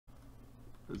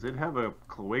Does it have a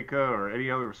cloaca or any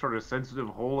other sort of sensitive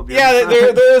hole at the Yeah,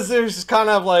 other side? there's kind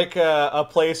of like a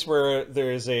place where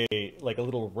there's a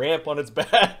little ramp on its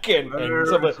back, and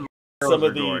some of the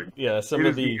It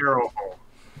is the arrow hole.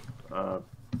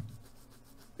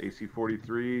 AC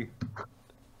 43.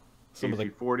 AC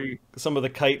 40. Some of the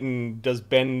chitin does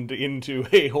bend into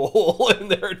a hole,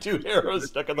 and there are 2 arrows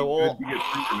stuck in the hole.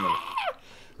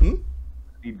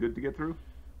 Need good to get through?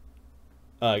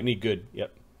 Need good.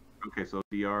 Yep. Okay, so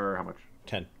DR how much?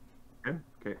 10. 10?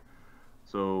 Okay.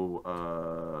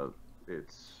 So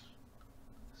it's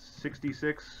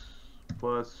 66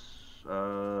 plus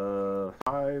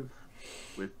 5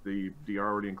 with the DR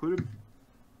already included.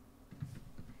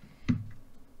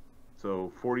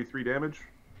 So 43 damage.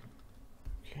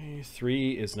 Okay,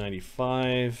 3 is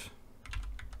 95.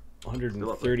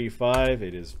 135.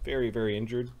 It is very, very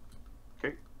injured.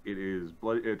 Okay, it is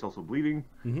blood. It's also bleeding.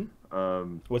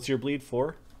 What's your bleed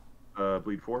for?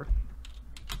 Bleed 4.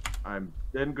 I'm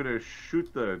then gonna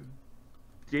shoot the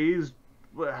dazed.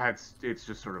 It's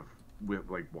just sort of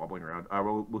like wobbling around.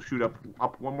 We'll shoot up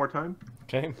one more time.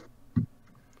 Okay.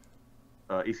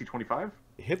 AC 25.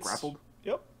 Hits. Grappled.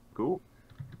 Yep. Cool.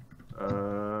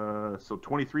 So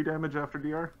 23 damage after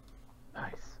DR.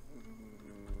 Nice.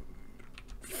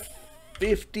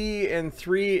 50 and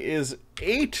 3 is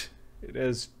 8. It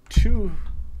has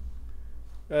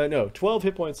 12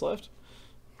 hit points left.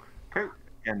 Okay,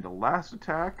 and the last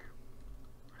attack,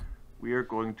 we are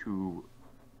going to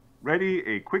ready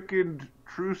a quickened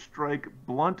true strike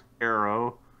blunt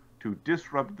arrow to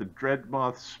disrupt the Dread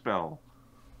Moth's spell.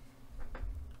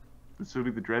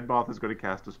 Assuming the Dread Moth is going to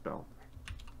cast a spell.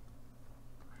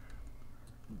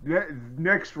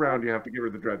 Next round, you have to get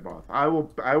rid of the Dread Moth. I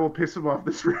will piss him off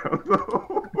this round,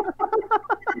 though.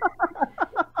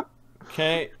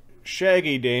 Okay,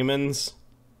 shaggy daemons.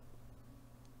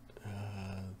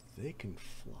 They can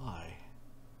fly.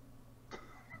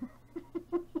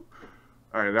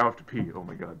 All right, now I have to pee. Oh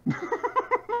my god.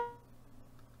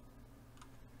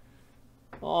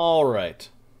 All right.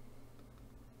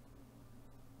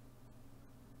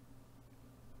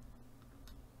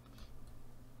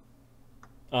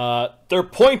 They're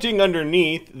pointing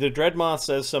underneath. The Dreadmoth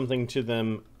says something to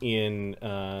them in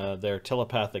their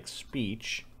telepathic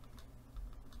speech.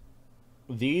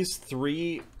 These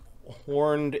 3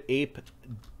 horned ape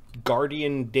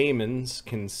guardian daemons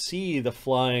can see the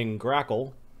flying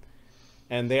Grakkel,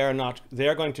 and they are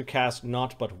going to cast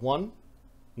not but 1,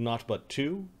 not but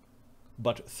 2,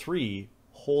 but 3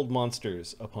 hold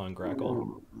monsters upon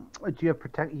Grakkel.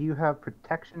 You have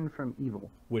protection from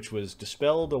evil, which was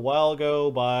dispelled a while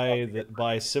ago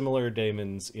by similar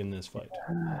daemons in this fight.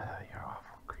 You're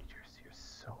awful creatures. You're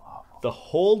so awful. The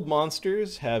hold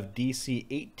monsters have DC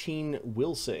 18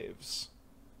 will saves.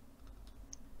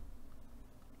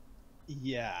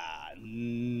 Yeah,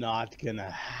 not gonna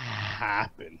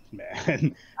happen,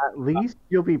 man. At least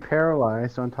you'll be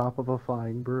paralyzed on top of a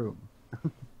flying broom.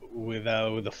 With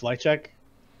a fly check.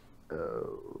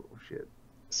 Oh shit!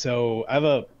 So I have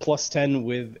a +10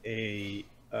 with a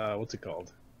what's it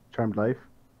called? Charmed life.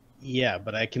 Yeah,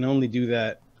 but I can only do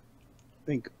that, I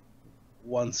think,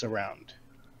 once a round.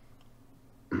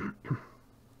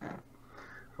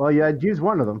 Well, yeah, I'd use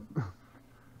one of them.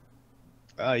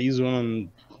 I use one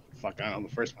on, I don't know,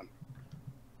 the first one.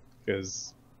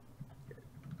 Because,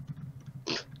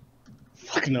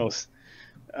 fuck knows.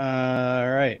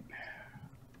 Alright.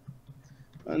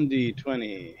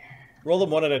 1d20. Roll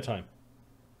them one at a time.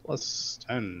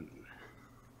 +10.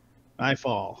 I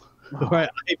fall.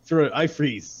 I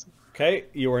freeze. Okay,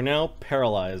 you are now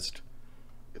paralyzed.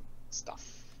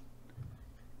 Stuff.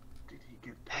 Did he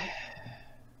get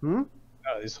Hmm?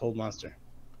 Oh, this hold monster.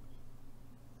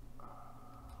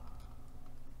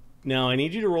 Now, I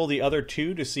need you to roll the other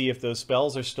 2 to see if those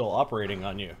spells are still operating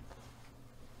on you.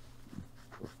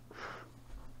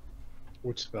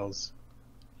 Which spells?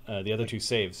 The other 2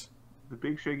 saves. The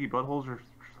big shaggy buttholes are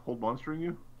hold monstering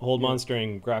you? Hold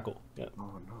monstering Grakkel. Yeah.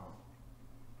 Oh no.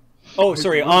 Oh,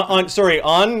 sorry.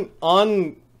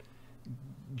 On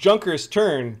Junker's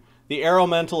turn, the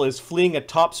Elemental is fleeing at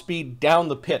top speed down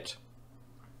the pit,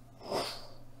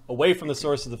 away from the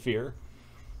source of the fear.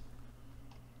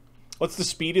 What's the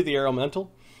speed of the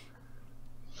Elemental?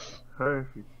 100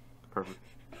 feet. Perfect.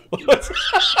 What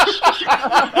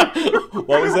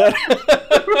was that?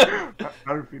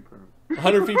 100 feet perfect.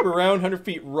 100 feet per round, 100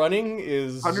 feet running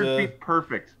is... 100 feet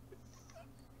perfect.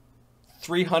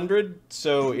 300,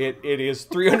 so it is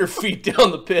 300 feet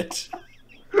down the pit.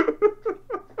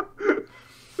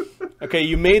 Okay,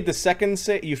 you made the second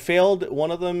save. You failed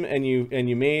one of them, and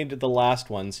you made the last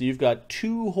one. So you've got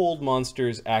 2 hold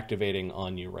monsters activating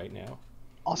on you right now.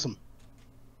 Awesome.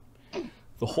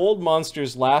 The hold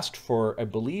monsters last for, I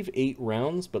believe, 8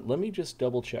 rounds, but let me just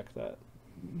double check that.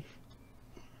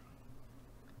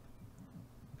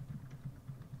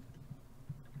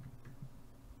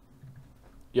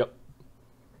 Yep.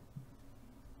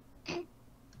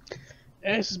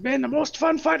 This has been the most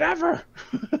fun fight ever.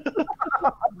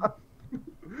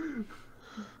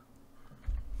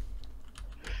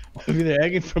 I'm either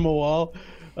hanging from a wall,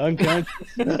 unconscious,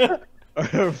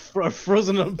 or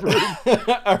frozen on broom.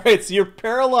 All right, so you're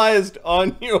paralyzed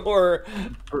on your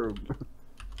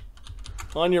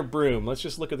broom. Let's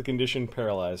just look at the condition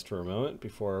paralyzed for a moment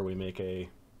before we make a...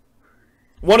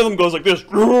 One of them goes like this,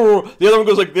 the other one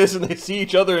goes like this, and they see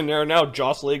each other, and they're now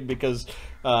jostling because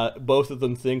both of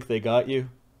them think they got you.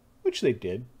 Which they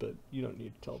did, but you don't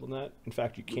need to tell them that. In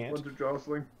fact, you can't. Which ones are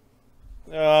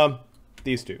jostling?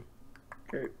 These two.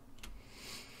 Okay.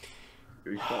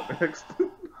 Who's next?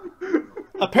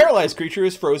 A paralyzed creature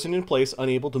is frozen in place,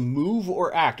 unable to move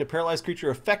or act. A paralyzed creature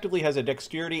effectively has a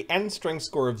dexterity and strength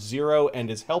score of 0 and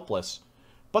is helpless,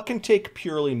 but can take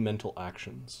purely mental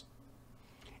actions.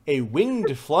 A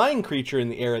winged flying creature in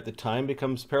the air at the time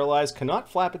becomes paralyzed, cannot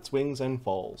flap its wings, and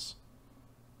falls.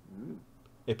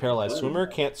 A paralyzed swimmer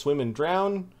can't swim and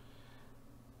drown.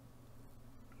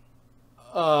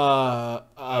 A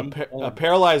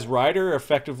paralyzed rider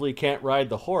effectively can't ride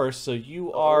the horse, so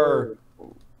you are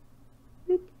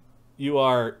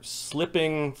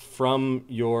slipping from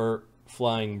your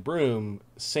flying broom.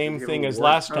 Same thing as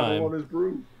last time.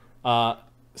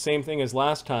 Same thing as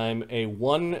last time. A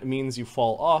 1 means you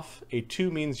fall off. A 2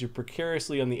 means you're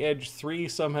precariously on the edge. 3,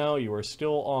 somehow you are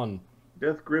still on.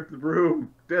 Death grip the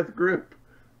broom. Death grip.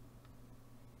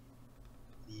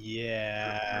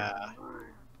 Yeah.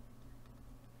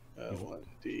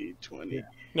 1d20.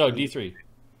 No, D3.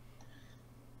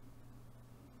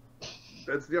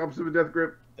 That's the opposite of death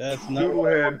grip. That's not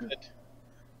Noodlehead.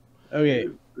 Okay.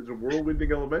 There's a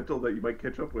whirlwinding elemental that you might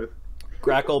catch up with.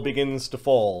 Grakkel begins to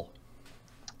fall.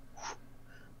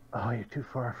 Oh, you're too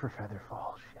far for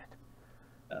Featherfall. Shit.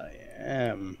 I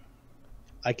am.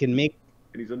 I can make.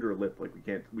 And he's under a lip, like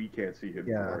we can't see him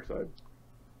from our side.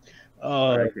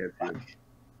 Oh, I can't see him.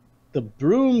 the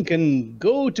broom can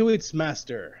go to its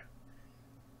master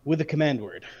with a command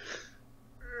word.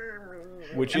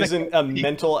 Which isn't a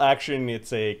mental action,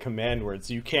 it's a command word,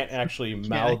 so you can't actually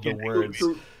mouth the words.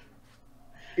 So,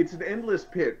 it's an endless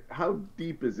pit. How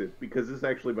deep is it? Because this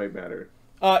actually might matter.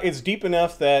 It's deep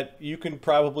enough that you can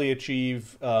probably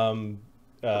achieve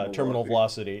terminal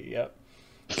velocity. Yep.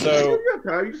 So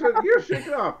you said, yeah,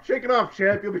 shake it off,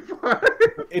 champ. You'll be fine.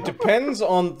 It depends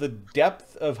on the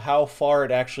depth of how far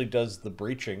it actually does the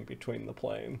breaching between the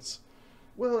planes.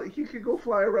 Well, he could go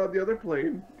fly around the other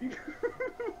plane.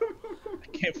 I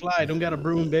can't fly. I don't got a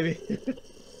broom, baby.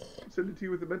 Send it to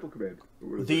you with the mental command.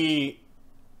 The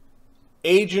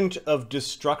agent of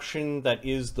destruction that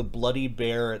is the bloody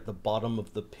bear at the bottom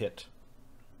of the pit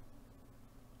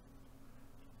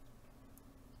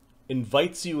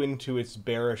invites you into its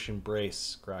bearish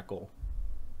embrace, Grakkel.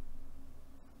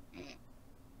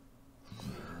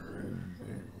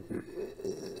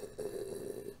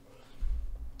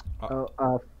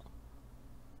 I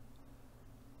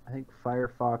think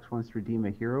Firefox wants to redeem a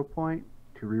hero point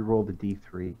to reroll the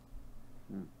D3.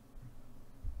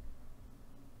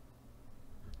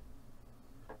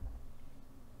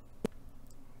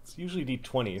 It's usually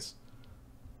D20s.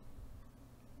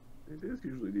 It is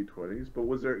usually D20s, but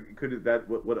was there?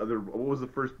 What was the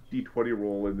first D20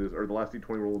 roll in this, or the last D20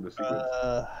 roll in this sequence?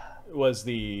 It was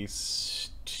the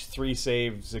 3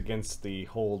 saves against the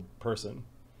hold person.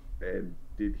 And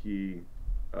did he?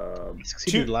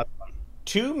 Succeeded last one.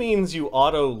 2 means you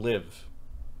auto live.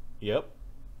 Yep.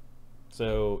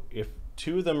 So if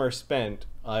 2 of them are spent,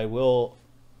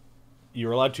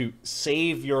 you're allowed to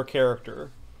save your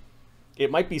character.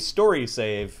 It might be story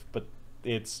save, but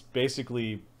it's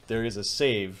basically there is a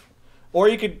save. Or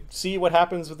you could see what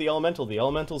happens with the elemental. The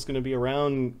elemental's going to be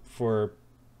around for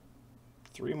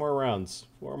 3 more rounds,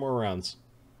 4 more rounds.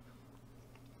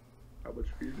 How much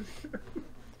fear does he have?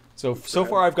 So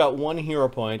far I've got 1 hero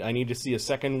point. I need to see a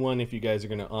second one if you guys are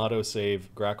going to auto-save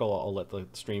Grakkel. I'll let the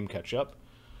stream catch up.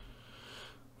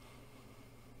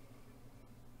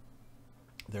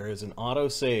 There is an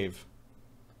auto-save.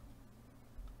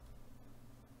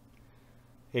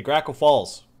 Hey, Grakkel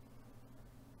falls.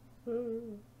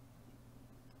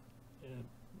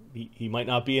 He might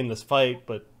not be in this fight,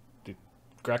 but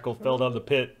Grakkel fell down the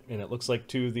pit, and it looks like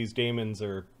 2 of these daemons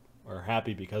are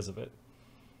happy because of it.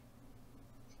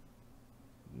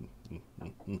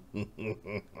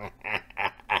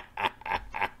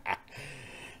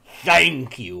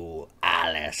 Thank you,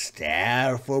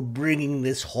 Alistair, for bringing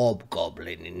this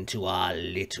hobgoblin into our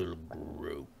little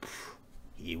group.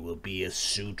 He will be a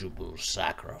suitable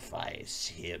sacrifice,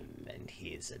 him and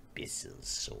his abyssal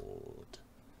sword.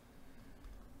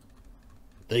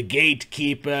 The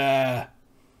gatekeeper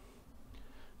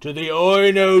to the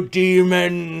Oino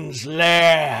demon's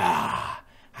lair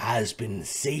has been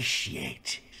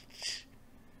satiated.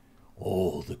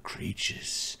 All the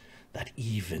creatures that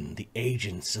even the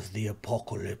agents of the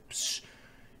apocalypse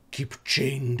keep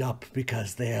chained up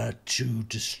because they are too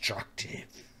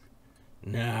destructive.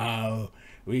 Now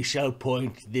we shall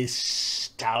point this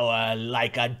tower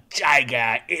like a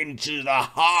dagger into the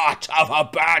heart of a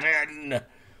burden.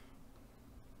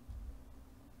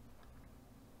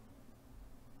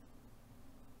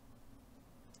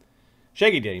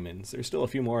 Shaggy Daemons. There's still a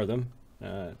few more of them.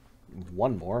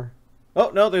 One more. Oh,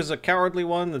 no, there's a cowardly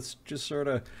one that's just sort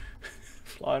of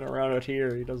flying around out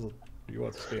here. He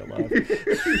wants to stay alive.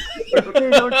 They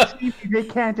don't see me. They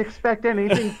can't expect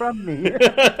anything from me.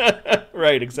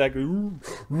 Right, exactly.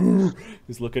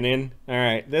 He's looking in. All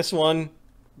right, this one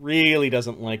really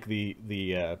doesn't like the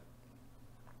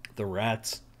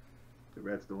rats. The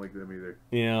rats don't like them either.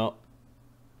 Yeah. All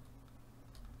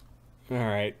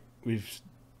right, we've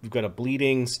got a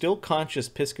bleeding, still conscious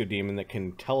Pisco demon that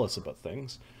can tell us about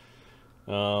things.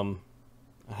 I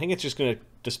think it's just going to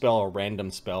dispel a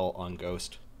random spell on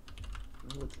Ghost.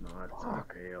 No, it's not. It's a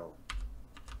fail.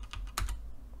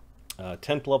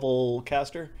 10th level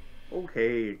caster.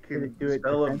 Okay, it Did can it do it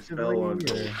spell a defensively, spell on.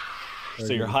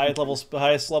 So your highest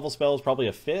level spell is probably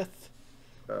a 5th.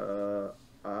 I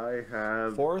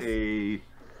have 4th?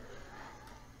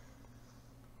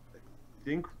 I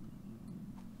think.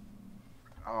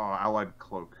 Oh, allied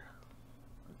cloak.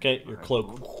 Okay, your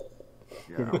cloak.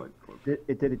 Yeah, allied cloak. Did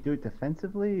it do it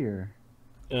defensively or?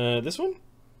 This one?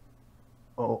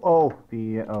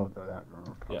 That.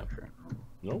 Yeah.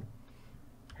 Nope.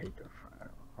 Hate the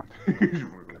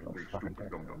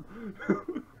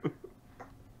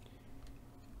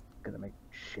Gonna make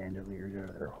chandeliers out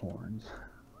of their horns.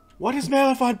 What is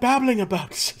Malefont babbling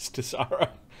about, says Tsarra.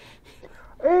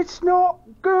 It's not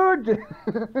good.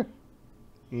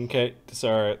 Okay,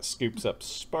 Tsarra scoops up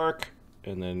Spark,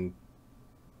 and then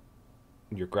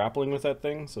you're grappling with that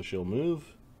thing, so she'll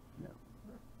move. No.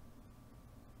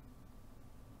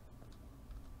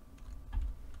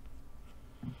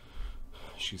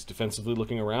 She's defensively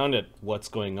looking around at what's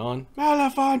going on.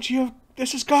 Malefont,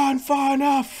 this has gone far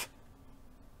enough.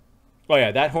 Oh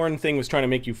yeah, that horn thing was trying to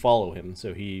make you follow him,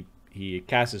 so he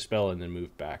cast his spell and then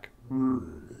moved back.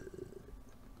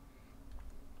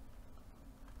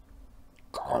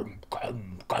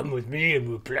 Come with me and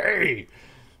we'll play.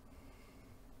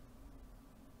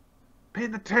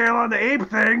 Pin the tail on the ape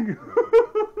thing.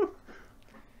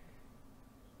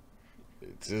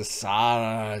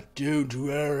 Tsarra, don't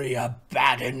worry,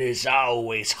 Abaddon is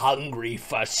always hungry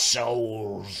for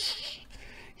souls.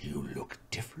 You look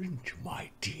different, my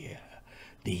dear.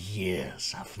 The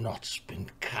years have not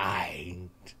been kind.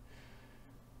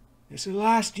 It's the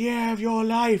last year of your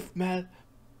life,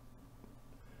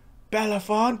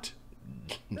 Malefont.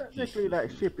 Technically,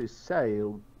 that ship is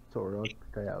sailed. Sorry, I'll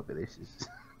stay out of this.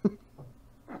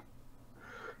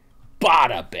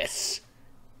 Barnabus,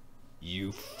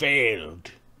 you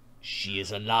failed. She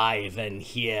is alive and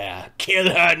here.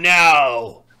 Kill her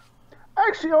now!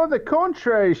 Actually, on the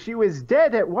contrary, she was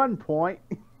dead at one point.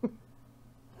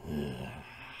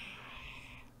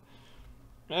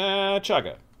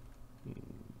 Chaga.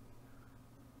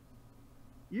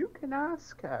 You can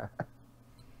ask her.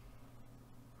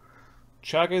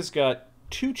 Chaga's got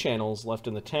 2 channels left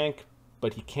in the tank,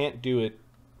 but he can't do it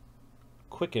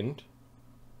quickened.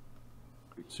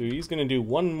 So he's going to do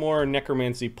one more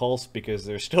Necromancy Pulse because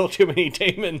there's still too many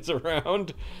daemons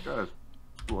around. Just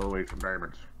blow away some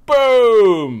diamonds.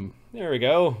 Boom! There we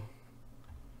go.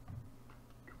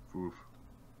 Oof.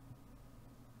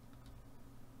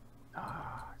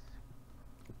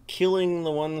 Killing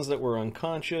the ones that were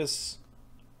unconscious.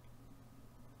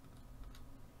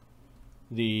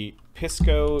 The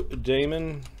Pisco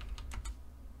daemon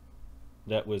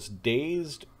that was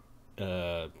dazed.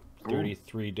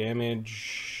 33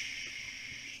 damage.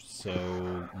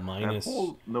 So minus... That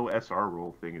whole no SR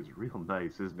roll thing is real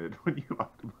nice, isn't it? When you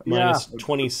optimize. Minus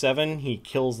 27, he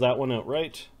kills that one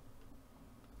outright.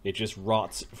 It just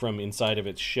rots from inside of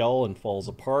its shell and falls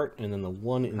apart. And then the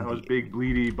one in That was the... big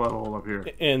bleedy butthole up here.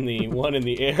 And the one in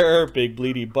the air, big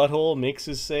bleedy butthole, makes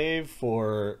his save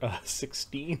for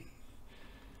 16.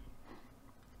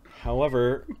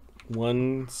 However,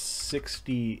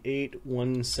 168,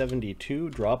 172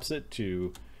 drops it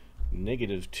to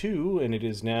 -2, and it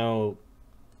is now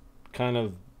kind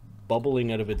of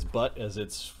bubbling out of its butt as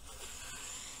it's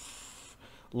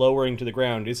lowering to the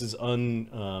ground. This is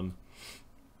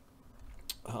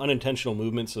unintentional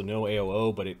movement, so no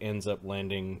AOO, but it ends up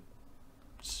landing,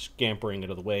 scampering out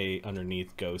of the way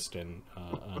underneath Ghost and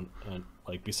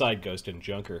like beside Ghost and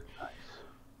Junker.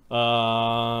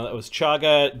 That was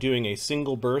Chaga doing a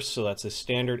single burst, so that's a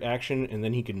standard action, and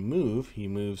then he can move. He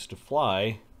moves to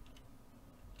fly.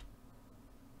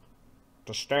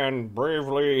 To stand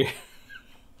bravely.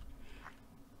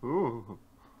 Ooh.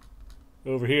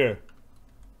 Over here.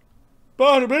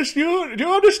 Barnabus, do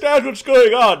you understand what's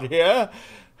going on here?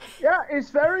 Yeah,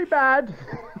 it's very bad.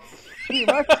 You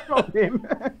must stop him.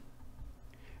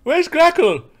 Where's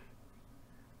Grakkel?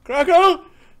 Grakkel?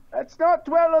 Let's not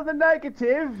dwell on the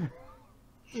negative.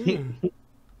 Oh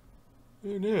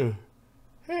no.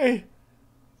 Hey,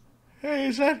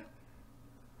 is that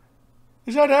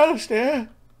Alistair?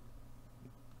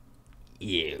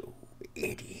 You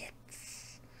idiots.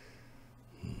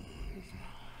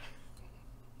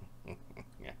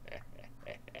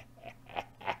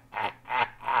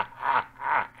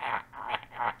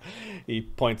 He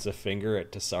points a finger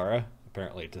at Tsarra.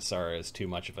 Apparently, Tsarra is too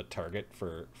much of a target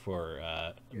for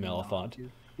Malefont.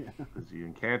 Does he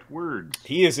incant words?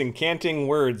 He is incanting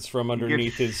words from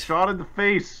underneath He gets his shot in the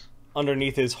face.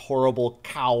 underneath his horrible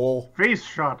cowl. Face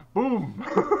shot. Boom.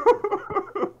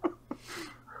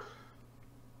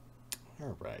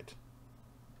 All right.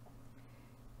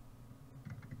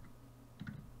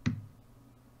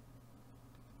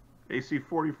 AC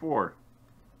 44.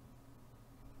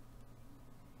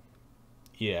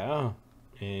 Yeah,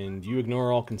 and you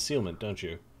ignore all concealment, don't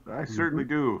you? I certainly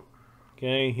do.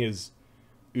 Okay, his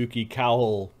Uki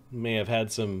cowl may have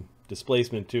had some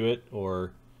displacement to it,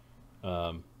 or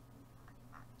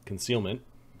concealment.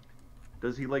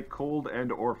 Does he like cold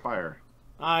and or fire?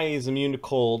 He's immune to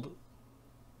cold,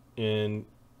 and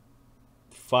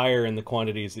fire in the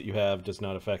quantities that you have does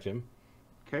not affect him.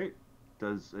 Okay.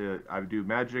 Does I do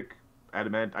magic, I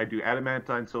do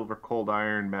adamantine, silver, cold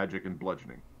iron, magic, and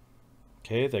bludgeoning.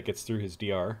 Okay, that gets through his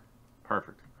DR.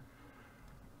 Perfect.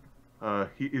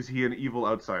 Is he an evil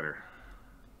outsider?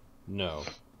 No.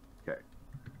 Okay.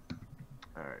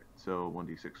 All right. So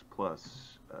 1d6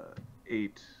 plus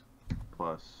 8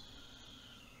 plus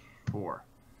 4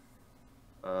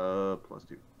 plus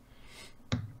 2.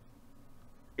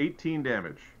 18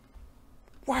 damage.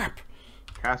 Whap!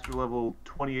 Caster level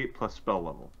 28 plus spell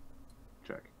level.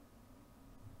 Check.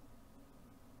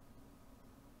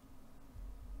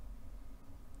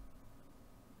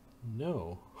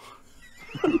 No.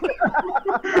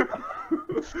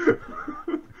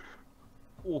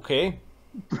 Okay.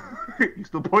 You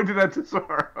still pointed at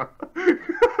Tsarra.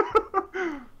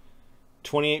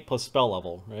 28 plus spell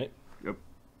level, right? Yep.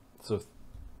 So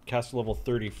caster level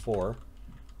 34.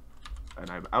 And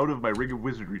I'm out of my Ring of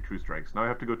Wizardry True Strikes. Now I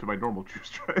have to go to my normal True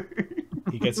Strike.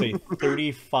 He gets a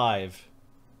 35.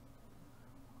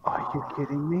 Are you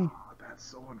kidding me? That's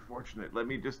so unfortunate. Let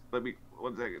me 1 second.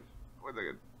 1 second.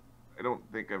 I don't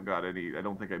think I've got any. I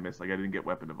don't think I missed. Like I didn't get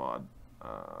Weapon of Odd.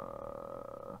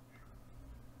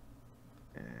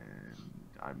 And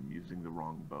I'm using the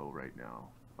wrong bow right now.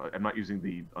 I'm not using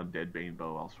the Undead Bane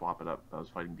bow. I'll swap it up. I was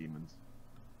fighting demons.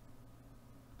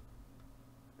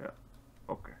 Yeah.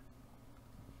 Okay.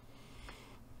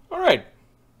 All right.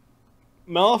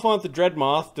 Malefont the Dread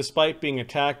Moth, despite being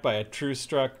attacked by a true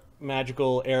struck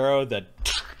magical arrow that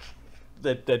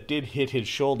did hit his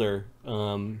shoulder,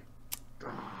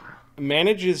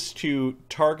 manages to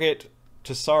target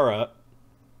Tsarra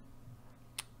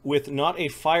with not a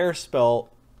fire spell,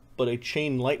 but a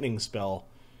chain lightning spell.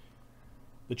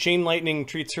 The chain lightning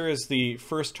treats her as the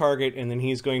first target, and then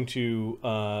he's going to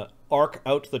arc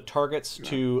out the targets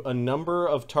to a number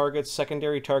of targets,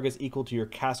 secondary targets equal to your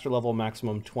caster level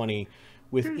maximum 20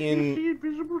 within... See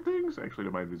invisible things? Actually,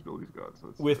 no, my invisibility's gone.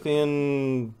 So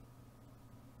within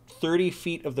 30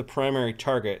 feet of the primary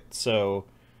target. So,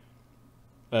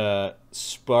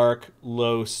 Spark,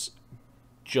 Los,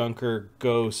 Junker,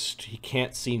 Ghost, he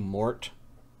can't see Mort,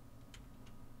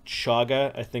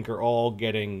 Chaga, I think are all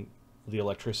getting the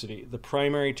electricity. The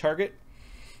primary target.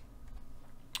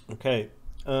 Okay.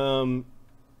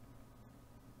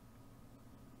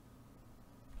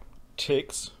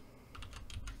 Takes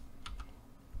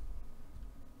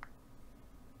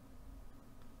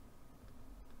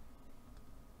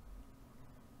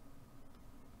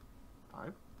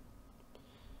 5.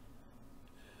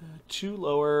 2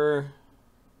 lower.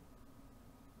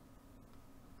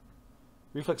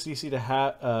 Reflex DC to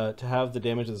have the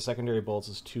damage of the secondary bolts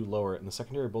is 2 lower, and the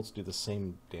secondary bolts do the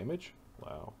same damage?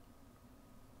 Wow.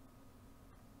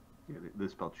 Yeah,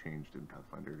 this spell changed in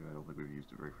Pathfinder, and I don't think we've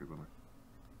used it very frequently.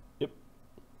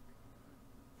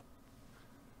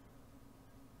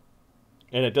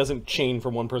 And it doesn't chain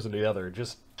from one person to the other. It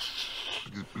just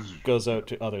goes out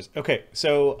to others. Okay,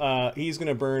 so he's going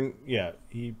to burn... Yeah,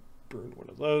 he burned one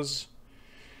of those.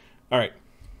 All right.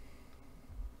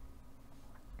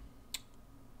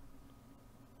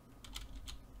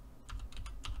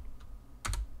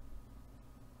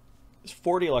 It's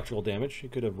 40 electrical damage. He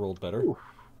could have rolled better. Oof.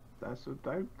 That's a...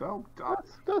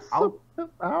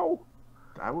 Ow.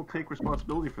 I will take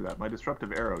responsibility for that. My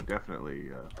disruptive arrow definitely...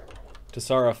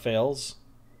 Tsarra fails.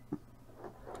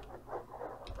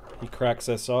 He cracks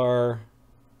SR.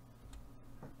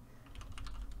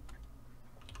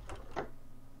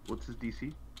 What's his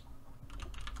DC?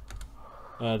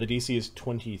 The DC is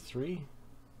 23.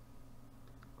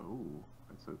 Oh,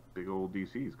 that's a big old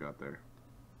DC he's got there.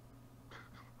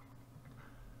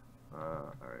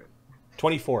 Alright.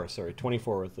 24, sorry.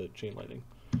 24 with the chain lightning.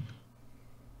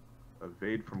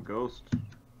 Evade from Ghost.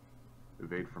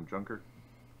 Evade from Junker.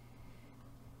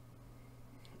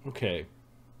 Okay.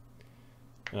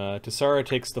 Tsarra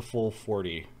takes the full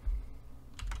 40.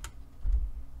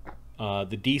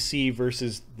 The DC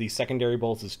versus the secondary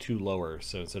bolts is 2 lower,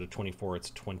 so instead of 24, it's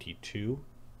 22.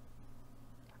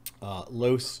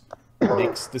 Los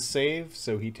makes the save,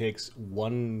 so he takes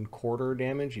 1/4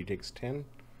 damage. He takes 10.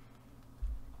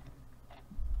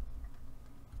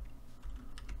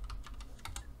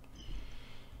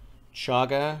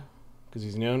 Chaga, because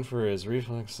he's known for his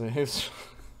reflex saves.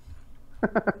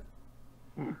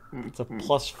 It's a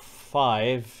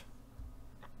 +5.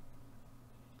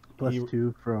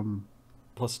 +2 from...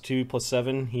 +2,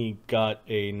 +7. He got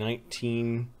a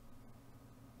 19.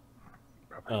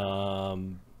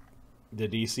 The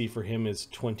DC for him is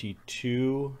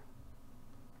 22.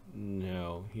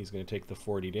 No, he's going to take the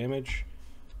 40 damage.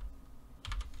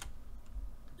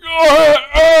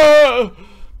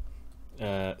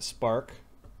 Spark.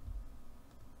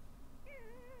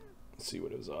 Let's see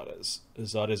what Azad is.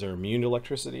 Azad are immune to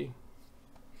electricity.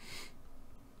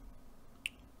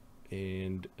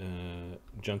 And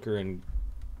Junker and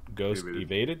Ghost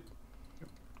evaded.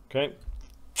 Okay.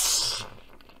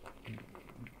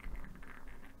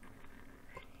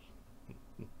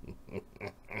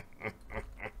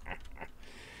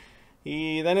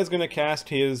 He then is going to cast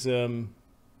his a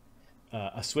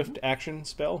swift action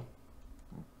spell.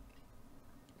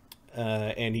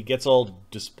 And he gets all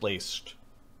displaced.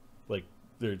 Like,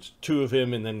 there's 2 of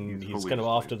him, and then he's kind of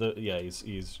off to the... Yeah,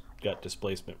 he's got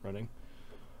displacement running.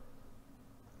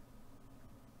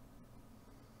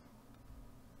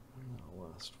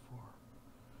 Last 4.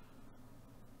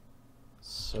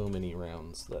 So many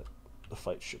rounds that the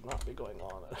fight should not be going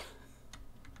on.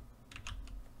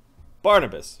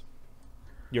 Barnabus.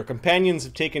 Your companions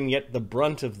have taken yet the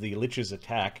brunt of the Lich's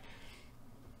attack.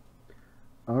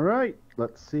 All right,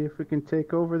 let's see if we can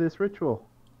take over this ritual.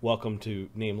 Welcome to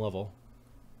name level.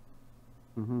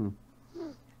 Mm-hmm.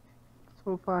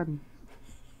 So fun.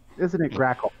 Isn't it,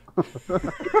 Grakkel?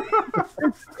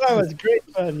 That was great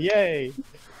fun. Yay.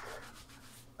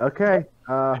 Okay,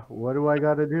 what do I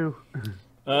gotta do?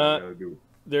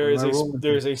 There's a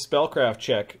spellcraft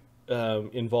check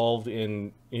involved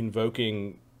in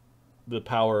invoking the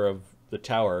power of the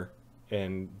tower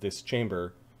and this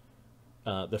chamber.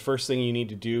 The first thing you need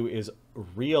to do is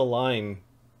realign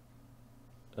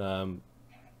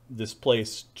this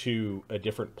place to a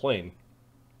different plane.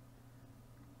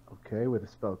 Okay, with a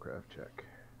spellcraft check.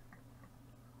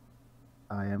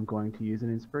 I am going to use an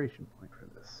inspiration point for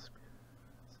this.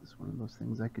 This is one of those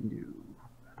things I can do.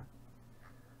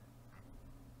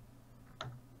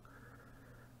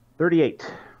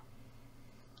 38.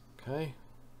 Okay.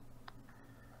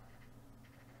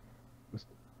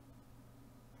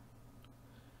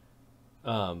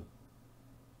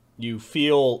 You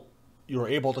feel you're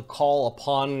able to call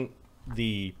upon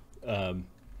the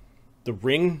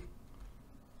ring.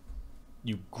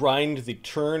 You grind the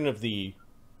turn of the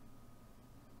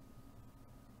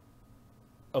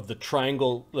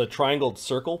triangled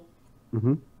circle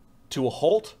to a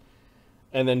halt,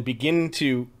 and then begin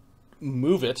to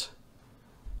move it,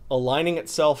 aligning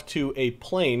itself to a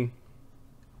plane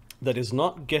that is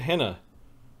not Gehenna.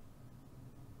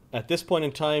 At this point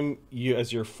in time, you,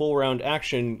 as your full round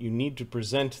action, you need to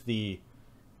present the.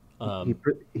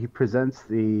 He presents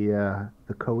the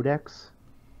codex.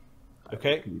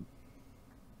 Okay. I can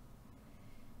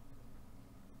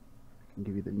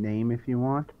give you the name if you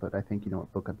want, but I think you know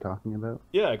what book I'm talking about.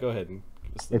 Yeah, go ahead and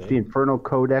give us the It's name. the Infernal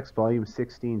Codex, Volume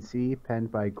 16C,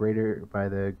 penned by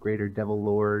the Greater Devil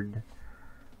Lord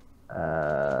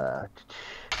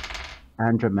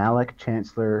Andra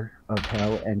Chancellor of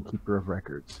Hell and Keeper of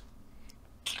Records.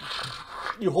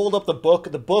 You hold up the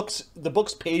book. The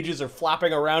book's pages are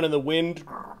flapping around in the wind,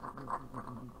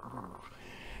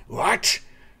 What?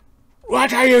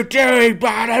 What are you doing,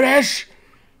 Barnabus?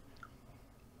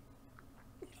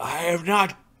 I have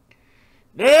not...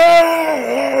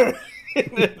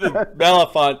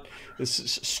 Malefont is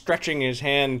stretching his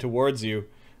hand towards you.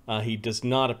 He does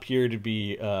not appear to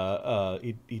be.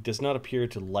 He does not appear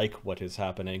to like what is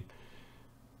happening.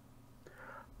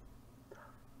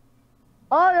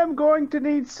 I am going to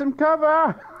need some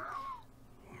cover.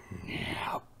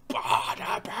 Now,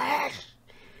 Barnabus,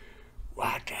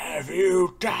 what have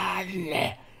you done? You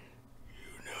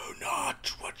know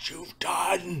not what you've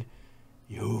done.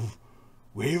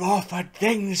 We've offered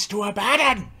things to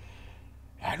abandon,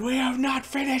 and we have not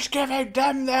finished giving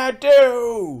them their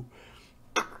due.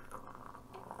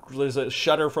 There's a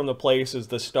shudder from the place as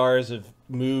the stars have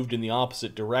moved in the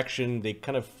opposite direction. They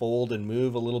kind of fold and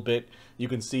move a little bit. You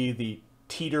can see the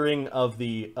teetering of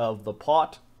the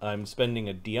pot. I'm spending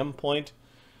a DM point.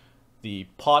 The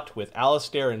pot with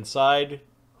Alistair inside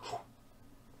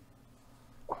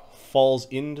falls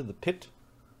into the pit.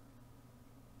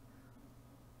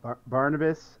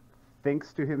 Barnabas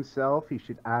thinks to himself he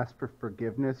should ask for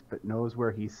forgiveness, but knows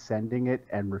where he's sending it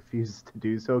and refuses to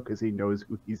do so because he knows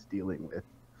who he's dealing with.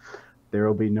 There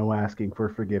will be no asking for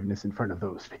forgiveness in front of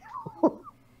those people.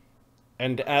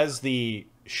 And as the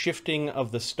shifting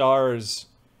of the stars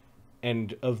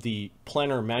and of the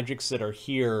planar magics that are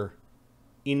here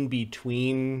in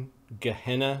between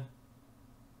Gehenna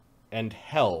and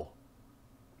Hell,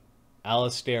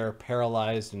 Alistair,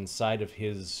 paralyzed inside of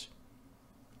his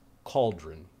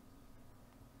cauldron,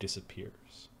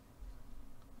 disappears.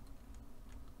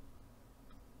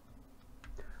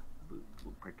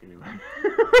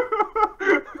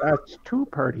 That's 2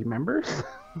 party members.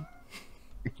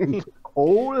 In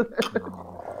coal.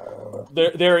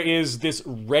 There is this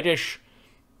reddish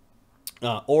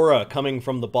aura coming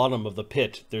from the bottom of the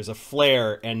pit. There's a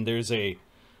flare, and there's a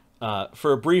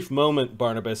for a brief moment,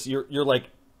 Barnabas, you're like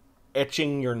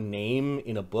etching your name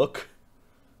in a book,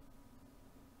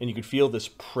 and you could feel this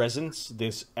presence,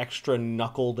 this extra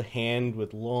knuckled hand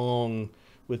with long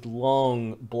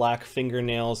black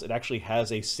fingernails. It actually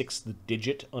has a 6th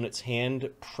digit on its hand,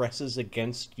 presses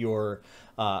against your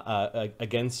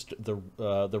against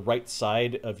the right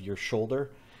side of your shoulder.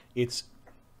 It's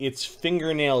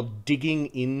fingernail digging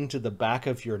into the back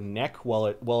of your neck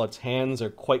while its hands are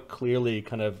quite clearly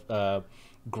kind of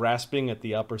grasping at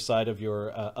the upper side of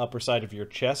your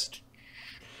chest.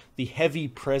 The heavy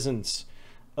presence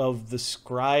of the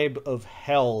scribe of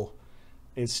hell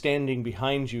is standing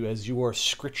behind you as you are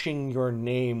scritching your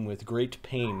name with great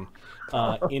pain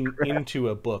into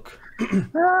a book.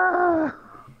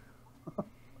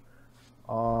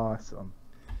 Awesome.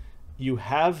 You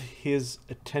have his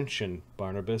attention,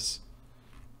 Barnabas,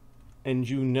 and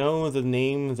you know the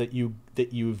name that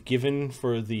you've given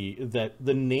for the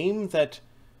name that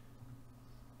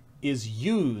is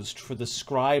used for the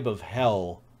scribe of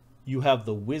hell. You have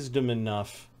the wisdom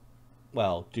enough.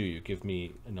 Well, do you give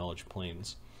me a knowledge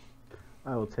planes?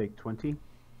 I will take 20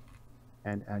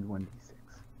 and add 1d6.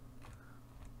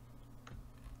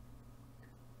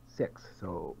 6,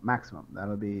 so maximum.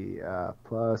 That'll be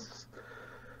plus.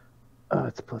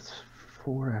 It's plus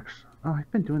 4 actually. Oh, I've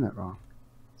been doing that wrong.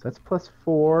 So that's plus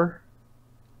 4.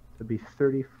 That'd be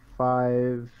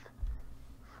 35,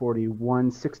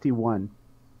 41, 61.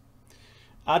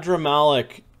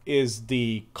 Adramalik is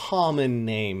the common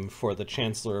name for the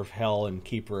Chancellor of Hell and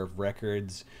Keeper of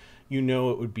Records. You know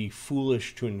it would be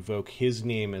foolish to invoke his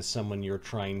name as someone you're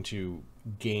trying to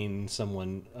gain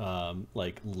someone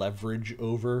like leverage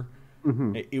over.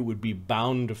 Mm-hmm. It would be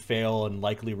bound to fail and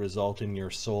likely result in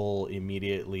your soul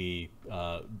immediately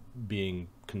being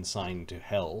consigned to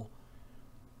hell.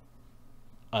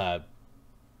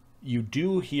 You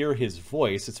do hear his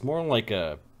voice. It's more like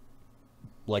a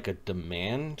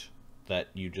demand that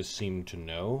you just seem to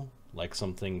know, like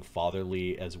something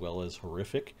fatherly as well as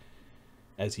horrific,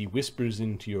 as he whispers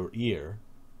into your ear,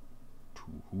 to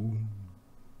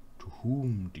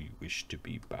whom do you wish to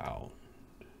be bound?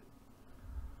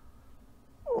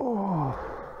 Oh.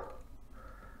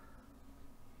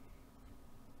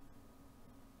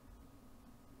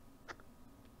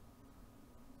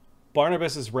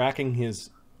 Barnabas is racking his...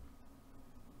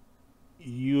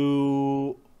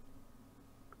 You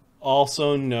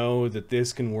also know that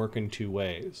this can work in 2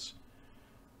 ways.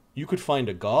 You could find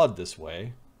a god this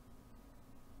way,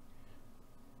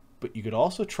 but you could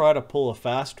also try to pull a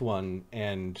fast one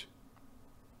and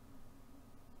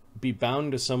be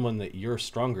bound to someone that you're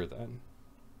stronger than.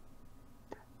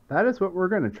 That is what we're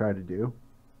going to try to do.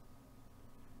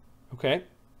 Okay.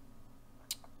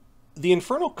 The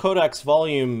Infernal Codex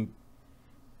Volume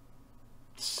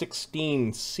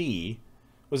 16C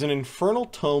was an infernal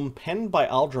tome penned by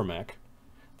Aldramec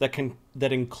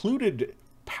that included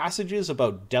passages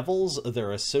about devils,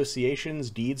 their associations,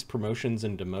 deeds, promotions,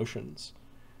 and demotions.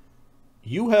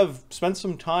 You have spent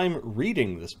some time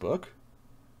reading this book,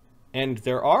 and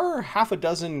there are half a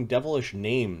dozen devilish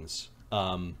names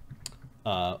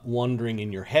wandering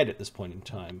in your head at this point in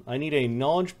time. I need a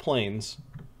knowledge planes,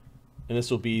 and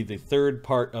this will be the third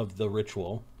part of the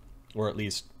ritual, or at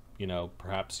least, you know,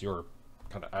 perhaps you're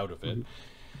kind of out of it,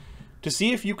 to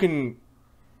see if you can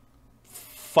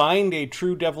find a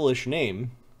true devilish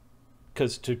name,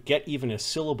 because to get even a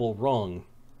syllable wrong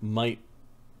might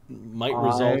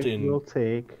result in... I will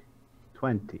take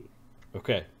 20.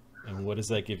 Okay, and what does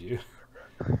that give you?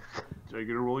 So you're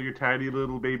gonna roll your tiny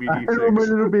little baby I know d6. my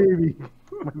little baby.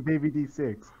 My baby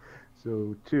D6.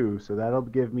 So 2. So that'll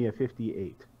give me a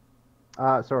 58.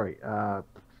 Sorry.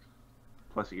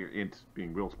 Plus your int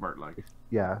being real smart like.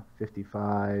 Yeah,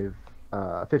 55.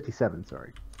 57,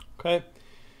 sorry. Okay.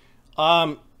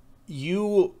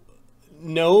 You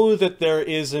know that there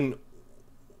is an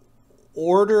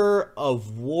order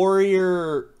of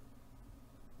warrior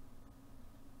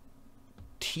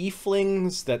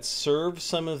tieflings that serve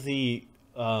some of the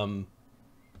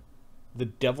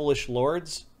devilish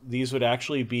lords. These would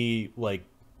actually be like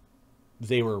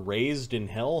they were raised in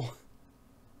hell.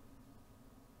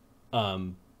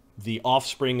 The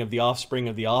offspring of the offspring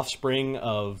of the offspring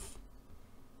of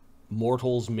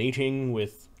mortals mating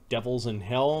with devils in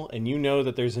hell, and you know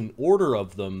that there's an order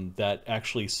of them that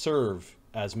actually serve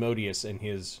Asmodeus and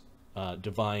his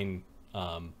divine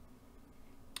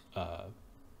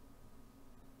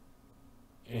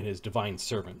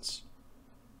servants.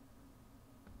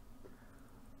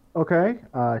 Okay.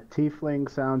 Tiefling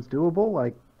sounds doable.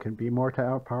 I can be more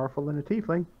powerful than a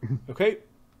tiefling. Okay.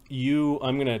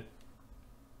 I'm gonna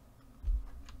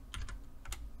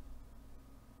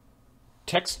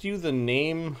text you the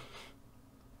name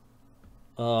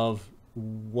of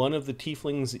one of the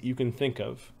tieflings that you can think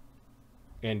of,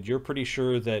 and you're pretty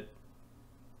sure that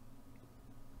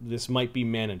this might be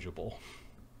manageable.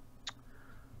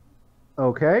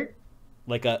 Okay.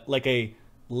 Like a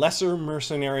lesser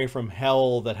mercenary from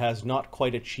hell that has not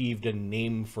quite achieved a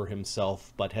name for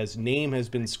himself, but his name has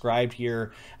been scribed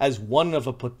here as one of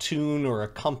a platoon or a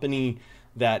company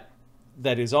that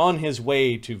is on his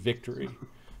way to victory.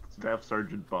 Staff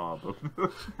Sergeant Bob of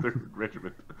the 3rd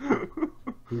Regiment.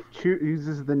 He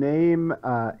uses the name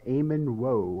Eamon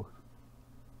Woe.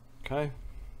 Okay.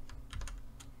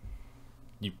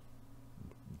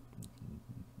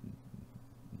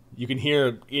 You can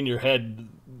hear in your head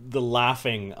the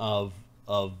laughing of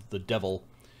the devil.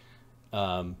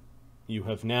 You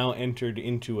have now entered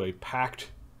into a pact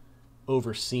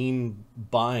overseen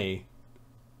by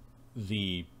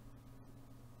the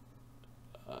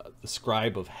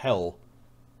scribe of hell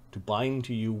to bind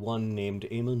to you one named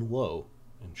Eamon Woe,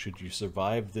 and should you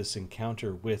survive this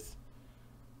encounter with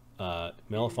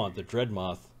Malefont the Dread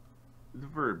Moth... The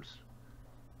verbs.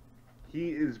 He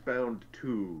is bound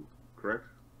to, correct?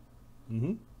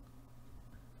 Mm-hmm.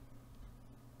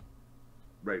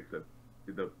 Right, the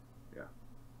yeah.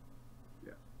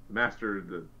 The master,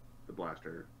 the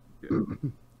blaster. Yeah.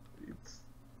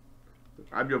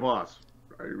 I'm your boss.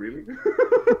 Are you really?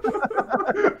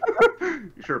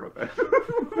 You sure about that?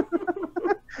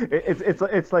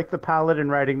 It's like the paladin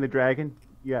riding the dragon.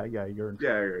 Yeah, you're in.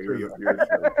 Yeah, you're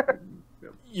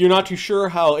You're not too sure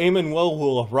how Eamon Woe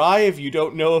will arrive. You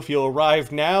don't know if he'll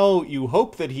arrive now. You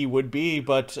hope that he would be,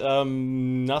 but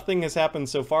nothing has happened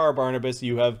so far, Barnabus.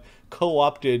 You have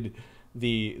co-opted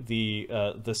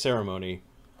the ceremony.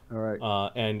 All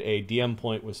right. And a DM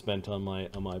point was spent on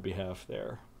my behalf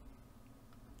there.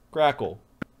 Grakkel.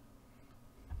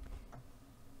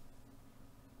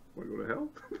 Want to go to hell?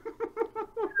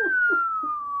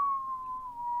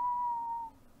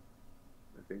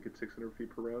 I think it's 600 feet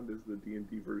per round is the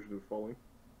D&D version of falling.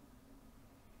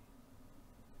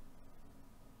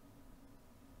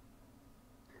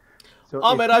 So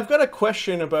Ahmed, I've got a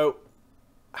question about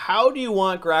how do you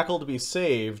want Grakkel to be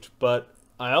saved, but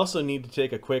I also need to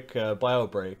take a quick bio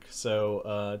break.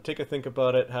 So take a think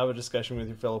about it, have a discussion with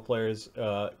your fellow players,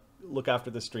 look after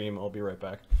the stream. I'll be right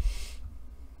back.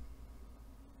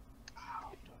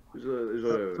 There's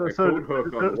a code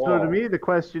hook on the wall. So to me, the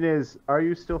question is, are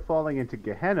you still falling into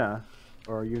Gehenna,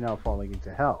 or are you now falling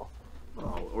into hell?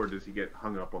 Oh, or does he get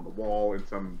hung up on the wall in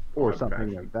some Or odd something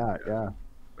fashion? like that, yeah.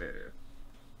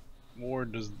 Or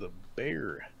does the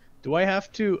bear? Do I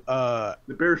have to? The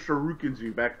bear shurikens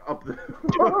you back up the.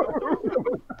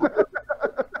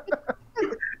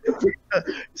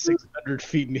 600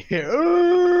 feet in the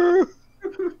air.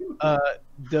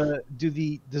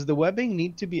 Does the webbing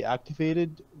need to be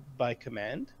activated by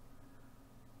command?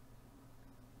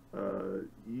 No.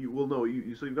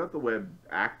 So you've got the web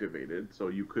activated, so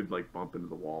you could like bump into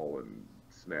the wall and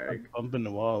snag. Bump in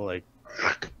the wall, like.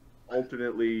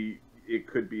 Alternately, it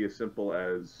could be as simple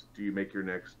as: do you make your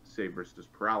next save versus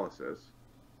paralysis?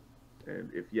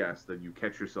 And if yes, then you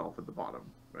catch yourself at the bottom,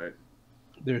 right?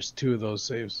 There's 2 of those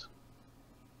saves.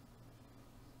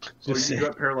 So you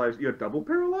got paralyzed. You got double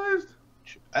paralyzed.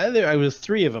 I was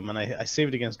 3 of them, and I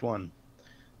saved against 1.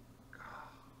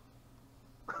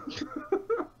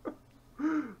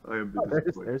 I am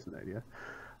there's an idea.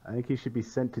 I think he should be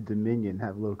sent to Dominion,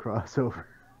 have a little crossover.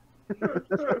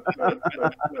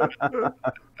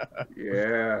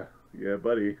 yeah,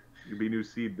 buddy. You'll be new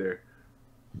seed there.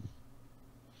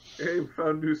 Hey, we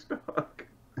found new stock.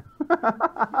 Look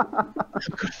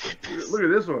at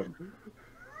this one.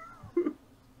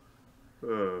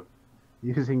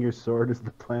 Using your sword as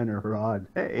the planner rod.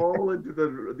 Hey. Fall into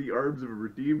the arms of a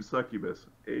redeemed succubus.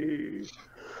 Hey.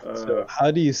 So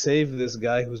how do you save this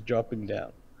guy who's dropping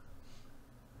down?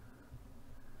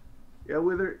 Yeah,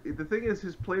 the thing is,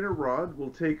 his planar rod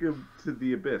will take him to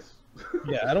the abyss.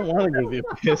 Yeah, I don't want to go to the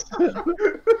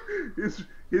abyss.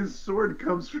 his sword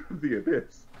comes from the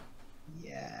abyss.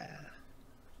 Yeah.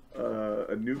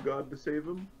 A new god to save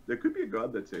him? There could be a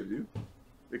god that saves you.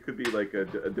 It could be like a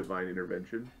divine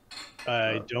intervention.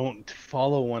 I don't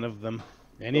follow one of them.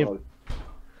 Any of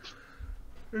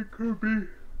it could be.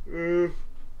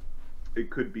 It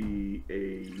could be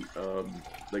a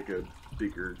like a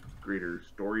bigger, greater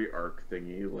story arc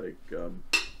thingy, like some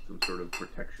sort of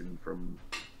protection from,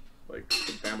 like,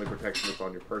 some family protection that's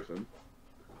on your person.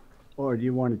 Or do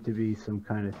you want it to be some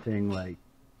kind of thing like,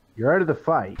 you're out of the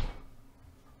fight,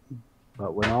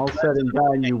 but when all's said and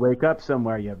done, you wake up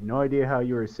somewhere, you have no idea how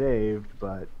you were saved,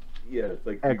 but yeah,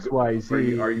 like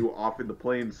XYZ. Are you off in the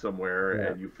plains somewhere,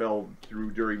 yeah, and you fell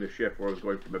through during the shift where I was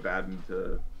going from Abaddon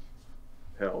to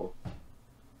hell?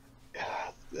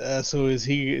 So is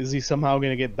he somehow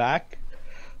going to get back?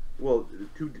 Well,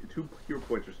 two hero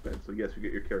points are spent, so yes, you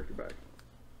get your character back.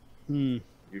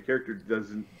 Your character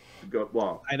doesn't go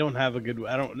well. I don't have a good.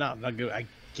 I don't. No, not good. I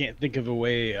can't think of a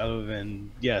way other than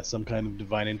some kind of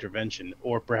divine intervention,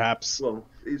 or perhaps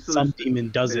some demon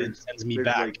does it and sends me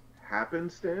back. Like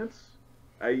happenstance,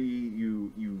 i.e.,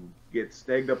 you get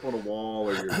snagged up on a wall,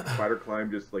 or your spider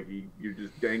climb, just like you're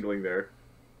just dangling there.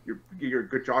 Your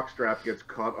jock strap gets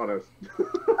caught on a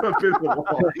bit of the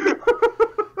wall.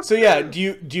 So yeah, do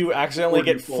you accidentally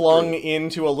get flung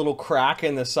into a little crack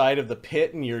in the side of the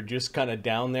pit, and you're just kind of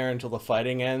down there until the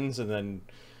fighting ends, and then,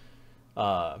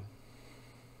 or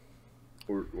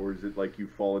is it like you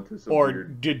fall into some? Or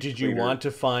weird did you want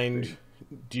to find? Thing?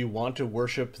 Do you want to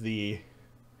worship the?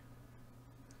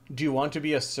 Do you want to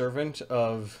be a servant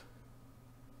of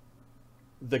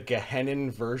the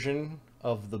Gehennan version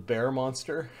of the bear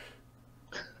monster?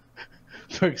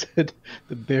 Mark said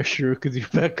the bear sure could you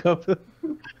back up.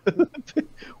 It's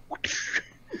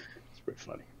pretty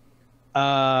funny.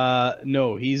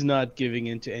 No, he's not giving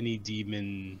into any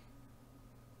demon.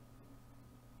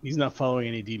 He's not following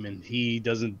any demon. He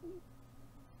doesn't.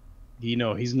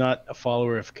 He's not a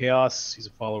follower of chaos. He's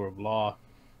a follower of law.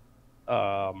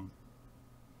 And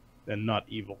not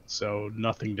evil. So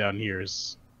nothing down here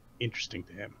is interesting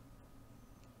to him.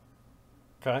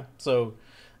 Okay, so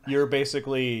you're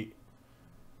basically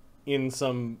in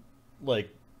some, like,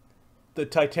 the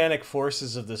titanic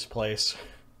forces of this place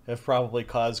have probably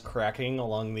caused cracking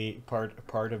along the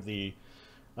part of the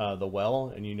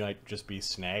well, and you might just be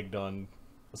snagged on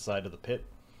the side of the pit.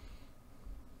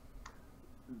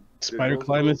 Spider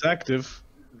climb is active.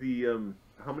 The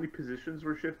how many positions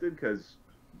were shifted? Because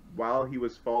while he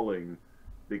was falling,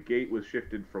 the gate was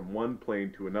shifted from one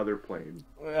plane to another plane.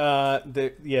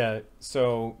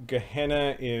 So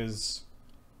Gehenna is...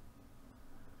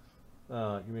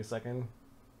 give me a second.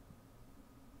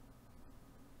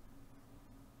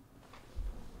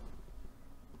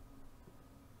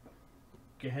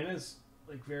 Gehenna's,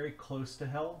 like, very close to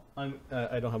hell.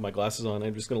 I don't have my glasses on.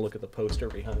 I'm just going to look at the poster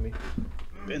behind me.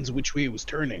 Depends which way it was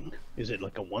turning. Is it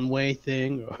like a one-way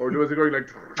thing? Or was it going like...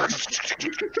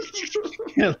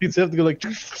 Yeah, it's have to go like...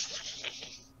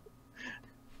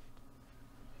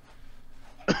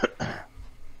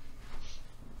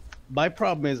 My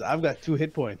problem is I've got 2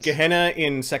 hit points. Gehenna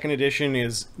in 2nd edition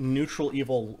is neutral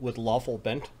evil with lawful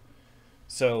bent.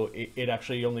 So it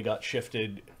actually only got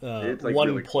shifted like one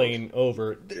really plane close.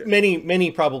 Over. Yeah. Many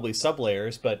probably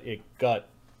sublayers, but it got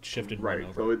shifted right. One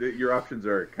over. So your options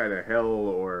are kind of hell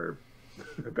or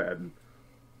Abaddon.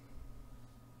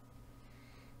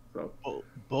 So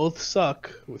both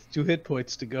suck with 2 hit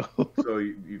points to go. So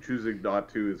you choosing not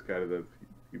to is kind of the.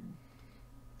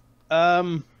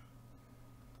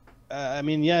 I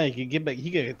mean, yeah, he could get back. He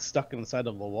could get stuck inside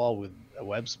of the wall with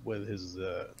webs with his.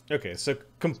 Okay, so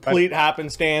complete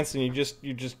happenstance, and you're just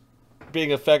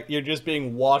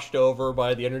being washed over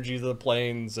by the energies of the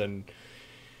planes. And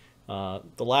the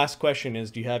last question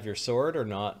is, do you have your sword or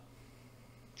not?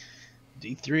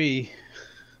 D3.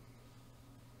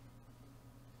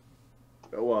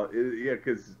 Oh well, yeah,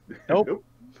 because Nope.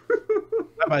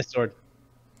 Not my sword.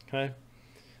 Okay.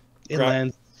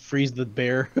 Inland, freeze the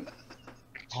bear.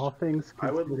 All things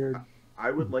considered.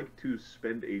 I would like to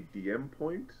spend a DM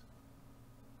point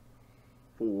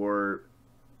for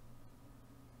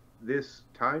this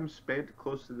time spent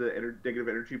close to the negative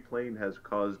energy plane has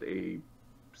caused a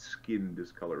skin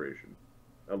discoloration,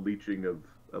 a leaching of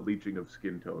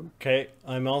skin tone. Okay,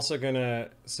 I'm also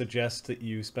gonna suggest that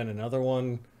you spend another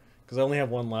one, because I only have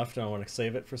one left and I want to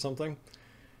save it for something.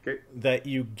 Okay. That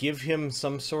you give him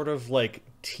some sort of like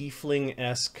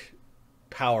tiefling-esque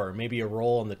power, maybe a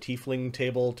roll on the tiefling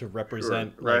table to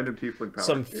represent random tiefling power.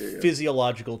 Some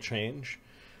physiological change.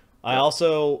 I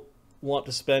also want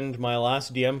to spend my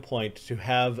last DM point to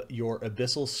have your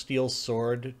abyssal steel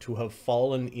sword to have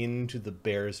fallen into the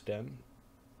bear's den.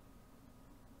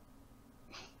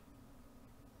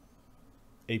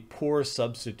 A poor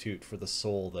substitute for the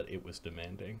soul that it was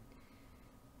demanding.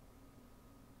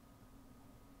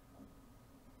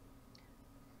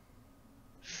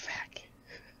 Fuck.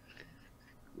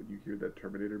 When you hear that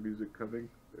Terminator music coming,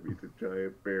 that means a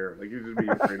giant bear. Like, you just be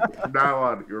afraid. From now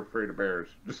on, you're afraid of bears.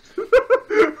 Just.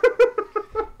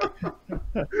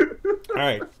 All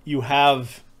right, you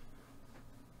have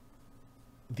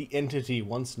the entity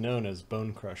once known as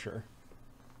Bone Crusher.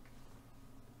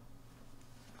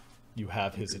 You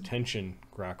have his attention,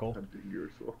 Grakkel. Hunting your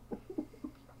soul.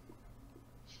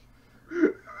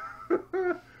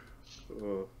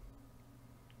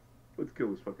 Let's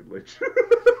kill this fucking lich.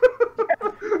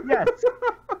 Yes.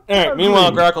 All right.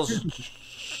 Meanwhile, Grakkel's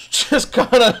just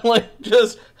kind of like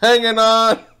just hanging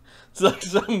on. It's like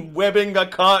some webbing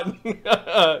got caught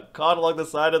along the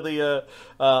side of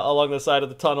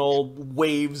the tunnel.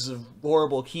 Waves of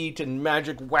horrible heat and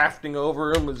magic wafting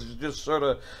over him. Is just sort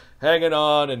of hanging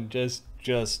on and just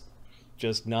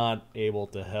not able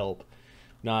to help,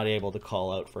 not able to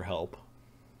call out for help.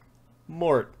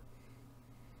 Mort.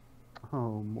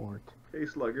 Oh, Mort. Hey,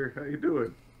 Slugger, how you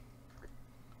doing?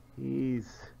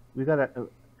 We got a.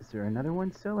 Is there another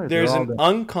one still? Or There's an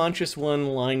unconscious one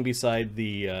lying beside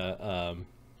the. The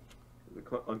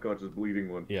unconscious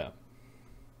bleeding one. Yeah.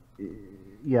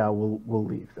 Yeah, we'll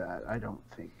leave that. I don't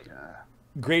think.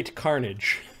 Great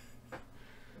carnage.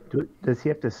 Does he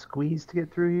have to squeeze to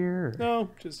get through here? Or? No,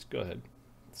 just go ahead.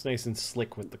 It's nice and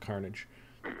slick with the carnage.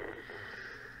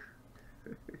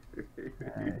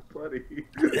 Bloody.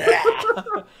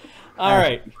 All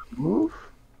right. Move.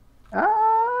 And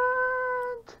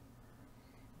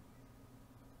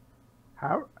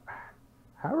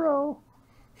Harrow.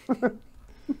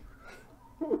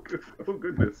 Oh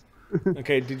goodness.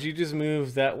 Okay, did you just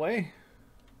move that way?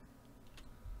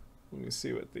 Let me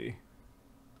see what the...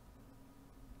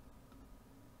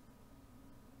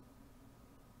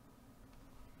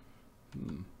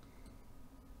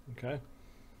 Okay.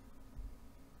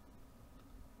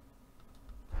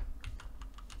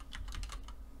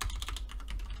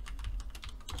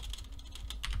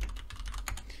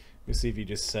 Let's see if you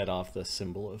just set off the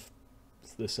symbol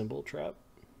trap.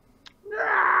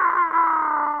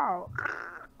 No!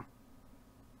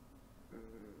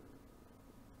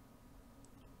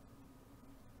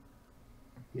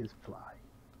 His fly.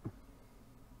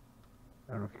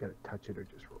 I don't know if you gotta touch it or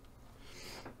just roll.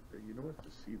 You don't have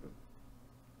to see them.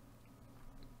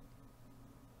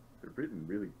 They're written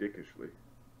really dickishly.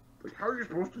 Like, how are you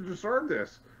supposed to discern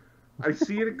this? I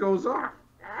see it, it goes off.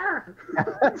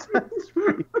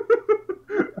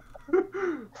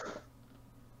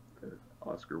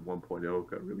 Oscar 1.0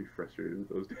 got really frustrated with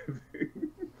those damn things.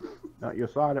 No, you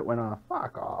saw it, it went off.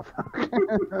 Fuck off.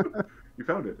 You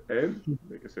found it, and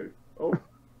make a save. Oh.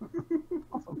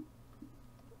 Awesome.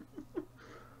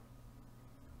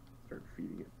 Start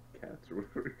feeding it cats or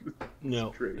whatever.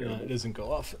 No, it doesn't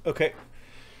go off. Okay.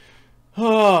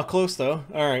 Oh, close though.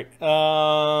 All right.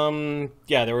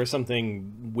 Yeah, there was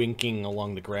something winking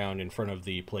along the ground in front of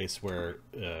the place where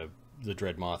the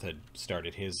Dread Moth had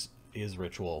started his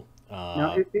ritual.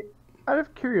 Now, out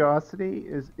of curiosity,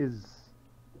 is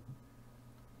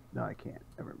no, I can't.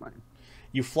 Never mind.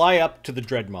 You fly up to the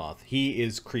Dread Moth. He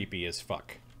is creepy as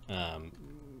fuck.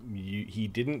 He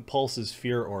didn't pulse his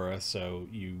fear aura, so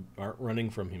you aren't running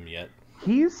from him yet.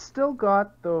 He's still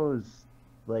got those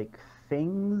like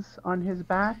things on his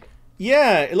back.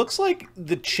 Yeah, it looks like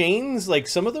the chains, like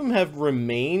some of them have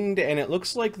remained, and it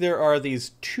looks like there are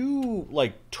these two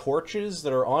like torches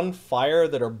that are on fire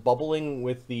that are bubbling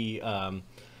with the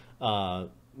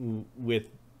with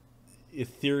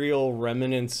ethereal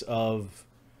remnants of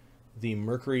the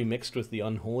mercury mixed with the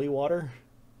unholy water.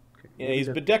 Yeah, he's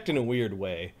bedecked in a weird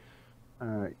way.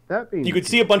 Alright, that being You could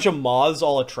see a bunch of moths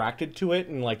all attracted to it,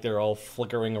 and like they're all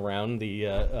flickering around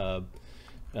the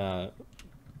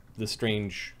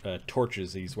strange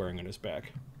torches he's wearing on his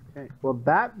back. okay. Well,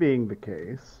 that being the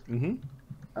case, Mm-hmm.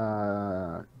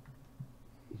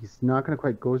 he's not going to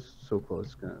quite go so close.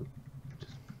 He's going to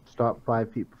just stop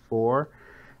 5 feet before,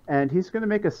 and he's going to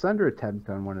make a sunder attempt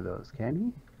on one of those. Can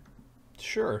he?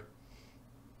 Sure.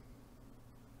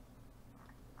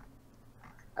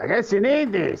 I guess you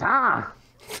need these, huh?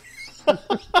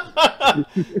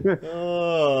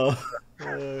 Oh,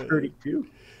 32.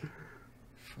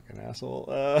 fucking asshole.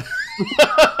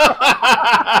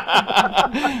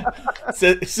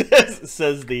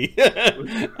 Says the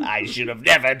I should have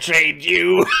never trained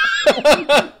you.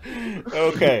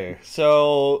 Okay,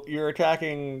 so you're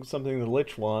attacking something the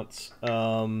Lich wants.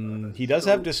 He does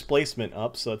have displacement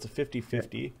up, so it's a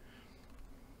 50-50.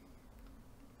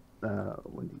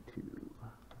 1d2.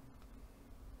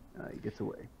 He gets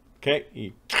away.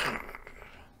 Okay.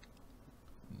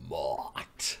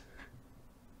 Mort.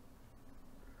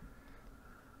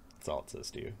 That's all it says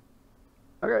to you.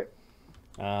 Okay.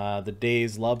 The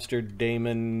day's lobster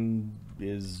daemon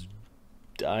is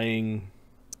dying.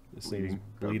 This thing's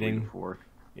bleeding. Fork.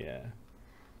 Yeah.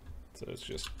 So it's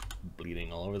just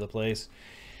bleeding all over the place.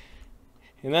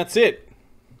 And that's it.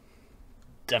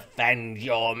 Defend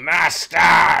your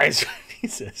masters, he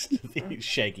says to these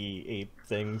shaggy ape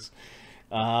things.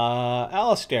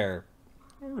 Alistair,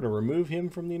 we're going to remove him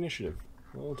from the initiative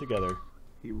altogether.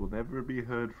 He will never be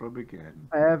heard from again.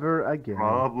 Ever again.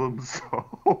 Problem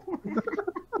solved.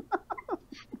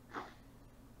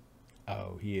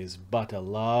 Oh, he is but a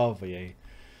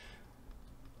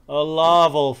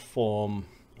larval form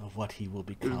of what he will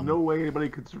become. There's no way anybody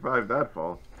could survive that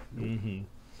fall. Mm-hmm.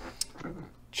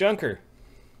 Junker.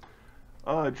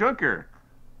 Junker,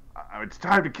 it's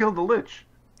time to kill the Lich.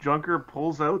 Junker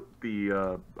pulls out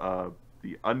the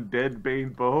undead bane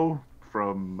bow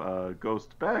from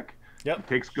Ghost Beck. Yep.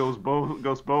 Takes Ghost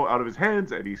bow out of his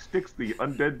hands, and he sticks the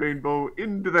undead bane bow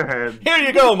into the hand. Here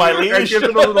you go, my liege. And gives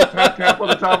him a little tap on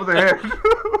the top of the head.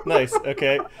 Nice.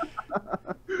 Okay.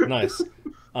 Nice.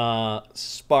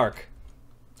 Spark.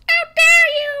 How dare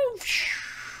you!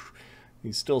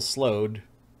 He's still slowed.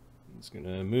 He's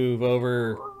gonna move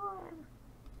over,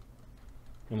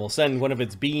 and we'll send one of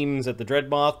its beams at the Dread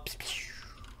Moth.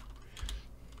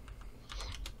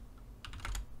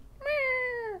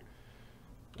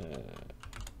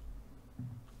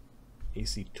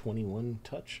 AC 21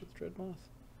 touch with Dread Moth.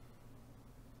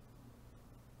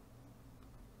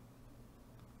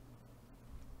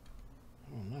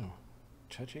 Oh no.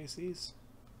 Touch ACs?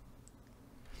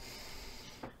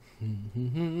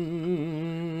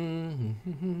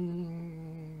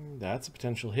 That's a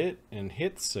potential hit, and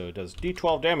hits, so it does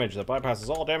D12 damage that bypasses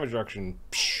all damage reduction.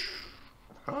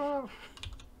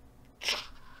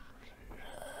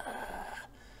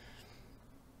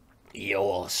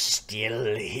 You're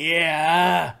still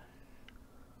here,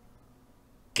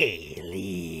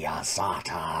 Gaily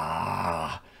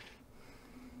Asata.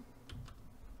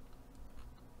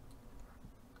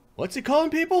 What's he calling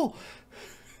people?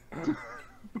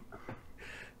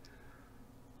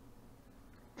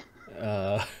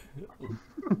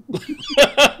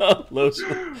 Los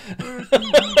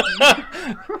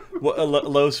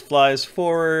flies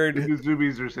forward. The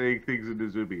Zoomies are saying things in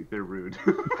Zubi. They're rude.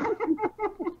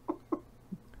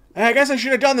 Hey, I guess I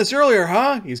should have done this earlier,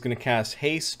 huh? He's going to cast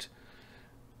Haste.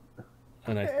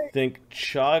 And I think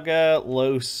Chaga,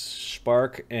 Los,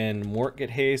 Spark, and Mort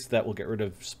get Haste. That will get rid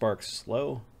of Spark's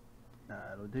Slow.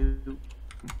 That'll do.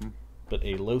 But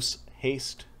a Los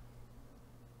Haste.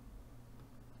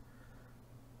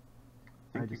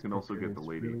 I think you can also get the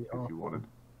lady really if you wanted.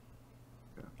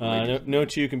 No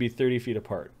two can be 30 feet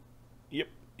apart. Yep.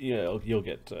 Yeah, you'll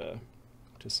get to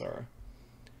Tsarra.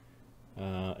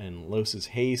 And Los's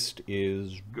haste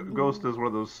is... Ghost is one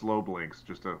of those slow blinks,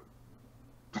 just a...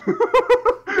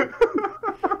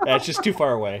 Yeah, it's just too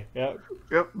far away. Yep.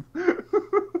 Yep.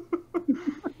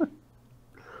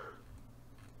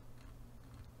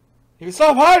 You can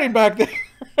stop hiding back there!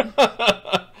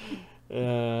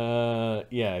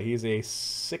 Yeah, he's a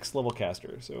 6th level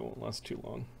caster, so it won't last too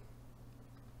long.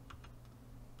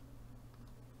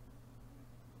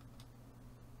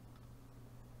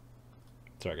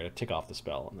 So I gotta tick off the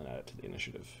spell and then add it to the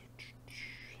initiative.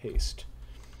 haste.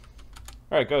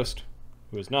 Alright, Ghost,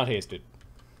 who is not hasted.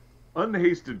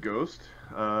 Unhasted Ghost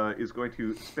is going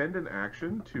to spend an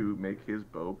action to make his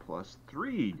bow +3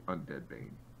 Undead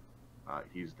Bane.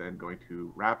 He's then going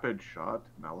to rapid shot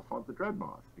Malefont the Dread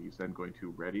Moth. He's then going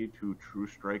to ready to True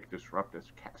Strike Disrupt as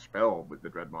spell with the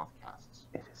Dread Moth casts.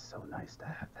 It is so nice to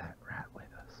have that rat with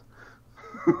us.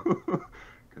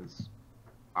 Because,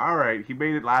 alright, he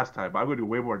made it last time. I'm going to do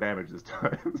way more damage this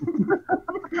time.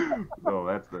 So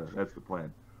that's the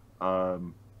plan.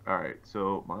 Alright,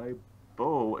 so my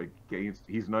bow against...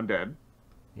 He's an undead.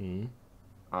 Mm.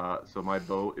 So my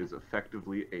bow is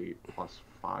effectively a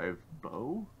 +5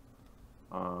 bow.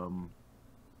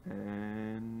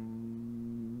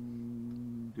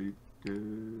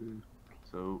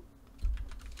 So,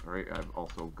 alright, I've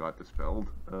also got dispelled.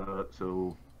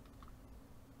 So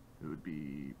it would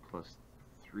be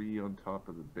 +3 on top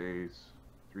of the base.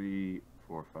 3,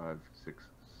 4, 5, 6,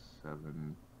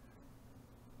 7,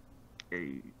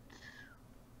 8.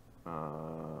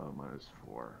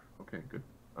 -4. Okay, good.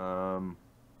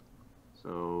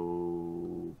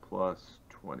 So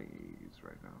 +20s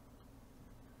right now.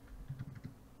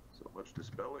 So much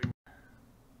dispelling.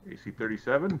 AC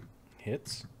 37.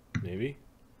 Hits, maybe.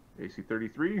 AC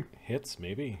 33. Hits,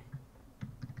 maybe.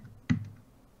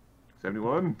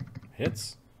 71.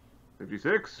 Hits.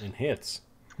 56. And hits.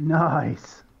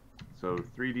 Nice. So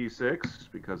 3d6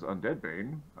 because Undead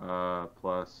Bane.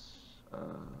 Plus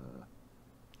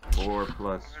 4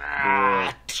 plus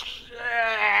 4.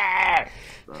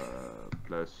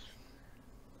 Plus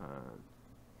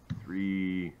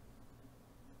 3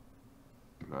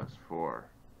 plus 4.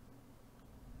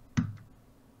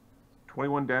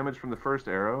 21 damage from the first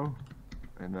arrow,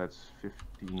 and that's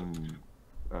 15,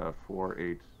 4,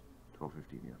 8, 12,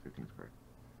 15, yeah, 15 is correct.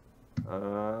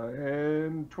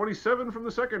 And 27 from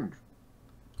the second.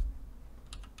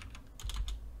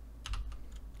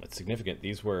 That's significant.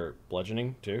 These were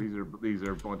bludgeoning, too? These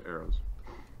are blunt arrows.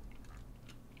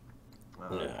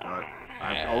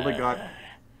 I've only got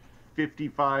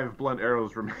 55 blunt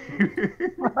arrows remaining.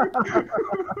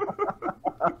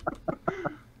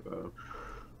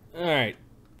 Alright,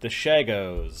 the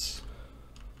Shagos.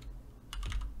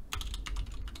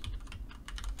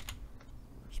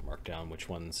 Just mark down which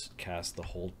ones cast the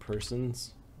hold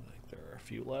persons. I think there are a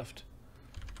few left.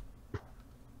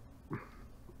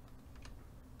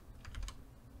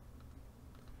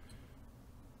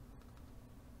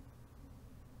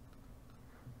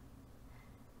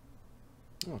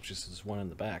 Oh, it's just this one in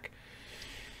the back.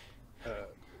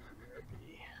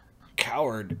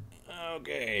 Coward.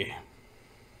 Okay.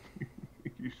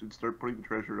 You should start putting the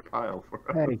treasure in a pile for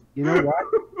us. Hey, you know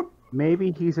what?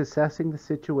 Maybe he's assessing the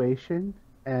situation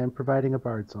and providing a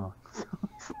bard song.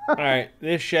 Alright,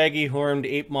 this shaggy horned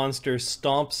ape monster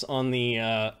stomps on the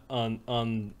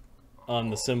on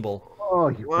the symbol. Oh,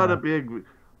 you what a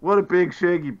big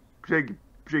shaggy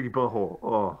butthole.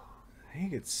 Oh. I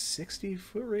think it's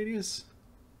 60-foot radius.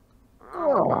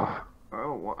 Oh,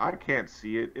 I can't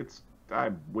see it.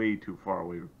 I'm way too far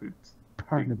away. It's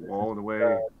big wall in the way.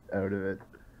 Out of it.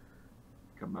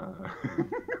 Come on.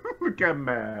 Come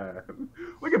on.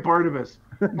 Look at Barnabus.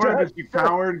 Barnabus, you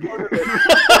coward.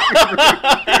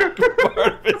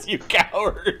 Barnabus, you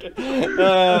coward.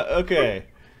 Okay.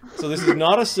 So this is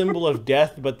not a symbol of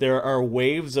death, but there are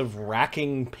waves of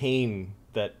racking pain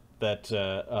that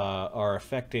are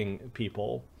affecting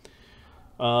people.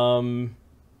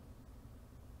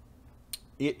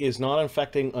 It is not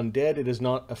affecting undead. It is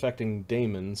not affecting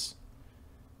daemons.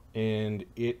 And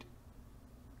it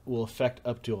will affect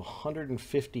up to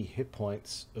 150 hit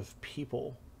points of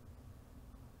people.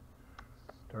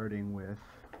 Starting with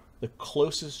the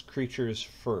closest creatures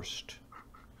first.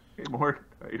 Hey, Mort,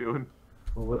 how you doing?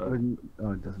 Well,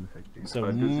 oh, it doesn't affect you.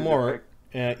 So Mort,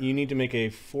 you need to make a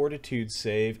Fortitude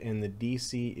save, and the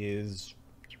DC is...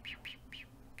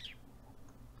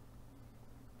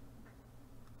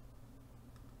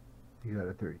 You got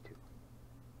a 32.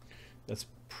 That's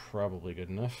probably good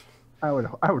enough. I would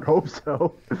hope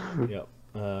so. Yep.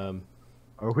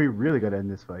 Are we really gonna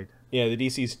end this fight? Yeah, the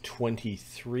DC is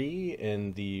 23,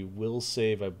 and the will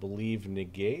save, I believe,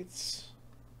 negates.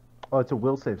 Oh, it's a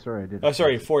will save. Sorry, I did. Oh,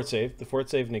 sorry, fort save. The fort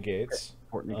save negates.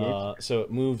 Fort negates. So it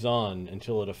moves on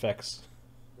until it affects.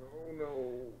 Oh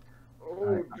no!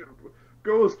 Oh,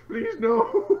 Ghost, please no!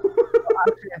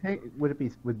 Actually, I think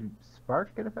would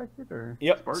Spark get affected or?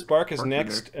 Yep, Spark is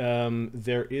next.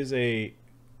 There is a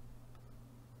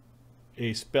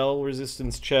spell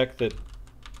resistance check that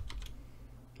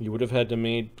you would have had to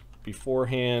made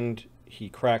beforehand. He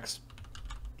cracks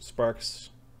Spark's.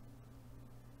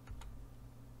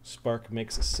 Spark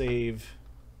makes a save.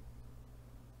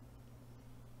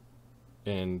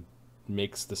 and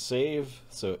makes the save,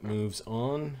 so it moves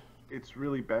on. It's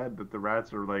really bad that the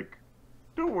rats are like,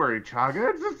 don't worry,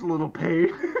 Chaga, it's just a little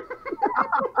pain.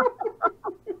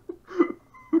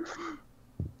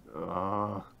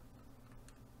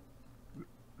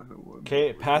 Okay,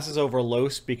 it passes over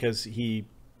Los because he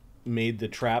made the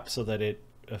trap so that it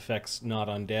affects not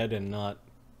undead and not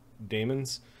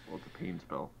daemons. Well, it's a pain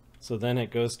spell. So then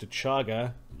it goes to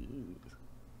Chaga.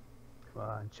 Come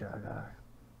on, Chaga.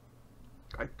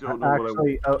 I don't know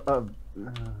Actually,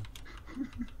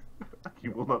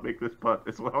 You will not make this putt.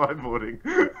 That's why I'm voting.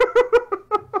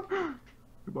 Come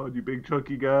on, you big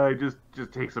chunky guy. Just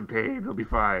take some pain. It'll be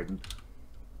fine.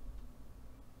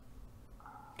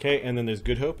 Okay, and then there's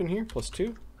Good Hope in here,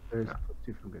 +2. there's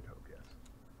 +2 from Good Hope, yes.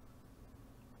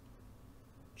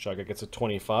 Chaga gets a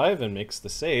 25 and makes the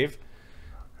save.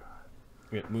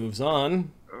 It moves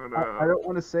on. Oh, no. I don't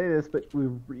want to say this, but we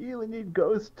really need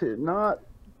Ghost to not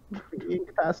be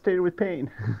incapacitated with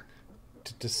pain.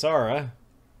 To Tsarra.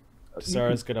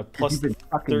 Tsarra's got a You've been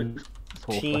fucking this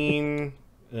whole fight.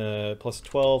 +13,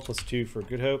 +12, +2 for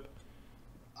Good Hope.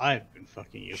 I've been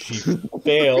fucking you. She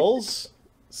fails,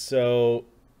 so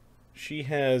she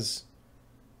has...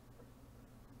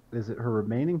 Is it her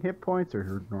remaining hit points or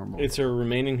her normal? It's her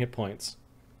remaining hit points.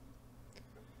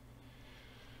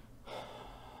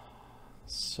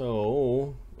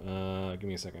 So, give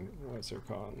me a second. What's her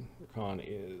con? Her con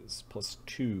is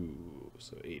 +2,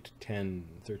 so 8, 10,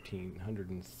 13,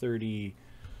 130.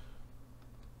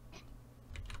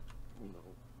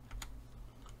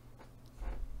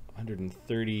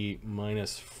 130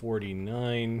 minus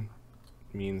 49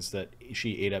 means that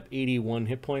she ate up 81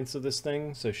 hit points of this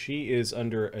thing, so she is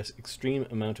under an extreme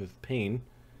amount of pain.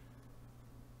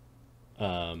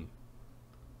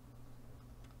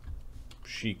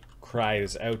 She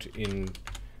cries out in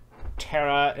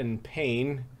terror and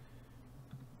pain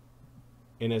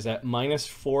and is at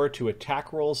 -4 to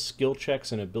attack rolls, skill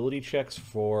checks, and ability checks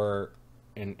for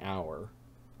an hour.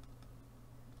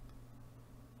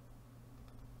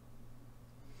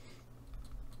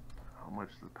 How much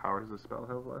power does the spell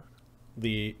have left?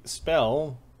 The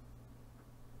spell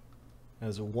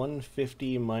has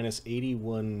 150 minus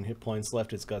 81 hit points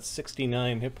left. It's got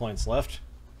 69 hit points left.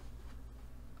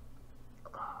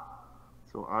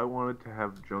 So I wanted to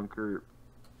have Junker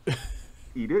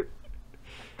eat it,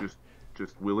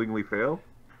 just willingly fail,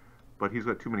 but he's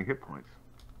got too many hit points,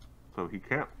 so he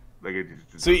can't. Like,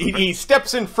 So he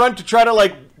steps in front to try to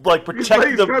like protect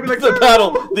he's the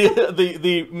battle.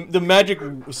 The magic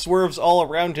swerves all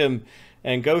around him,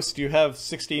 and Ghost, you have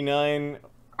 69.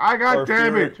 I got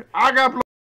damage. I got blood.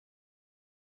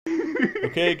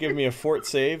 Okay, give me a fort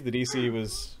save. The DC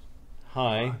was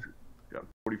high. Got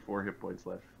 44 hit points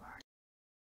left.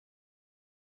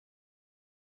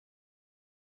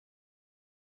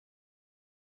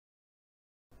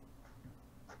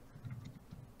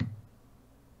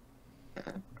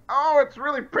 Oh, it's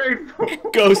really painful.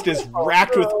 Ghost is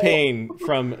racked with pain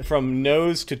from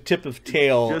nose to tip of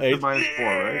tail. Just a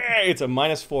 -4, right? It's a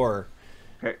 -4.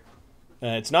 Okay.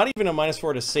 It's not even a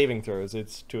 -4 to saving throws.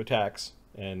 It's to attacks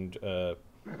and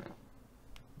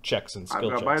checks and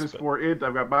skill I've got checks. -4 int.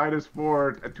 I've got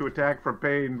 -4 to attack from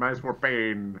pain. -4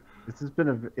 pain. This has been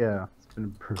it's been a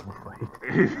brutal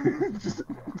fight. Just,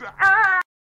 ah!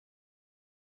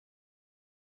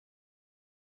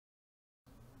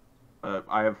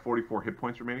 I have 44 hit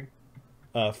points remaining.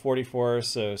 44,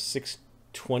 so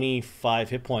 625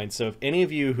 hit points. So if any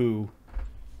of you who...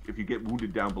 If you get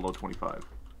wounded down below 25.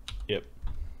 Yep.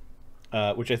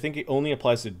 Which I think it only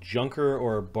applies to Junker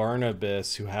or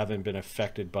Barnabus who haven't been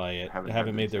affected by it.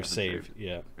 Haven't made their save.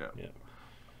 Yeah.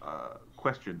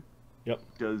 Question. Yep.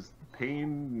 Does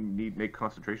pain make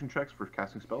concentration checks for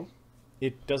casting spells?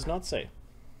 It does not say.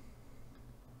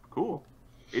 Cool.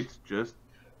 It's just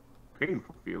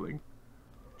painful feeling.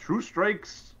 True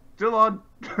Strike's still on.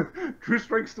 True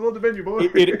Strike's still on the menu, boy.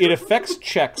 It affects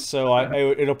checks, so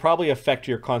it'll probably affect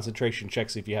your concentration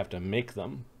checks if you have to make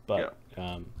them. But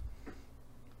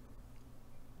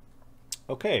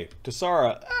okay,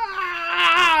 Tsarra,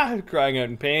 crying out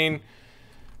in pain.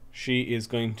 She is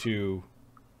going to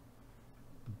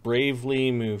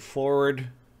bravely move forward.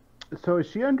 So is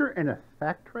she under an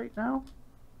effect right now?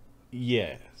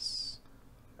 Yes.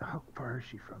 How far is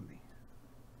she from me?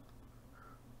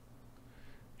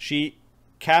 She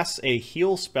casts a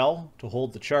heal spell to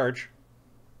hold the charge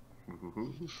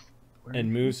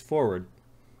and moves forward.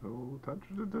 Oh,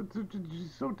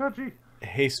 she's so touchy.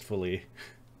 Hastefully.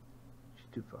 She's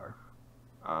too far.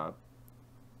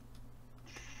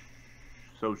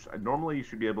 So normally you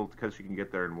should be able, because she can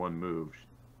get there in one move.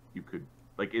 You could,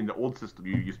 like in the old system,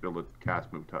 you used to be able to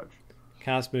cast move touch.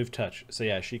 Cast, move, touch. So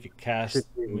yeah, she could cast, Should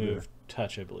be able to- move,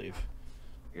 touch, I believe.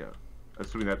 Yeah,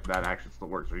 assuming that action still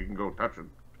works, so you can go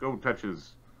touch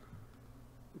his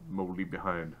moldy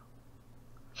behind.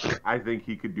 I think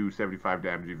he could do 75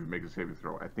 damage if he makes a saving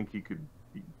throw. I think he could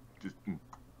just.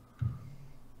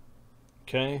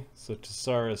 Okay, so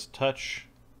Tsarra's touch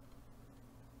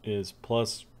is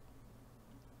plus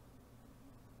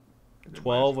and then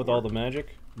 12 with all -4. the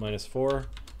magic, -4.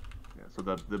 Yeah, so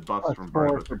the buffs Plus from 4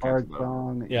 Barnabus for are Bard canceled out.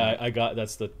 Song. Yeah, I got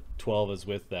that's the 12 is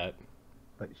with that.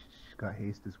 But she's got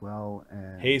haste as well.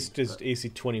 And Haste is AC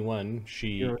 21. She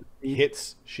Your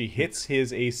hits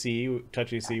his AC,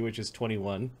 touch AC, which is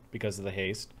 21 because of the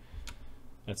haste.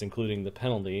 That's including the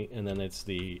penalty, and then it's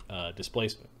the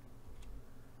displacement.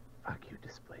 Fuck you,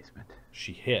 displacement.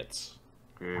 She hits.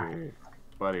 Okay,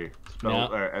 buddy. Spell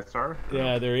Now- SR.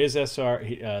 Yeah, there is SR.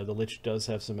 The Lich does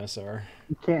have some SR.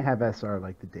 You can't have SR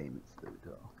like the Daemons do,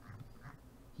 though.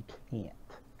 He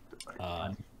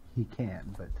can't. He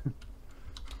can, but.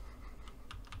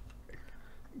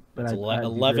 It's I'd be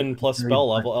 11 very- plus very spell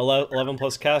glad- level, 11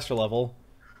 plus caster level.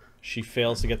 She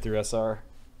fails to get through SR.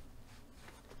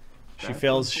 She That's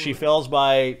fails. She unfortunate. fails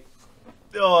by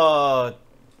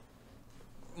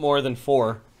more than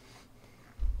 4.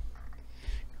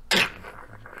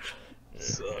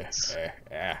 Sucks.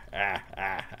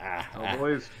 Oh,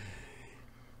 boys.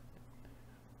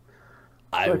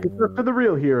 Like it's for the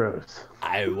real heroes.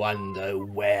 I wonder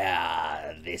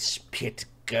where this pit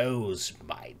goes,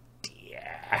 my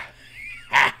dear.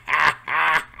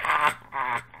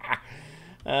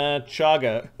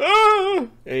 Chaga.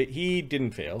 He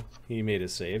didn't fail. He made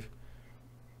his save.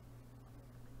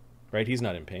 Right? He's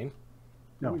not in pain.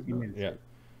 No, he made it. Yeah.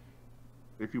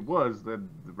 If he was, then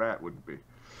the rat wouldn't be.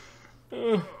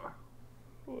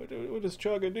 What does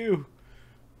Chaga do?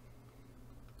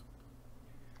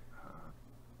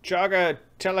 Chaga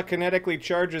telekinetically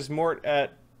charges Mort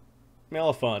at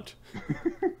Malefont.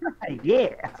 Hey,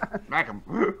 yeah. Smack him.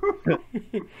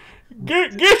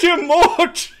 Get him,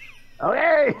 Mort!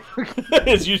 Okay.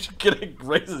 As you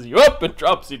raises you up and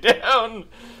drops you down.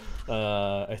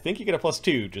 I think you get a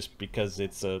 +2 just because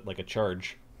it's like a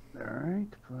charge. All right.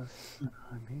 Plus,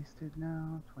 I'm hasted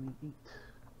now. 28.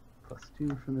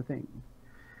 +2 from the thing.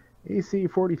 AC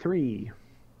 43.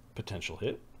 Potential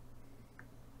hit.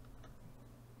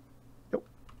 Nope.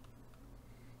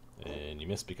 And you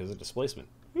miss because of displacement.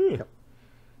 Yep.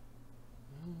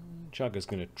 Chaga's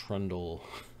gonna trundle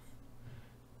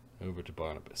over to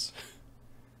Barnabus.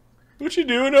 What you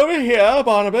doing over here,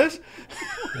 Barnabas?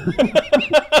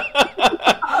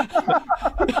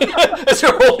 As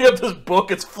you're holding up this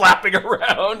book, it's flapping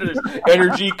around, and there's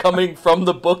energy coming from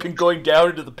the book and going down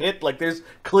into the pit. Like, there's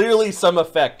clearly some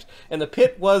effect. And the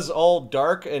pit was all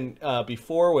dark and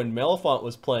before when Malefont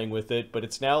was playing with it, but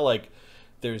it's now like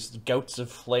there's gouts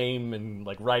of flame and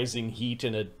like rising heat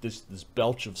and this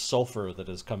belch of sulfur that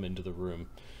has come into the room.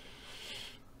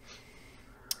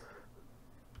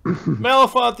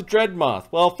 Malefont the Dread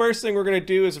Moth. Well, first thing we're going to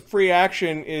do as a free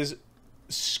action is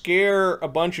scare a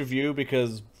bunch of you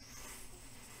because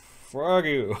frog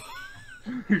you.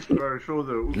 He's trying to show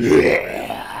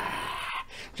the.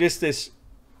 Just this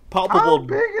How palpable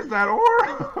big is that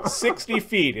aura? 60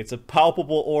 feet. It's a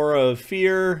palpable aura of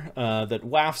fear that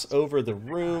wafts over the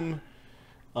room.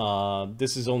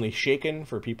 This is only shaken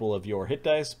for people of your hit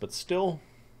dice, but still.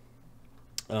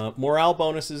 Morale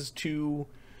bonuses to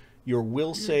your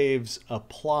will saves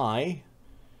apply,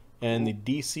 and the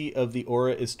DC of the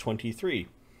aura is 23.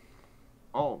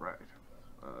 All right.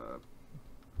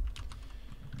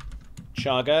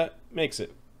 Chaga makes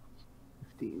it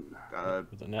 15.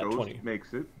 with a nat Ghost 20.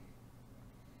 makes it.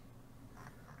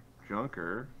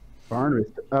 Junker. Barnabas.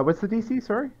 What's the DC?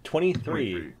 Sorry.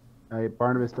 23.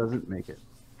 Barnabas doesn't make it.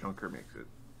 Junker makes it.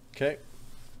 Okay.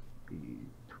 Be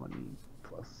 20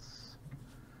 plus.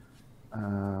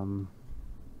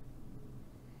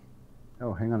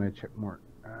 Oh, hang on. I check more.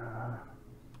 Yeah.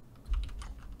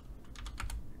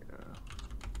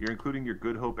 You're including your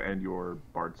Good Hope and your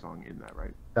Bard Song in that,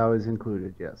 right? That was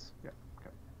included. Yes. Yeah.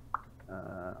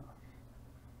 Okay.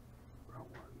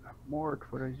 Mort,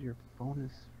 what is your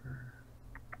bonus for?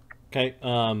 Okay.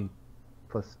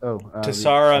 Plus.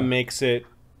 Tsarra makes it.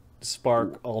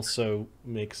 Spark also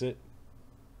makes it.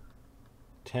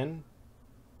 10?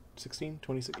 16?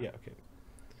 26? Yeah, okay.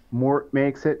 Mort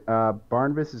makes it.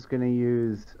 Barnabas is going to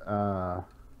use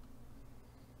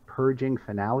Purging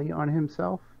Finale on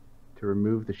himself to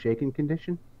remove the shaken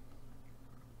condition.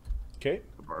 Okay.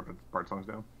 The Bard Song's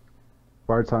down.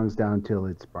 Bard Song's down till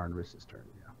it's Barnabas' turn.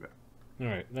 Yeah.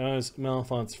 Alright, that was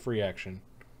Malefont's free action.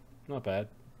 Not bad.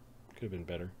 Could have been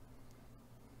better.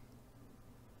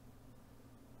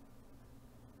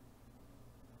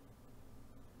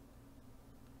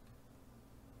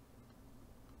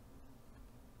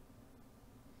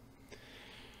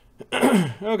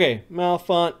 Okay,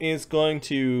 Malefont is going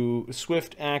to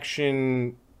swift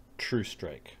action True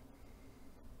Strike.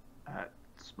 That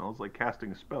smells like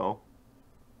casting a spell.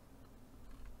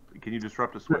 Can you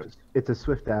disrupt a swift? It's a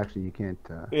swift action. You can't.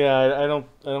 Yeah, I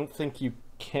don't think you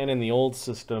can in the old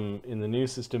system. In the new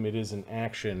system, it is an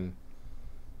action.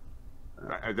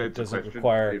 It doesn't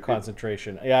require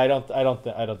concentration. Yeah, I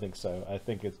don't think so. I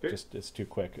think it's too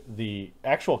quick. The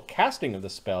actual casting of the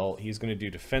spell, he's going to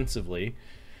do defensively.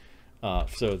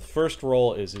 So the first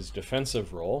roll is his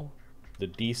defensive roll. The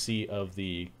DC of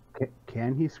the...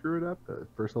 Can he screw it up? The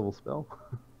first level spell?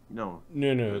 No.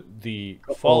 No. The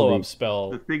follow-up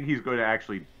spell... The thing he's going to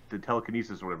actually... The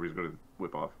telekinesis or whatever he's going to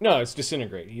whip off. No, it's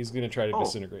disintegrate. He's going to try to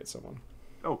disintegrate someone.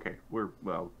 Okay.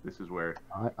 Well, this is where...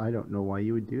 I don't know why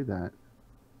you would do that.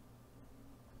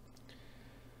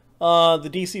 The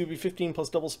DC would be 15 plus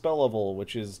double spell level,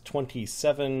 which is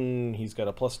 27. He's got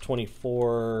a plus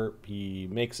 24. He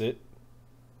makes it.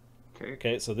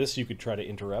 Okay, so this you could try to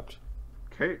interrupt.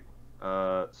 Okay.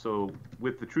 So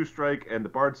with the True Strike and the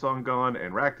Bard Song gone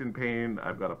and Racked in Pain,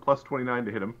 I've got a plus 29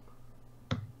 to hit him.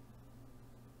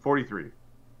 43.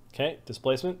 Okay,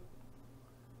 displacement?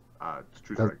 It's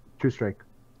True Strike. True Strike.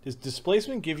 Does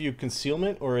displacement give you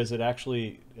concealment, or is it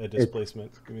actually a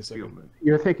displacement? Give me a second.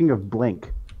 You're thinking of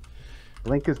Blink.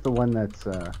 Blink is the one that's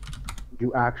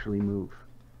you actually move.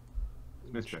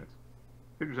 Mischance.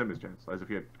 50% mischance, as if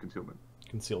you had concealment.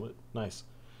 Concealment. Nice.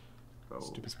 So,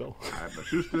 stupid spell. I'm a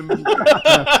Houston.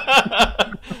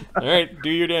 Alright, do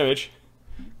your damage.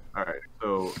 Alright,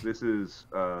 so this is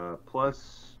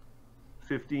plus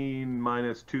 15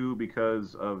 minus 2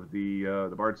 because of the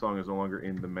Bard Song is no longer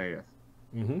in the Mayeth.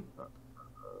 Mm-hmm.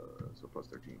 So plus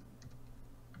 13.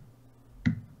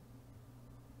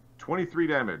 23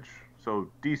 damage. So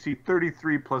DC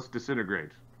 33 plus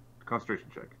disintegrate. Concentration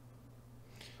check.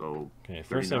 So okay,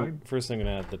 first I'm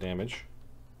gonna add the damage.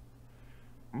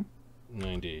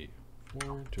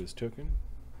 94 to his token.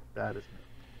 That is.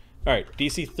 All right,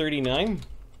 DC 39.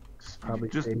 Probably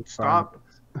just stop.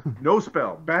 No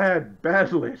spell. Bad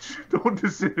lich. Don't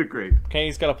disintegrate. Okay,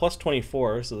 he's got a plus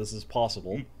 24, so this is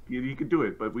possible. He could do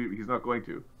it, but he's not going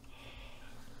to.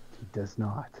 He does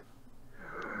not.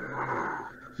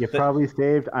 You probably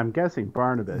saved, I'm guessing,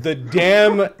 Barnabus. The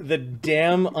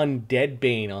damn undead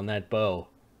bane on that bow.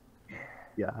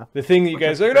 Yeah. The thing that you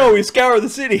guys are, no, we scour the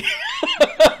city.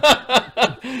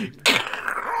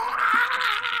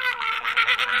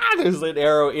 There's an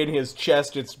arrow in his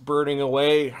chest. It's burning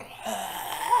away.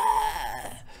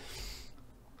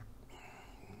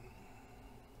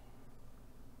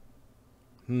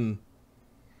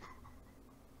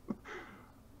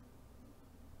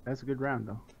 That's a good round,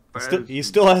 though. He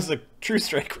still has a True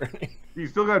Strike running.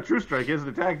 He's still got a True Strike. He hasn't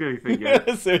attacked anything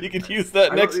yet. So you could use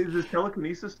that next. Is his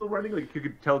telekinesis still running? Like you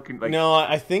could telekinesis. Like... No,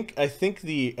 I think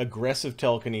the aggressive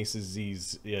telekinesis are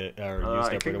used up right away.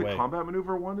 I think the combat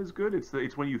maneuver one is good.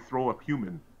 It's when you throw a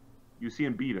human, you see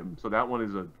him beat him. So that one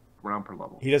is a round per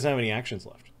level. He doesn't have any actions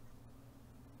left.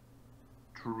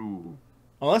 True.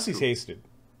 Unless he's hasted.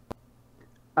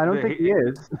 I don't think he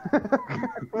is.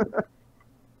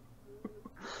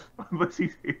 Unless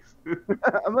he's hasted.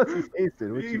 Unless he's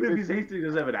hasted. Even if he's hasted, he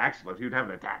doesn't have an action left. He would have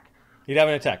an attack. He'd have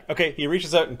an attack. Okay, he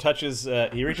reaches out and touches.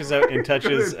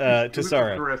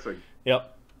 Tsarra. Caressing.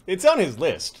 Yep, it's on his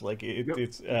list. Like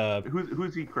it's.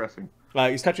 Who's he caressing?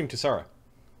 He's touching Tsarra.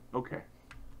 Okay.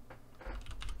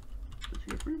 Does she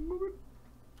have free movement?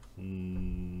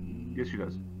 Yes, she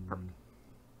does. Perfect.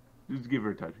 Just give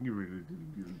her a touch. Give her.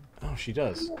 Oh, she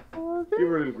does. Give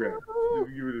her a grab.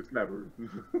 Give her a slap her.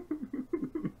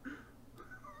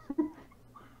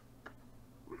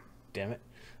 Damn it.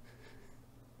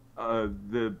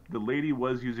 The lady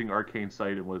was using arcane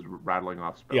sight and was rattling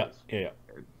off spells. Yeah.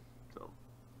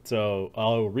 So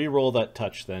I'll re-roll that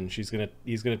touch then. He's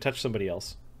gonna touch somebody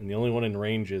else, and the only one in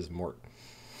range is Mort.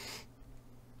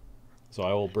 So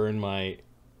I will burn my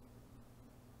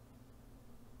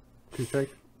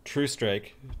True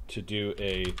Strike to do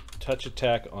a touch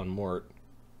attack on Mort.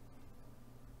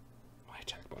 My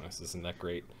attack bonus isn't that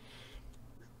great.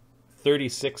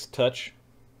 36 touch.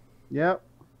 Yep.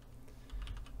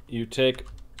 You take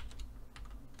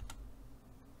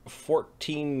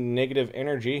 14 negative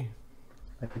energy.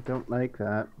 I don't like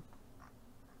that.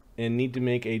 And need to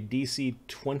make a DC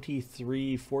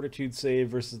 23 Fortitude save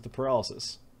versus the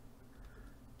paralysis.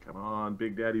 Come on,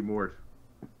 Big Daddy Mort.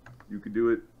 You can do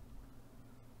it.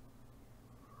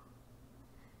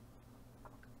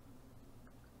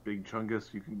 Big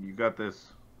Chungus, you got this.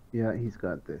 Yeah, he's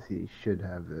got this. He should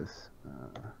have this.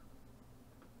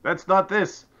 That's not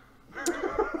this.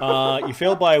 You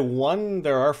fail by 1.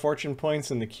 There are fortune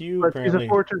points in the queue. Let's use Apparently, a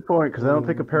fortune point because I don't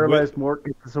think a paralyzed Mort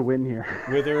gets us a win here.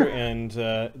 Wither and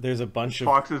there's a bunch of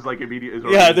Fox's like immediate.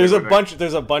 yeah. There's a bunch.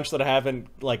 There's a bunch that I haven't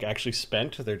like actually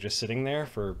spent. They're just sitting there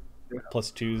for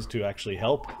 +2s to actually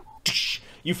help.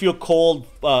 You feel cold.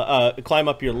 Climb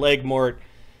up your leg, Mort.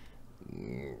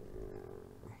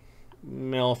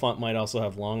 Malefont might also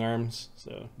have long arms,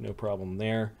 so no problem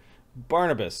there.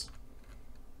 Barnabus.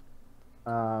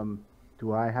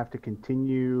 Do I have to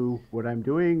continue what I'm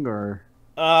doing, or?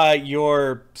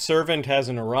 Your servant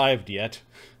hasn't arrived yet.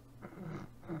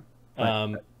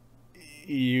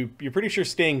 You're pretty sure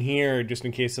staying here just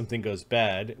in case something goes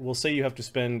bad. We'll say you have to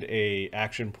spend a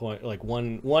action point, like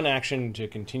one action to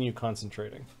continue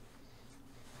concentrating.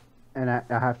 And I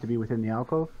have to be within the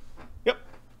alcove? Yep.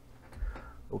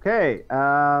 Okay,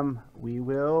 we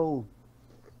will...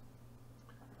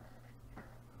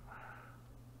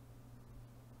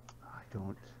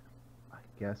 I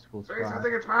guess we'll Say try.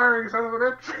 something inspiring, son of a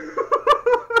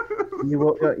bitch. He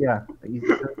will, yeah.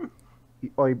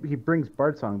 He brings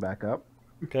Bardsong back up.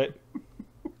 Okay.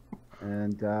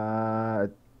 And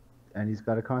he's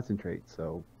got to concentrate,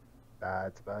 so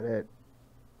that's about it.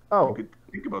 Oh, You could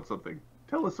think about something.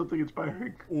 Tell us something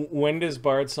inspiring. When does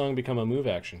Bard Song become a move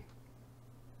action?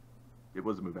 It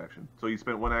was a move action. So you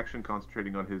spent 1 action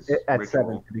concentrating on his at ritual.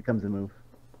 7 it becomes a move.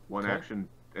 1 Okay. action,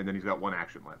 and then he's got 1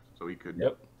 action left. So he could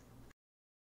Yep.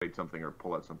 write something or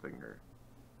pull out something or.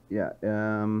 Yeah.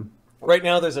 Right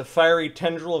now, there's a fiery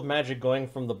tendril of magic going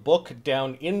from the book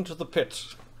down into the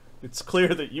pit. It's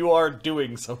clear that you are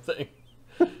doing something.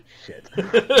 Shit.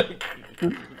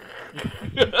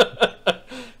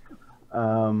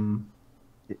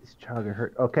 Is Chaga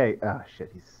hurt? Okay. Ah,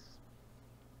 shit.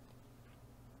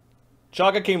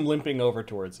 Chaga came limping over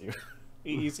towards you.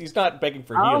 He's not begging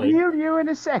for I'll healing. heal you in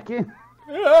a second.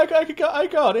 Yeah, I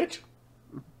got it.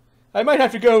 I might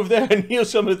have to go over there and heal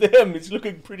some of them. It's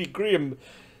looking pretty grim.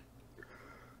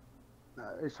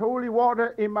 There's holy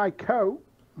water in my coat.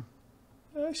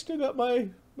 I still got my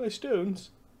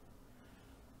stones.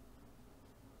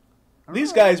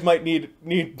 These guys might need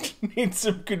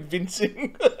some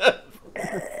convincing.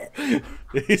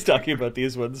 He's talking about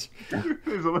these ones.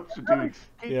 There's a bunch of dudes.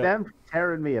 Keep Yeah. them from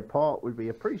tearing me apart would be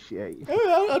appreciated.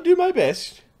 I'll do my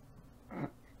best.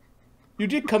 You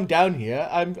did come down here.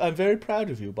 I'm very proud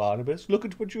of you, Barnabas. Look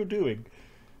at what you're doing.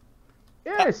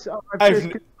 Yes, I've I've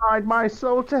just consigned my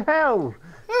soul to hell.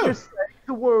 Oh. Just save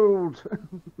the world.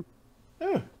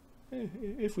 Oh,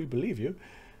 if we believe you.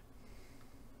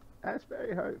 That's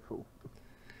very hopeful.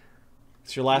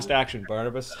 It's your last action,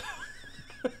 Barnabas.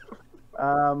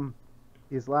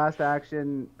 His last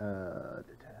action.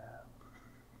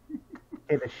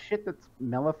 Okay, the shit that's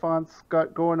Malefont's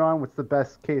got going on. What's the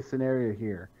best case scenario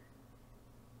here?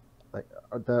 Like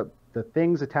the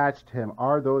things attached to him,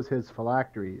 are those his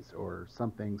phylacteries or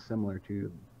something similar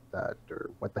to that, or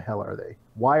what the hell are they?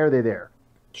 Why are they there?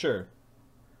 Sure.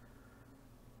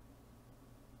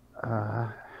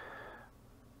 Fuck.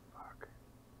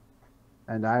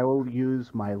 And I will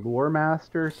use my lore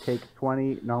master. Take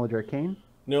 20 knowledge arcane.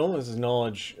 No, this is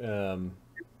knowledge.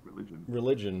 Religion.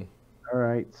 Religion. All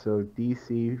right, so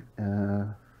DC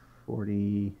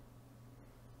 40,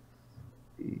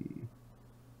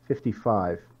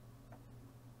 55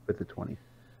 with the 20.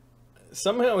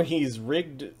 Somehow he's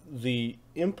rigged the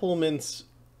implements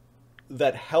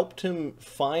that helped him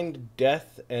find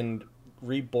death and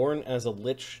reborn as a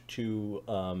lich to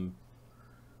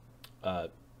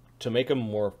make him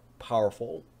more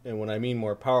powerful. And when I mean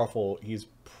more powerful, he's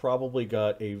probably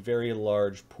got a very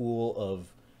large pool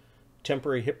of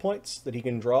temporary hit points that he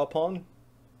can draw upon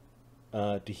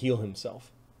to heal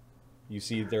himself. You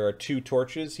see there are 2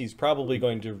 torches. He's probably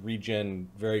going to regen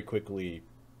very quickly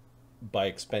by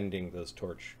expending those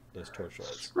torch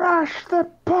lights. Rush the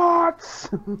pots!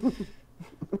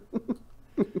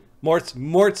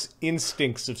 Mort's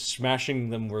instincts of smashing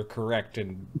them were correct,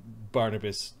 and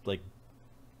Barnabas, like,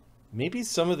 maybe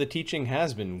some of the teaching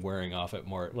has been wearing off at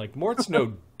Mort. Like, Mort's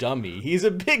no dummy. He's a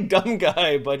big dumb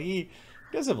guy, but he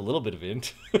does have a little bit of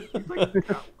int. He's like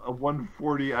a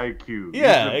 140 IQ.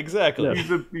 Yeah, exactly.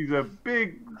 He's a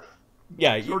big,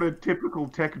 Yeah, sort of typical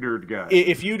tech nerd guy.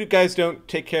 if you guys don't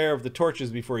take care of the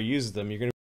torches before you use them, you're going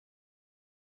to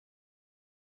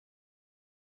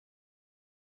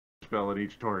Spell at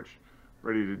each torch,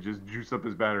 ready to just juice up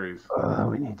his batteries.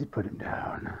 We need to put him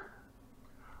down.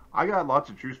 I got lots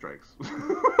of true strikes.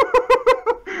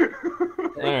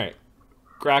 All right.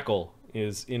 Grakkel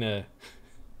is in a...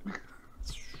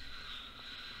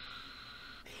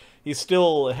 He's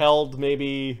still held,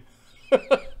 maybe.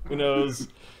 Who knows?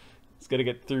 He's got to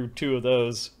get through 2 of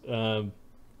those.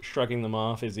 shrugging them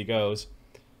off as he goes.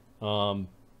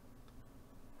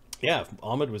 Yeah, if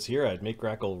Ahmed was here, I'd make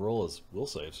Grakkel roll his will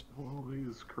saves. Well,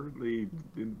 he's currently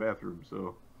in the bathroom,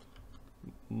 so...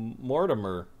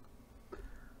 Mortimer.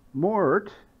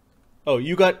 Mort. Oh,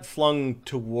 you got flung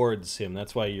towards him.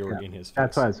 That's why you were in his face.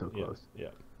 That's why I was so close. Yeah.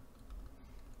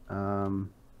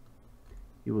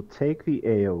 You will take the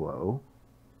AOO.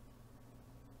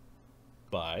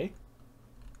 By?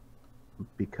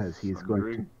 Because he's Thundering.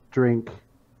 going to drink.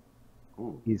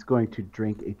 Ooh. He's going to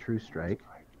drink a true strike.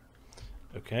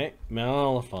 Okay,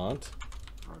 Malefont.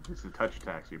 Oh, this is a touch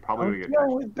attack, so you're probably going to get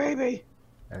no, touched. baby.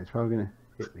 Yeah, he's probably going to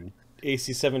hit me.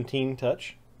 AC 17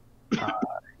 touch. I'm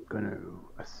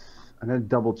gonna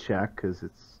double check because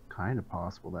it's kind of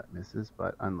possible that misses,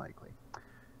 but unlikely.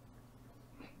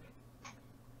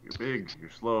 You're big, you're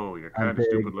slow, you're I'm kind of big.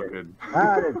 stupid looking.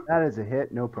 That is a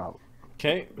hit, no problem.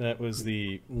 Okay, that was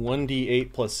the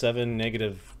 1d8 plus 7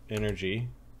 negative energy,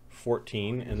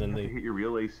 14, and then You have to the hit your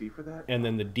real AC for that? the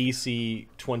DC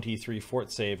 23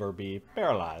 fort save or be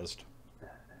paralyzed.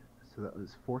 So that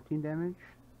was 14 damage.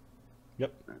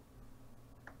 Yep. Oh,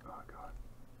 God.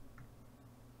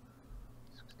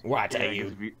 What Yeah, are 'cause you?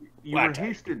 if you what were are you-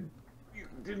 hasted. You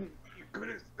could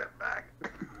have stepped back.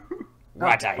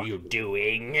 What are you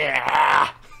doing?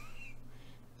 Ah!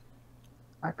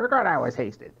 I forgot I was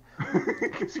hasted.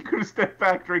 Because you could have stepped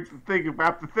back, drank the thing, and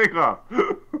wrapped the thing off. He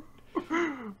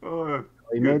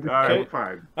Good. made the- All right, Okay. we're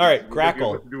fine. All right, We got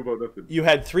Grakkel. nothing to do about nothing. You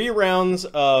had 3 rounds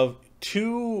of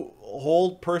 2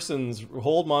 hold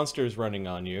monsters running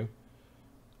on you.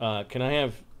 Can I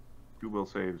have 2 will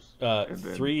saves. and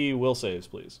then 3 will saves,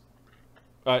 please?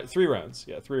 3 rounds.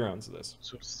 Yeah, 3 rounds of this.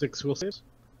 So 6 will saves?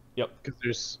 Yep. Because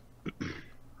there's...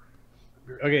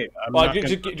 Okay, I'm Well, not gonna...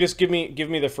 just give me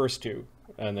the first 2,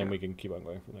 and then we can keep on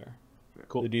going from there.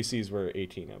 Cool. The DCs were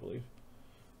 18, I believe.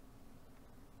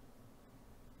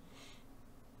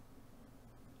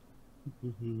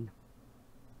 Mhm.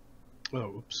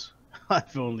 Oh, oops.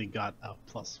 I've only got a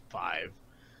 +5.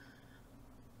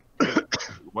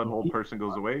 one whole person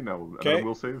goes away. No, Okay. another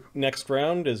will save. Next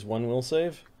round is 1 will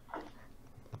save.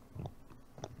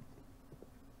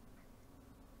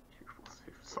 Your will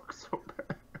save sucks so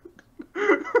bad.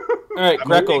 All right, I'm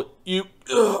Grakkel, you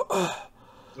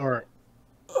Or...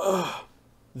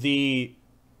 the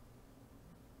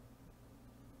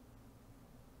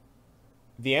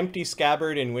empty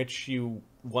scabbard in which you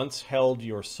once held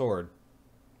your sword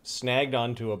snagged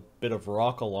onto a bit of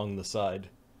rock along the side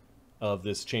of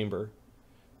this chamber.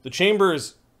 The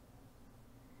chamber's...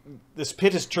 This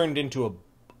pit has turned into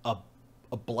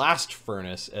a blast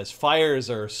furnace as fires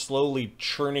are slowly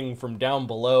churning from down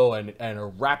below and are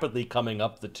rapidly coming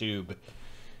up the tube.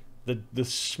 The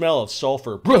smell of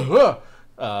sulfur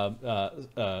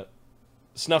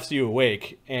snuffs you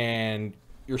awake, and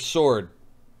your sword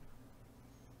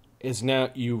is now...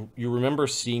 You remember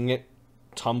seeing it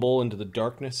tumble into the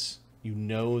darkness. You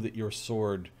know that your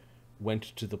sword went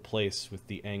to the place with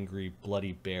the angry,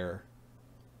 bloody bear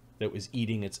that was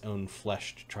eating its own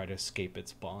flesh to try to escape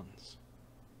its bonds.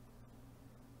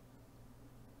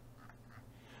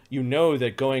 You know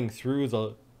that going through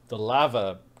the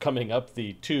lava coming up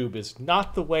the tube is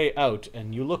not the way out,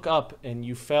 and you look up and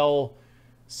you fell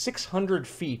 600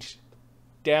 feet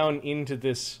down into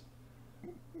this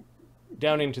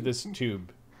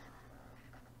tube.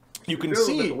 You can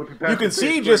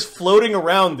see just floating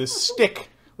around this stick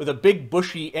with a big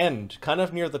bushy end, kind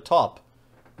of near the top.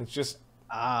 It's just...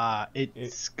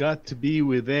 It's got to be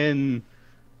within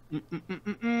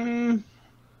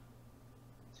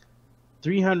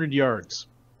 300 yards.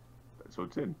 So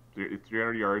it's in.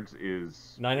 300 yards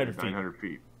is 900 feet. 900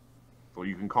 feet. So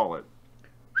you can call it.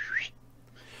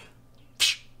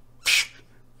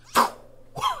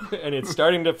 And it's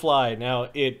starting to fly. Now,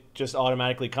 it just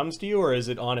automatically comes to you, or is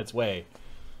it on its way?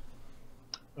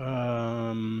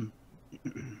 It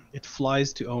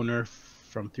flies to owner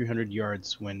from 300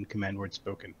 yards when command word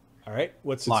spoken. All right.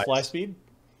 What's its Flies. fly speed?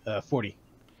 40.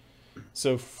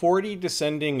 So 40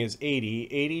 descending is 80.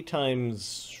 80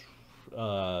 times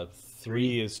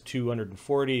 3 is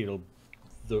 240.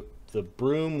 The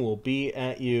broom will be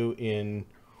at you in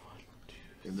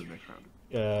In the next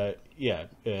round.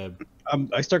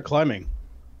 I start climbing.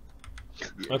 Yeah,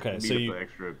 Okay, meet so up you- the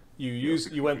extra. you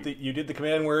 60 feet. you did the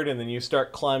command word, and then you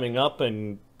start climbing up,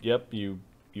 and yep, you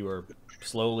are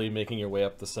slowly making your way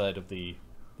up the side of the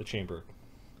chamber.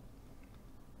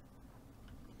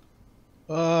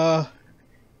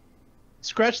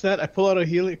 Scratch that. I pull out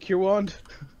a cure wand.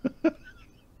 So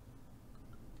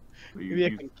Maybe I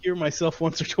can cure myself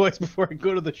once or twice before I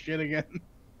go to the shit again.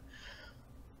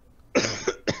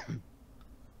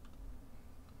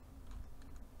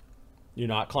 You're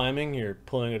not climbing. You're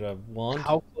pulling at a wand.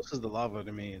 How close is the lava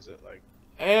to me? Is it like?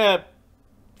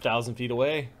 1,000 feet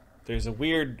away. There's a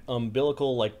weird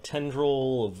umbilical, like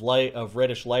tendril of light, of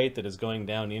reddish light that is going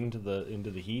down into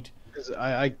the heat. 'Cause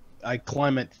I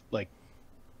climb at like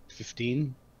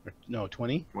 15 or no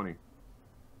 20. 20.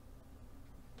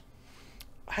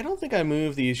 I don't think I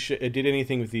moved these. Did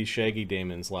anything with these shaggy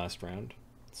daemons last round.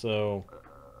 So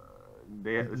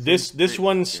this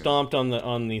one stomped on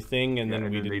the thing, and then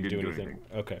we didn't do anything.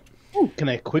 Okay. Ooh, can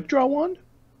I quick draw wand?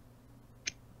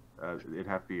 It'd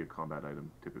have to be a combat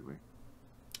item typically.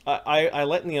 I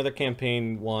let in the other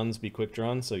campaign wands be quick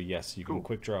drawn, so yes, you can Cool.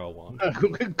 quick draw a wand.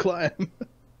 Quick climb.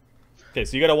 Okay,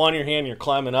 so you got a wand in your hand, you're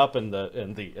climbing up, and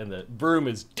the broom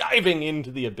is diving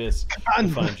into the abyss to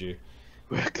find you.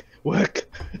 Work.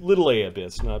 Little A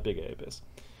abyss, not big A abyss.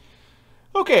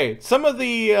 Okay, some of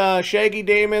the shaggy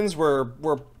daemons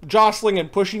were jostling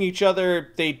and pushing each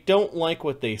other. They don't like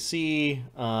what they see.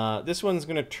 This one's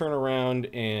going to turn around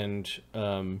and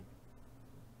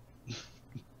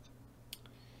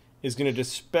is going to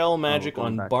dispel magic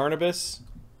on Barnabus.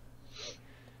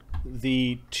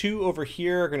 The two over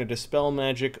here are going to dispel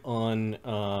magic on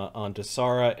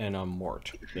Tsarra and on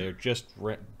Mort. They're just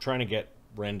trying to get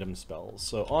random spells.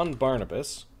 So on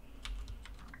Barnabus,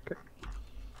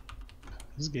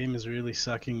 This game is really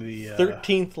sucking the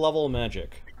 13th level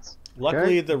magic.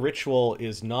 Luckily, the ritual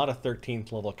is not a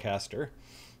 13th level caster.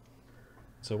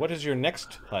 So what is your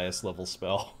next highest level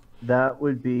spell? That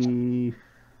would be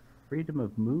freedom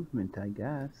of movement, I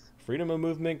guess. Freedom of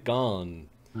movement gone.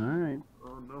 All right.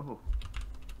 Oh no.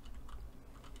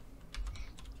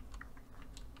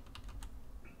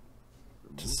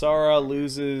 Tsarra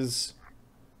loses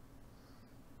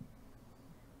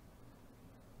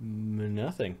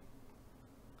nothing.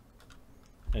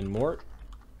 And Mort?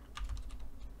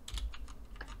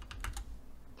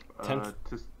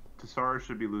 Tsarra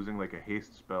should be losing like a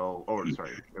haste spell. Oh,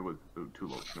 sorry, it was too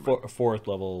low. Never mind. Fourth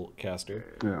level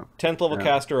caster. Yeah. 10th level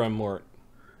caster on Mort.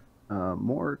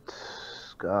 Mort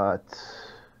got.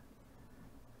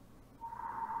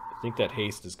 I think that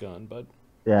haste is gone, bud.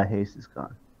 Yeah, haste is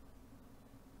gone.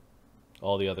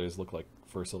 All the others look like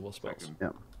first level spells. Second.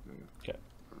 Yep. Okay.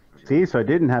 See, so I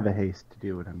didn't have a haste to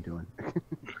do what I'm doing.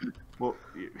 Well,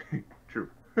 yeah, true.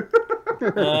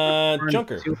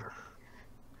 Junker.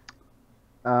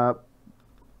 I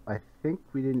think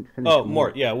we didn't finish. Oh,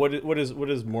 Mort. Yeah. What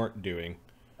is Mort doing?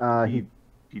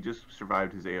 He just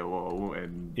survived his AOO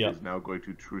and Yep. is now going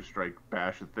to True Strike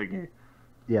bash a thingy.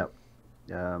 Yep.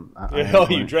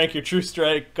 You drank your True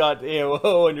Strike, got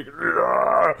AOO, and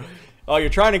you're. Oh, you're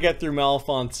trying to get through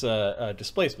Malefont's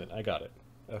displacement. I got it.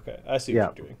 Okay, I see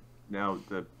what you're doing. Now,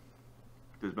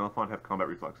 does Malefont have combat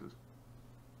reflexes?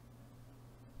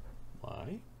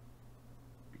 Why?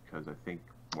 Because I think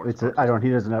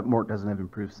Mort doesn't have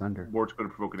improved Sunder. Mort's going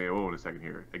to provoke an AOO in a second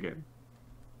here again.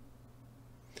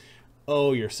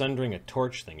 Oh, you're sundering a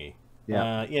torch thingy.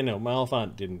 Yeah.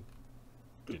 Malefont didn't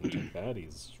take that.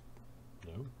 He's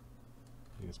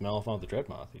Malefont the Dread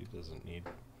Moth. He doesn't need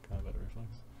combat reflex.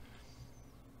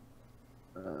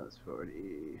 That's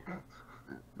 40.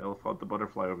 Malefont the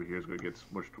butterfly over here is going to get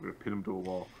smushed. We're going to pin him to a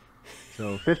wall.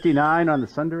 So 59 on the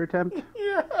Sunder attempt.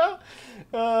 Yeah.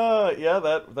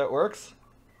 That works.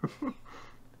 It's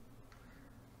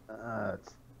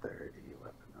 30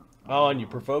 weapon. Oh, and you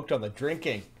provoked on the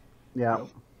drinking. Yeah.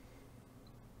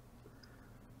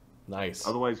 Nice.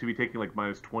 Otherwise, he'd be taking like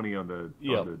minus 20 on the.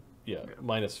 Yeah.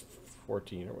 Minus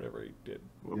 14 or whatever he did.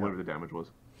 Whatever the damage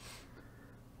was.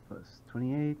 Plus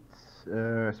 28.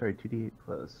 Sorry, 2d8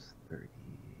 plus 30.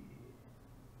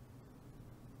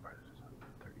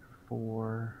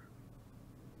 34.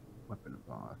 Weapon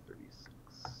of awe,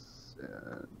 36.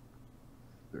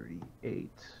 38.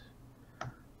 I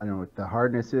don't know what the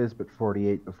hardness is, but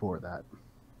 48 before that.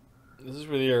 This is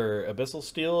with your Abyssal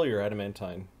Steel or your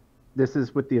Adamantine? This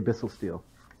is with the Abyssal Steel.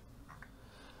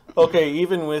 Okay,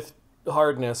 even with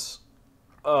hardness,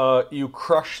 you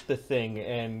crush the thing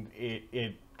and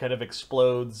it kind of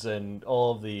explodes, and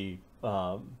all of the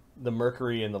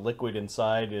mercury and the liquid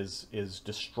inside is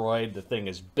destroyed. The thing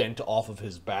is bent off of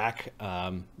his back.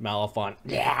 Malefont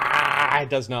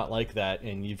does not like that,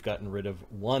 and you've gotten rid of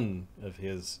one of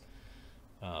his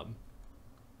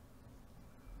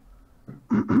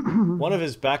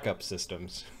backup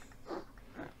systems.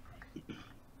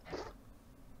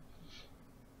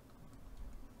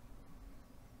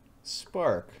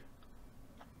 Spark,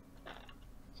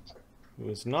 who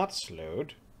is not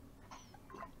slowed.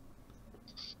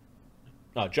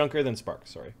 No, Junker, then Spark.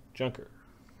 Sorry, Junker.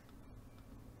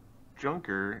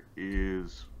 Junker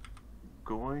is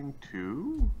going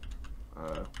to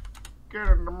Get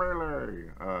into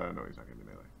melee. No, he's not going to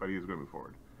melee, but he is going to move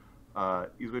forward.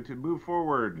 He's going to move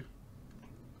forward,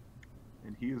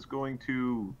 and he is going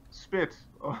to spit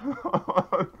on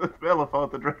the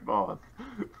Malefont the Dread Moth.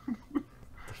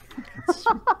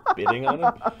 Spitting on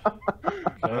him?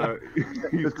 Okay.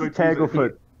 He's going to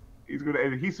Tanglefoot. He's going to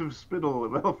adhesive spittle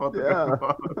at Malefont the Dread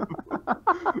Moth.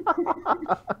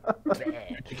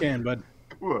 You can, bud.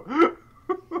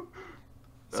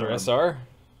 Is there SR?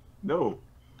 No.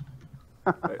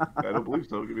 I don't believe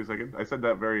so. Give me a second. I said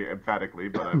that very emphatically,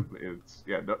 but it's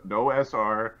no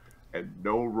SR and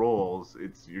no rolls.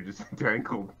 You're just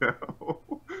entangled now.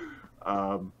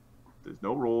 There's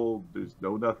no roll. There's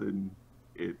no nothing.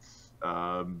 It's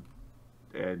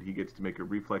and he gets to make a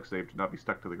reflex save to not be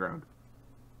stuck to the ground.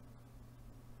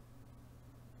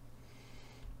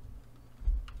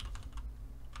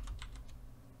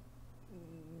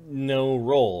 No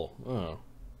roll. Oh.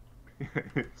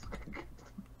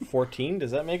 14,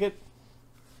 does that make it?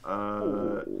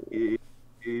 It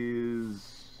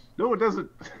is... No, it doesn't.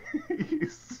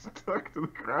 He's stuck to the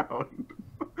ground.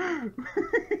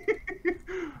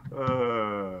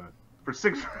 For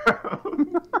 6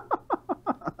 rounds.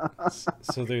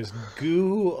 So there's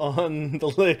goo on the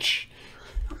lich.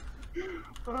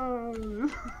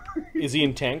 Is he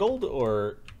entangled,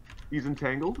 or...? He's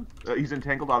entangled. He's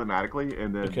entangled automatically,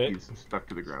 and then Okay. he's stuck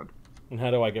to the ground. And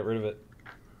how do I get rid of it?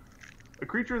 A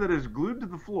creature that is glued to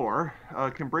the floor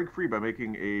can break free by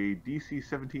making a DC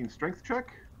 17 strength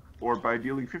check, or by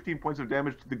dealing 15 points of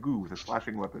damage to the goo with a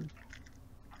slashing weapon.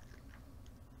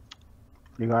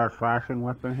 You got a slashing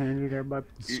weapon handy there, bud?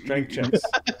 Strength checks.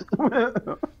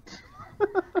 You're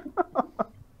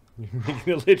making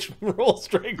the lich roll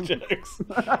strength checks.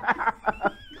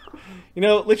 You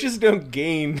know, liches don't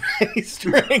gain any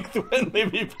strength when they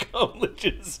become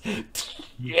liches.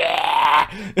 Yeah!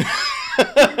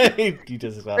 He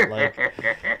does not like it.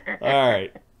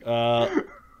 Alright.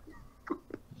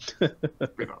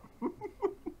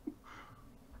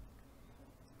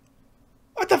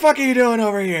 What the fuck are you doing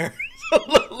over here?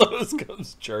 Lotus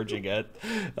comes charging at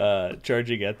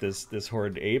this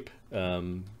horned ape.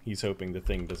 He's hoping the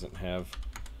thing doesn't have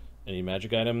any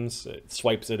magic items. It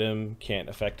swipes at him, can't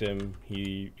affect him.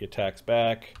 He attacks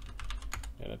back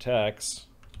and attacks.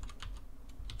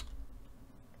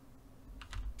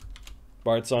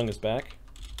 Bard Song is back.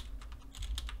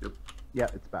 Yep. Yeah,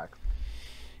 it's back.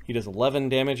 He does 11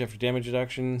 damage after damage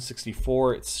reduction.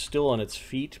 64. It's still on its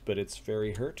feet, but it's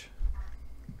very hurt.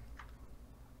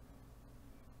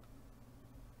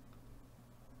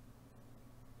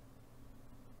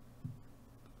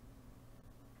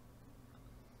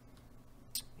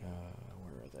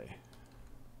 Where are they?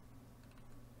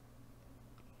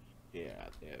 Yeah,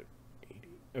 they're 80.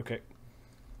 Okay.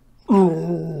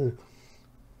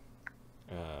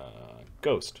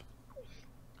 Ghost.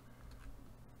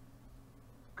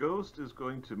 Ghost is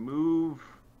going to move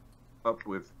up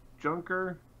with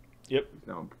Junker. Yep. He's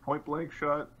now in point blank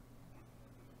shot.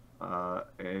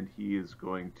 And he is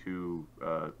going to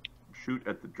shoot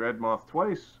at the Dread Moth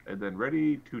twice, and then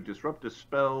ready to disrupt a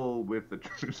spell with the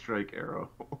True Strike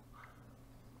arrow.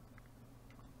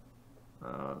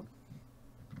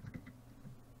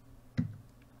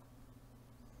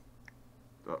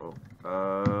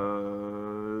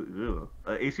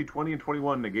 AC 20 and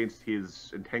 21 against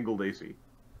his entangled AC.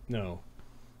 No.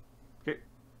 Okay.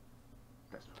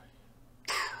 That's fine.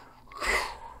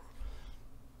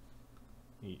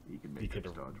 He can make it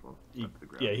dodge well. Up to the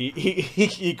ground. Yeah,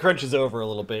 he crunches over a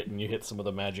little bit, and you hit some of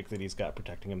the magic that he's got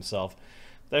protecting himself.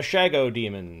 The Shago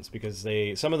demons, because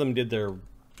some of them did their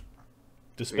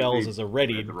dispels as a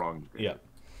ready. The wrong. Yeah.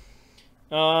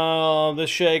 The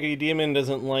Shaggy demon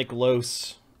doesn't like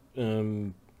Los.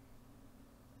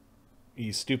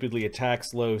 He stupidly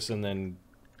attacks Los and then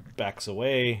backs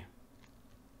away.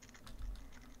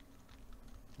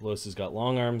 Los has got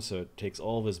long arms, so it takes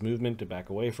all of his movement to back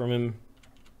away from him.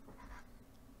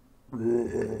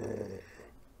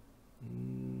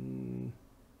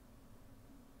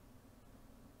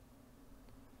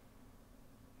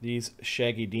 These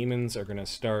shaggy demons are going to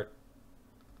start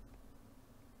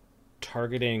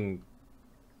targeting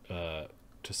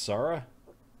Tsarra.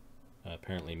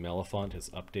 Apparently Malefont has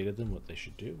updated them what they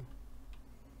should do.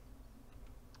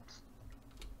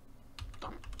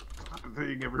 Stop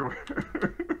thing everywhere.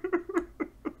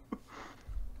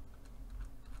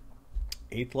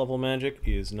 8th level magic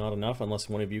is not enough unless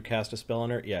one of you cast a spell on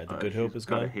her. Yeah, the Good Hope is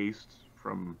gone. She's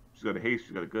got a haste,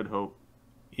 she's got a Good Hope.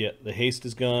 Yeah, the haste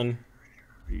is gone.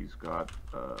 He's got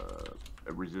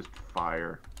a resist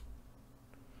fire.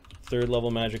 3rd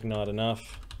level magic not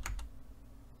enough.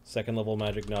 2nd level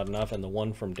magic not enough, and the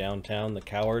one from downtown, the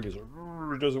coward, is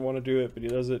doesn't want to do it, but he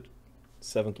does it.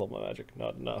 7th level magic,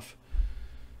 not enough.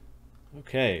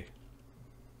 Okay.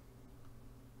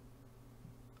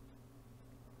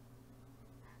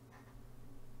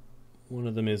 One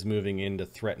of them is moving in to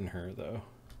threaten her, though.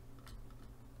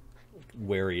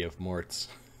 Wary of Morts.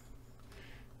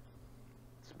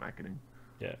 Smacking him.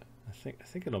 Yeah, I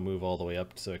think it'll move all the way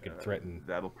up so it can threaten.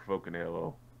 That'll provoke an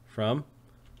AOO. From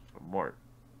Mort.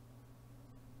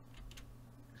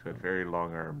 He's got very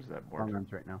long arms, that Mort. Long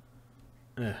arms right now.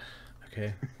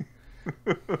 Okay.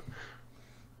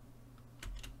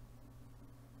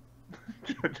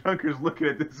 Junker's looking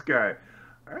at this guy.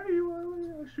 Are you want me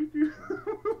to shoot you?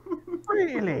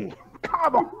 Really?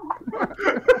 Come on!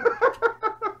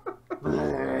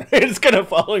 It's kind of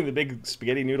following the big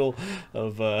spaghetti noodle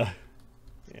of yeah,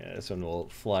 this one will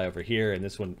fly over here, and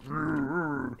this one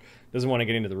doesn't want to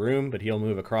get into the room, but he'll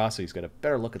move across, so he's got a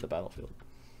better look at the battlefield.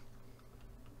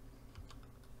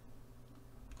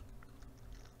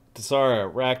 Tsarra,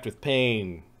 racked with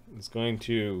pain, is going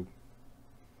to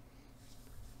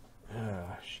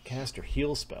she cast her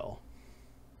heal spell.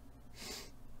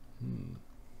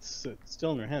 It's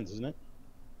still in her hands, isn't it?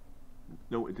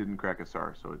 No, it didn't crack a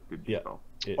SAR, so it did dispel.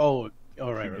 Oh,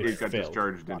 all right. It got failed.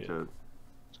 discharged into...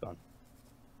 It's gone.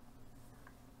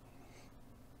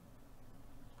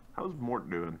 How's Mort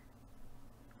doing?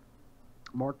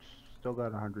 Mort's still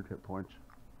got 100 hit points.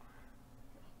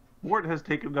 Mort has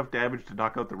taken enough damage to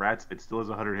knock out the rats. It still has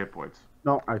 100 hit points.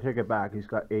 No, I take it back. He's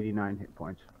got 89 hit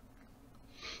points.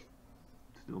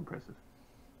 Still impressive.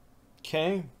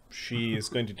 Okay, she is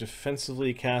going to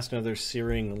defensively cast another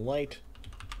Searing Light.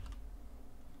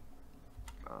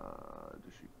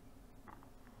 Does she?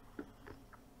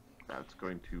 That's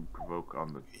going to provoke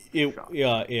on the shot.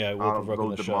 Yeah, it will provoke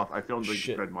on the shot. Moth. I feel like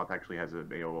the Dread Moth actually has an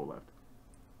AOO left.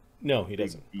 No, he Big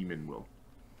doesn't. Demon will.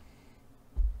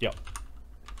 Yep.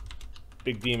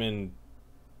 Big Demon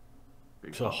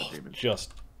Big Papa Demon.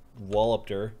 just walloped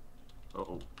her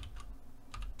Uh-oh.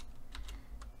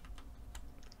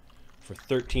 for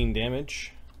 13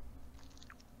 damage,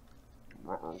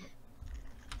 Uh-oh.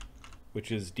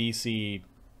 which is DC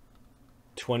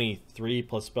 23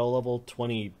 plus spell level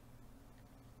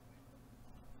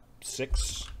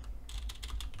 26.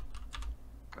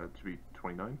 That should be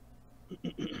 29.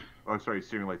 Oh, sorry,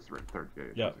 Searing Light's the third.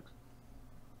 Yeah. 26.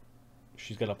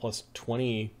 She's got a plus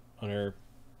 20 on her.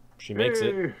 She makes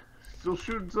it. Still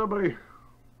shooting somebody.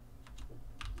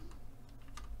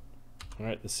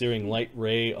 Alright, the Searing Light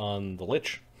ray on the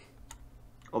Lich.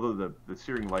 Although the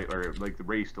Searing Light, or like the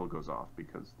ray still goes off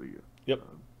because the... Yep.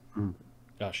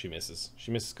 Oh, she misses.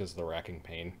 She misses because of the racking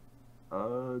pain.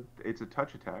 It's a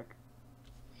touch attack.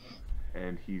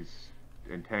 And he's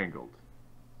entangled.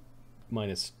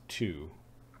 -2.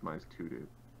 -2, dude.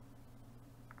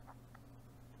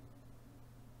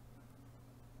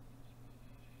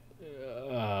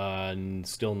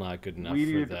 Still not good enough We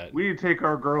for need, that. we need to take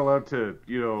our girl out to,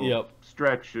 Yep.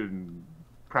 stretch and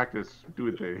practice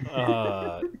doing things.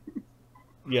 Yeah,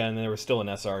 and there was still an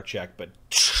SR check, but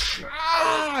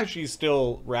she's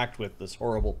still racked with this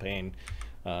horrible pain,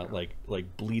 like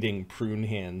bleeding prune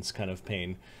hands kind of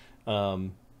pain,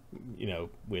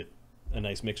 with a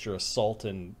nice mixture of salt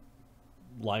and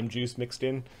lime juice mixed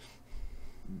in.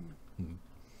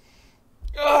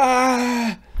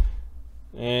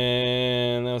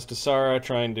 And that was Tsarra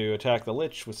trying to attack the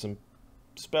Lich with some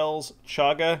spells.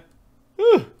 Chaga,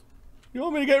 you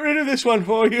want me to get rid of this one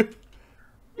for you?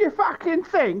 You fucking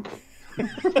think?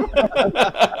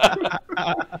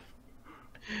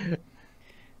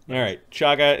 Alright,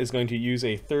 Chaga is going to use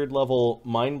a 3rd level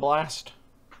Mind Blast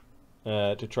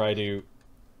to try to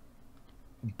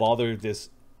bother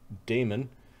this daemon.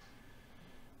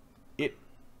 It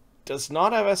does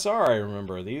not have SR, I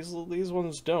remember. These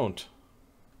ones don't.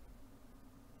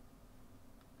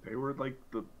 They were like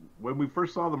when we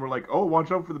first saw them, we're like, oh,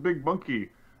 watch out for the big monkey.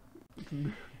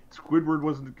 Squidward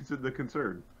wasn't the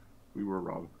concern. We were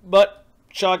wrong. But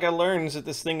Chaga learns that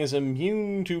this thing is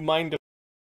immune to mind.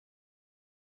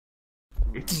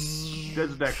 It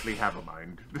doesn't actually have a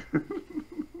mind.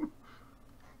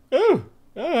 Oh,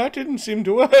 that didn't seem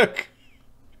to work.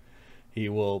 He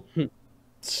will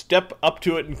step up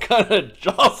to it and kind of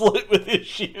jostle it with his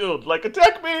shield, like,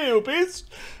 attack me, you beast!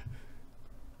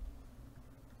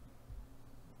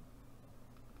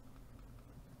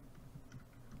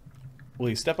 Will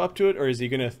he step up to it, or is he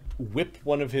going to whip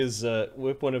one of his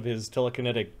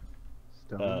telekinetic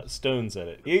stones at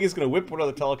it? He's going to whip one of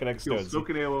the telekinetic He'll stones. soak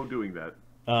an AOO doing that.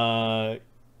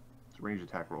 It's a ranged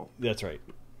attack roll. That's right.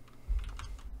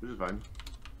 Which is fine.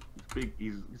 He's big.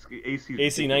 He's AC.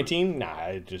 AC 19? Nah,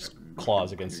 it just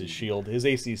claws against his shield. His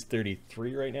AC is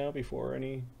 33 right now before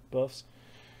any buffs.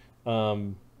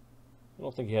 I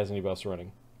don't think he has any buffs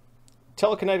running.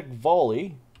 Telekinetic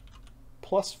Volley,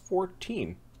 plus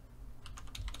 14.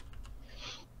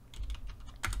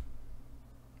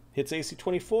 Hits AC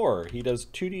 24. He does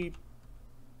 2d...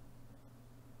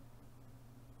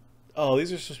 Oh,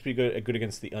 these are supposed to be good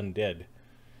against the undead.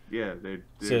 Yeah, they're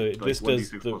So like this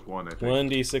does 1d6 the plus 1, I think.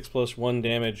 1d6 plus 1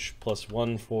 damage, plus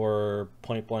 1 for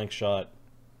point-blank shot.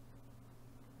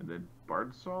 And then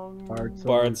Bard Song?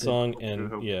 Bard Song, and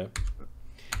hope. yeah.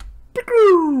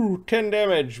 10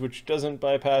 damage, which doesn't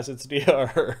bypass its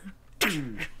DR.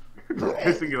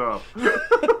 Pissing it off.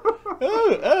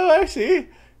 oh, I see.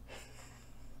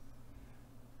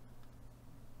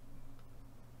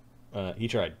 He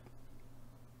tried.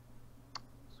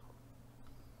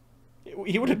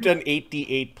 He would have done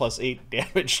 8d8 plus 8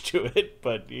 damage to it,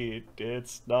 but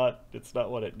it's not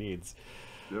what it needs.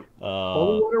 Yep.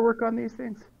 Holy water work on these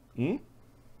things? Hmm?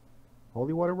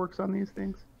 Holy water works on these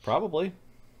things? Probably.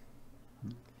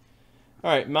 All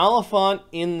right, Malefont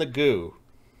in the goo.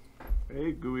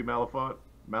 Hey, Gooey Malefont.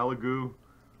 Malagoo.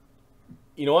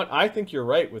 You know what? I think you're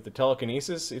right with the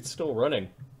telekinesis. It's still running.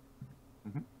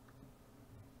 Mm-hmm.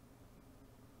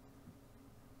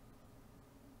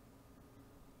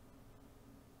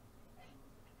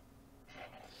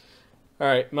 All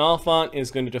right, Malefont is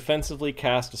going to defensively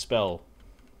cast a spell.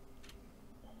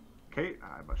 Okay,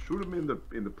 I must shoot him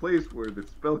in the place where the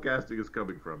spell casting is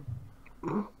coming from.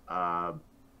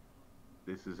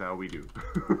 This is how we do.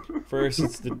 First,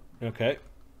 it's the... Okay.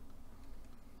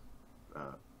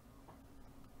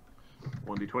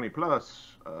 1d20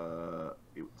 plus.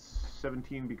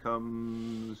 17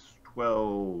 becomes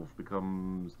 12,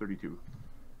 becomes 32.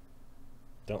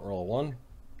 Don't roll a 1.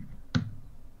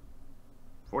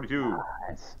 42.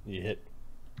 Nice. You hit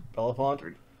Malefont.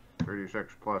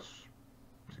 36 plus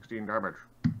 16 damage.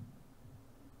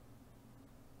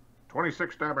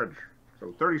 26 damage.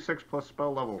 So 36 plus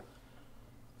spell level.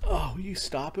 Oh, will you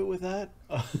stop it with that?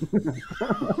 I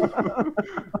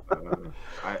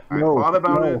thought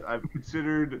about it. I've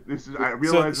considered this is. I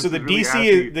realized so this the is DC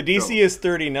really is the DC is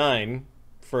 39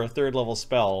 for a 3rd level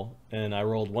spell, and I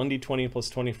rolled 1d20 plus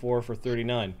 24 for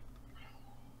 39.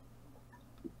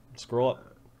 Scroll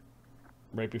up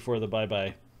right before the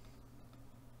bye-bye.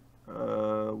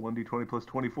 1d20 plus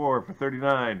 24 for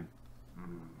 39.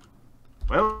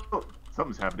 Well,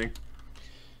 something's happening.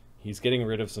 He's getting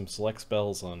rid of some select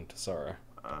spells on Tsarra.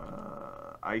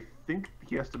 I think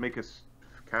he has to make a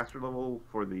caster level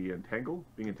for the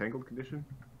being entangled condition.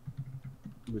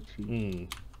 Which he... Hmm.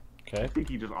 Okay. I think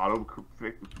he just auto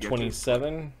gets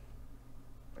 27.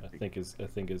 it. I think it's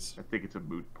a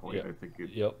moot point. Yep. I think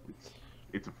Yep.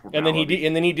 it's a formality.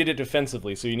 And then he did it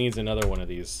defensively, so he needs another one of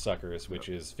these suckers, which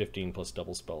is 15 plus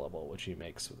double spell level, which he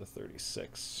makes with a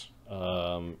 36.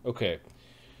 Okay.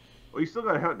 Well, you still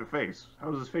got to hit in the face.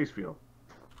 How does his face feel?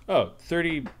 Oh,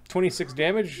 26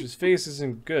 damage? His face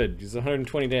isn't good. He's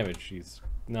 120 damage. He's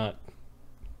not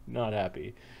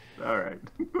happy. All right.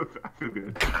 I feel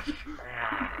good.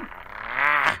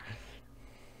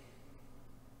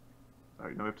 All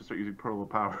right, now we have to start using Pearl of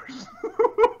Powers.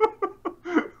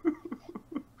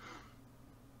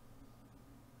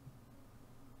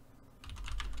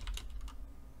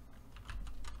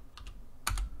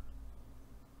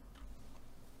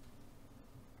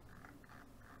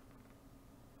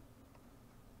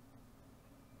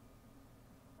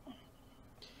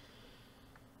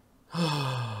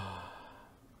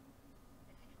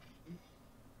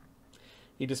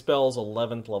 He dispels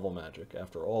 11th level magic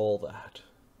after all that.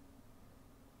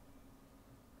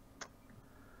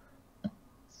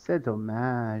 C'est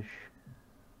dommage.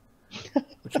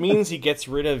 Which means he gets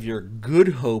rid of your good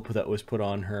hope that was put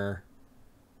on her.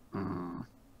 And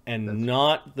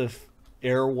not the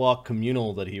airwalk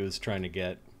communal that he was trying to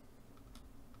get.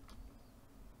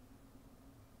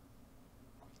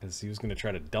 Because he was going to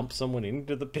try to dump someone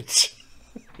into the pit.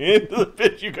 Into the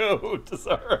pit you go,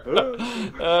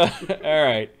 Tsarra.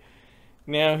 Alright.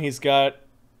 Now he's got...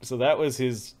 So that was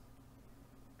his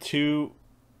 2...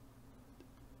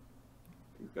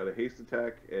 He's got a haste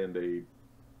attack and a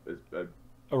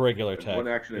regular attack. One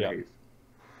action and Yep. haste.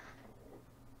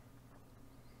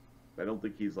 I don't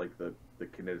think he's like the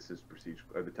kineticist prestige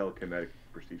or the telekinetic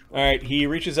prestige. Alright, he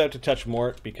reaches out to touch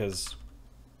Mort because...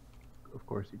 Of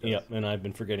course he does. Yep, and I've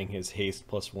been forgetting his haste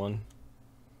 +1.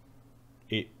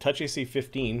 Touch AC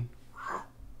 15.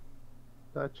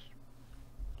 Touch.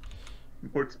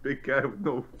 Mort's big guy with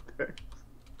no text.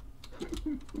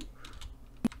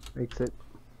 Makes it.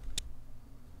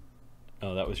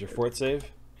 Oh, that was your fort save?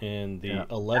 And the Yeah.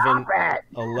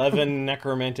 11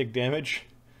 necromantic damage.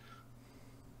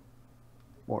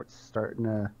 Mort's starting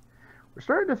to We're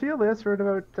starting to feel this. We're at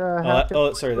about half hit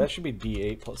points. Sorry, that should be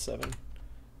D8 plus 7.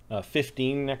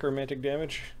 15 necromantic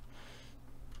damage.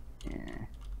 Yeah.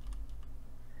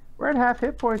 We're at half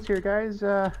hit points here, guys.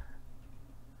 You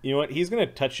know what? He's gonna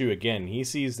touch you again. He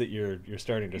sees that you're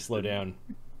starting to slow down.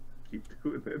 Keep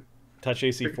doing it. Touch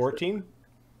AC 14.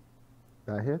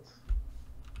 That hits.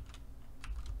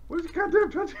 What is your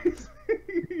goddamn touch AC?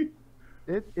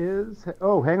 It is.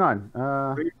 Oh, hang on.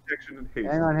 Rage protection and haste.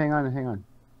 Hang on.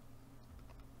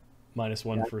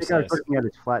 -1 I for think I was size. looking at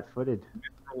his flat-footed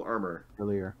Mithril armor.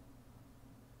 earlier.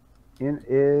 In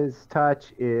his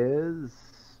touch is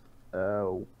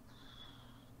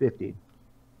 15.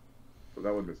 So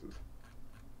that one misses.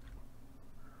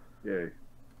 Yay.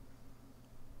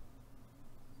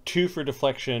 2 for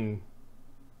deflection.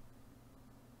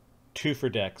 2 for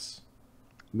dex.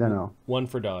 No. 1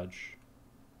 for dodge.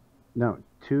 No.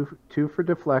 Two for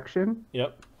deflection.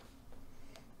 Yep.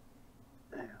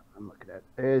 I'm looking at it.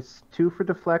 It's 2 for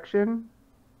deflection.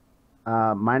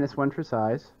 -1 for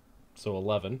size. So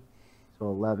 11. So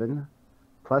 11.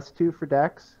 +2 for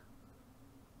dex.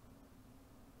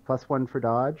 +1 for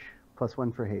dodge.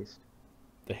 +1 for haste.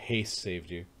 The haste saved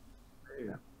you.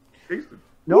 Yeah. Hasted.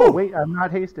 No, Woo! wait, I'm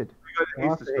not hasted. You I got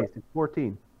lost hasted the stuff haste. It's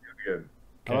 14. again.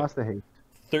 I lost the haste.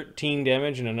 13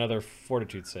 damage and another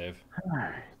fortitude save.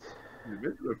 Alright. You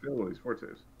admit to fail one of these fort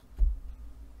saves.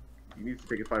 You need to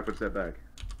take a 5-foot step back.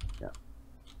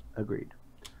 Agreed.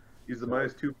 Is the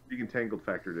 -2 being entangled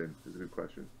factored in? Is a good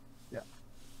question.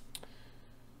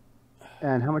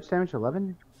 And how much damage?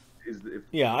 11? Is if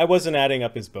Yeah, I wasn't adding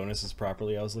up his bonuses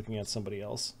properly. I was looking at somebody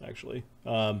else, actually.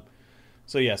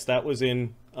 So yes, that was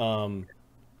in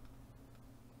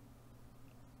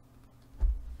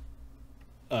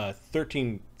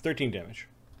 13 damage.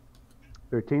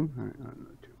 13? Alright, no,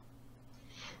 2.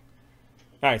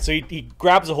 All right, so he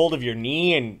grabs a hold of your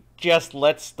knee and just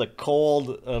lets the cold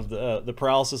of the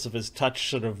paralysis of his touch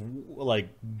sort of like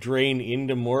drain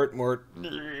into Mort. Mort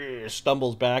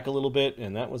stumbles back a little bit,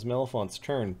 and that was Malefont's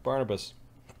turn. Barnabas.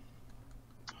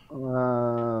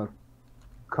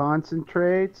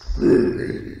 Concentrates.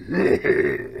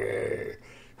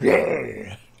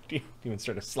 Even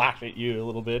start to slash at you a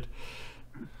little bit.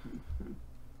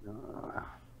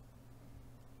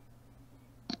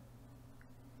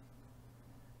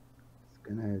 It's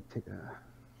gonna take a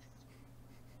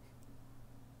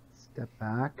step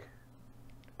back.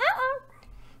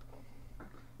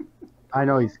 I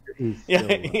know he's Yeah,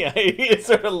 still, yeah. He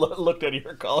sort of looked at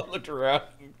your call, looked around,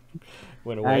 and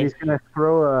went and away. he's gonna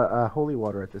throw a holy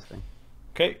water at this thing.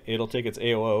 Okay, it'll take its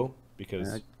AOO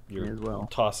because Yeah, you're as well.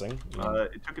 tossing.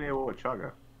 it took an AO at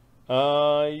Chaga.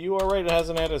 You are right. It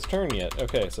hasn't had its turn yet.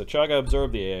 Okay, so Chaga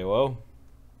absorbed the AOO.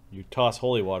 You toss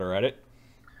holy water at it.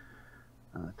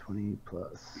 20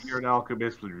 plus. You're an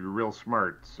alchemist, but you're real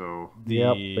smart, so The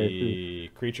Yep, basically.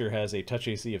 creature has a touch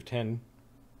AC of 10.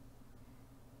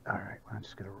 All right, well, I'm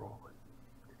just gonna roll it.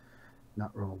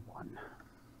 Not roll 1.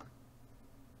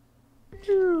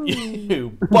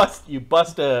 You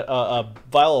bust a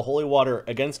vial of holy water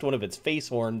against one of its face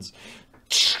horns.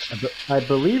 I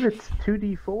believe it's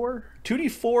 2d4.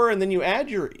 2d4, and then you add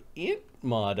your int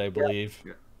mod, I believe,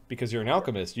 Yeah. because you're an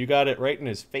alchemist. You got it right in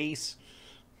his face.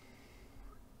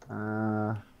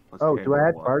 let's Oh, do I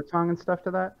add one. bard song and stuff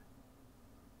to that?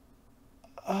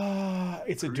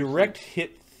 It's a direct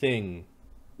hit thing.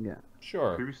 Yeah.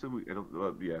 Sure. Previously,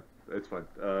 yeah, it's fine.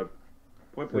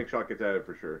 Point blank shot gets added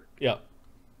for sure Yeah.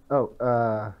 Oh,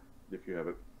 if you have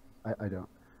it. I don't.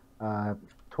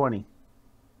 20.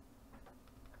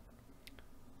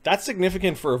 That's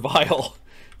significant for a vial.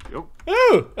 Yep.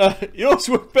 Oh, yours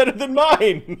work better than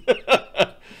mine.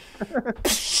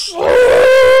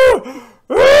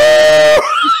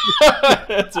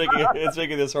 it's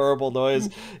making this horrible noise.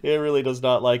 It really does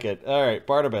not like it. All right,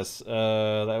 Barnabas.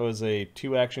 That was a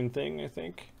 2-action thing, I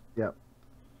think. Yep.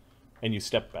 And you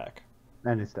step back.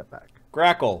 And a step back.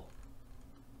 Grackle.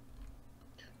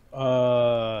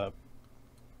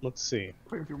 Let's see.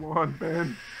 Play with your wand,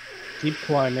 man. Keep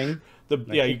climbing.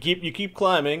 You keep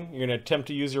climbing. You're gonna attempt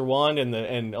to use your wand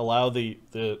and allow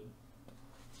your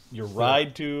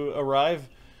ride to arrive.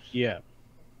 Yeah.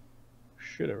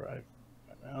 Should arrive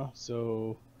by now.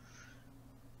 So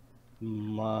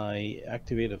my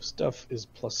activative stuff is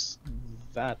plus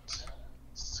that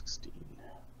 16.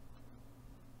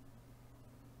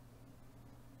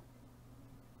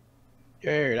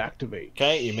 Yeah, it activates.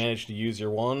 Okay, you managed to use your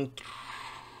wand.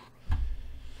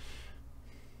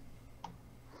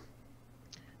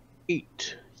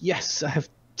 Eight. Yes, I have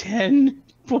 10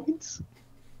 points.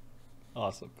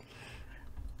 Awesome.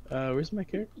 Where's my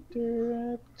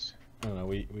character at? I don't know.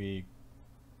 We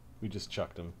just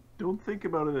chucked him. Don't think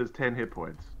about it as 10 hit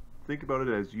points. Think about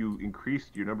it as you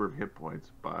increased your number of hit points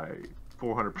by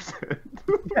 400%.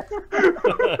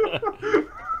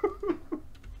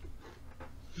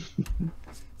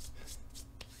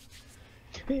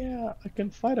 Yeah, I can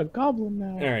fight a goblin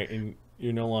now. All right, and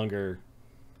you're no longer.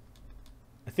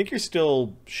 I think you're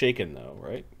still shaken though,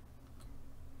 right?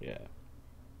 Yeah.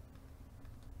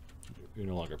 You're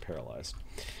no longer paralyzed.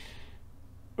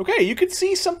 Okay, you can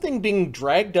see something being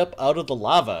dragged up out of the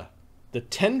lava. The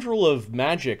tendril of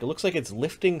magic. It looks like it's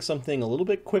lifting something a little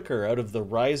bit quicker out of the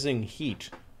rising heat,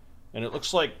 and it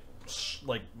looks like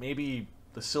maybe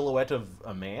the silhouette of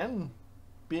a man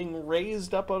being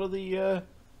raised up out of the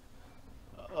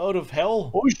out of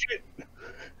hell. Oh shit!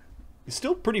 It's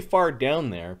still pretty far down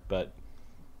there, but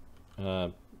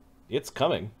it's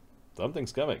coming.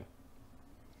 Something's coming.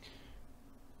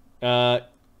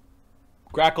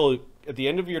 Grakkel, at the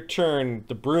end of your turn,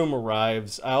 the broom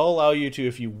arrives. I'll allow you to,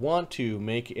 if you want to,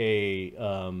 make a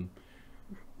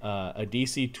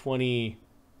DC 20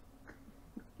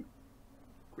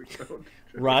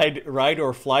 ride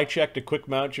or fly check to quick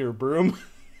mount your broom.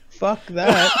 Fuck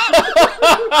that.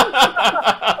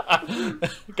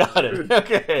 Got it.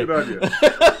 Okay. Good on you.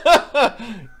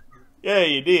 Yeah,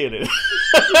 you did it.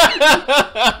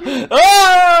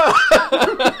 Ah!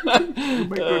 You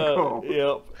make good call.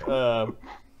 Yep.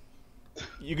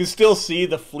 You can still see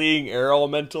the fleeing air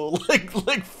elemental like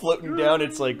floating down.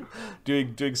 It's like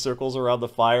doing circles around the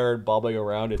fire and bobbing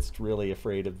around. It's really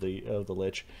afraid of the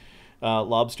lich.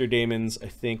 Lobster daemons. I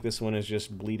think this one is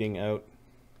just bleeding out.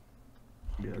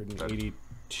 Yeah,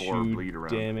 182 bleed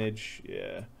around. damage.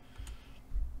 Yeah.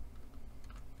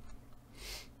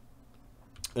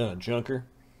 Junker.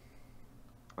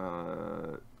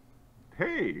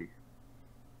 Hey.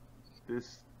 We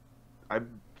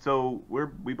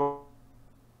both.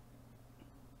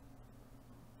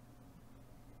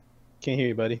 Can't hear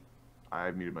you, buddy. I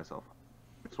muted myself.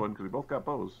 This one because we both got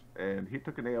bows, and he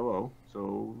took an AOO,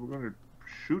 so we're going to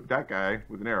shoot that guy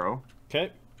with an arrow.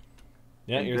 Okay.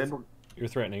 Yeah, And you're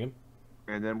threatening him.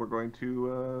 And then we're going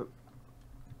to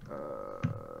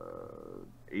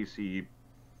AC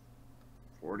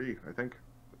 40, I think.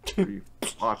 3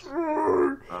 lots.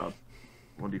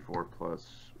 1d4 plus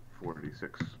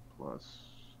 46 plus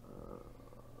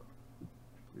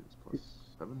plus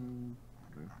 7.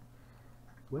 Okay.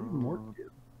 What did Mort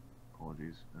do?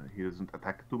 Apologies. He doesn't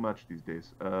attack too much these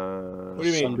days. What do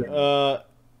you mean?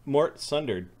 Mort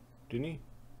sundered, didn't he?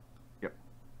 Yep.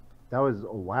 That was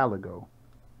a while ago.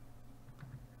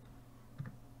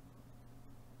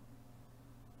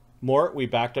 Mort, we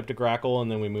backed up to Grakkel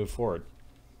and then we moved forward.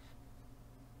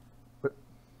 Did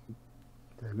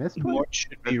I miss one? Mort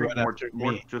should be right after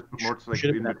me. Mort's like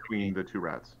Should've in been between the two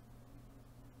rats.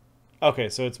 Okay,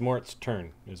 so it's Mort's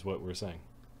turn, is what we're saying.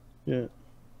 Yeah.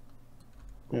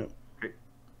 Yeah. Okay.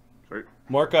 Sorry.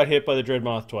 Mort got hit by the Dread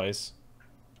Moth twice.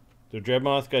 The Dread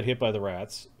Moth got hit by the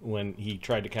rats when he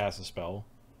tried to cast a spell.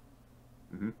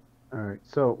 Mm-hmm. All right,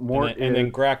 so Mort and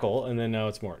then Grakkel, and then now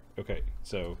it's Mort. Okay,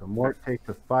 so Mort takes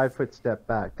a 5-foot step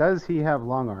back. Does he have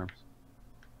long arms?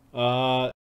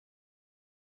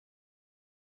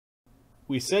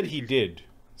 We said he did,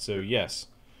 so yes.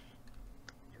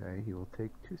 Okay, he will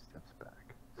take 2 steps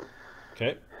back.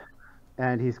 Okay.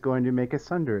 And he's going to make a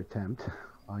sunder attempt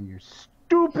on your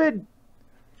stupid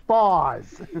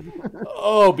paws.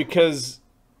 Oh, because...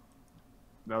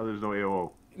 No, there's no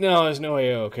AOO. No, there's no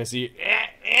AO, because he...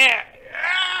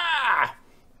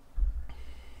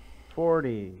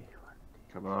 40.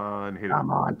 Come on, hit him.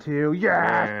 Come on, 2.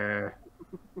 Yes!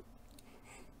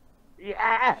 Yeah.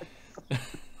 Yes!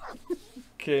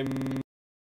 Okay.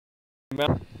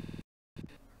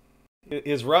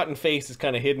 His rotten face is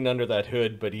kind of hidden under that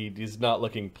hood, but he's not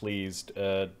looking pleased.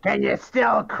 Can you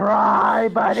still cry,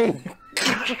 buddy?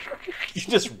 You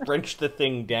just wrench the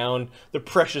thing down, the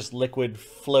precious liquid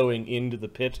flowing into the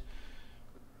pit.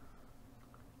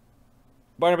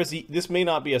 Barnabus, this may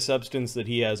not be a substance that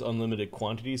he has unlimited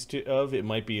quantities of. It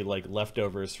might be like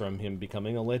leftovers from him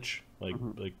becoming a lich, like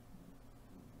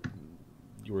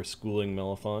you were schooling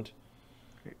Malefont.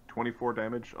 Okay, 24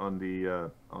 damage on the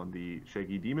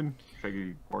shaggy demon,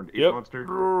 shaggy horned ape Yep. monster,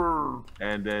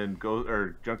 and then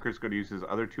Junker's going to use his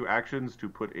other 2 actions to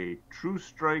put a true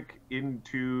strike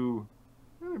into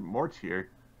Mort's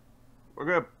here.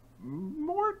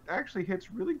 Mort actually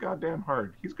hits really goddamn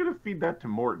hard. He's gonna feed that to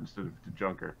Mort instead of to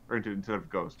Junker, or instead of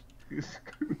Ghost.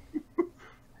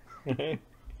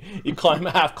 You climb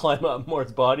up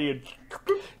Mort's body and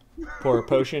pour a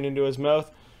potion into his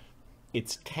mouth.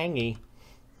 It's tangy.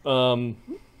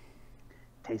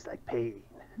 Tastes like pain.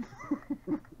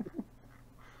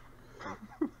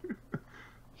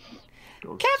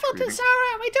 Ghost Careful, screaming.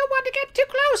 Tsarra! We don't want to get too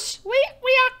close! We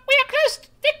are close!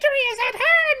 Victory is at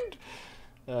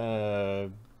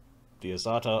hand! The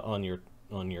Azata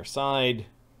on your side.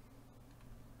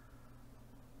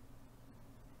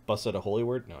 Bust out a holy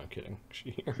word? No, I'm kidding.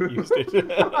 She used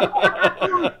it.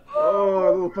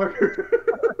 Oh, little fucker.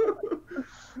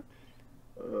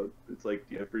 It's like,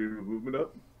 do you have freedom of movement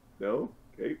up? No?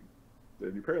 Okay.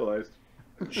 Then you're paralyzed.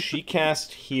 She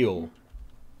cast heal.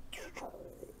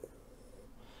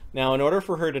 Now, in order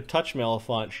for her to touch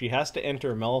Malefont, she has to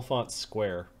enter Malefont's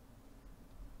square.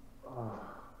 You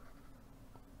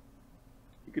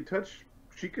could touch.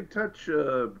 She could touch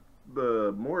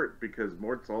Mort because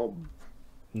Mort's all.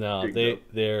 No, Dig up.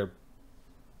 they're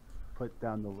Put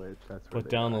down the lich. That's where put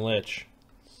down the are. lich.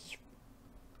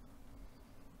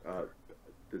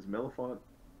 Does Malefont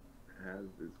have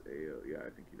his AO? Yeah, I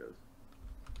think he does.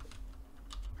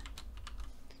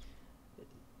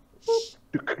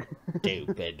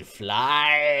 Stupid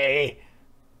fly!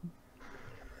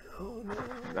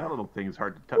 That little thing is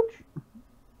hard to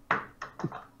touch.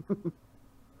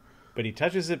 But he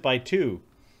touches it by 2.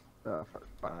 For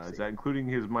fuck's Is sake. that including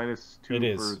his -2? It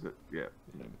is. For the, yeah.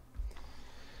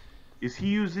 Is he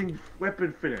using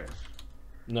weapon finesse?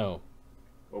 No.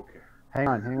 Okay. Hang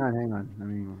on. I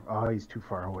mean, oh, he's too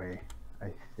far away,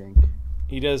 I think.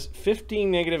 He does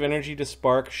 15 negative energy to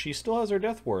Spark. She still has her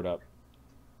death ward up.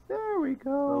 There we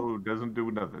go. Oh, doesn't do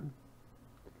nothing.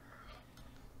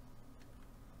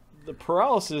 The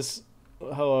paralysis,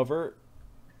 however,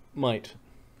 might.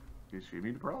 Is she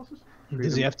immune to paralysis?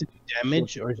 Does he have to do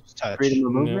damage or just touch? Freedom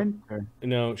of movement? Or-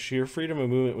 No, sheer freedom of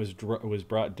movement was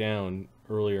brought down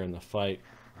earlier in the fight.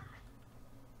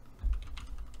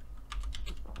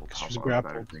 Oh, She's pop on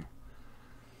grappled. that thing.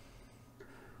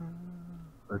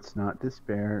 Let's not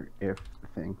despair if the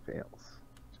thing fails.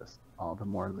 Just all the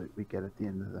more loot we get at the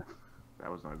end of the... That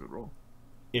was not a good roll.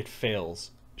 It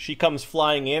fails. She comes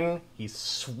flying in. He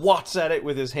swats at it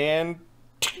with his hand.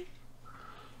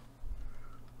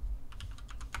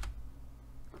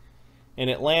 And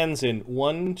it lands in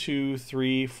 1, 2,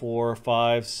 3, 4,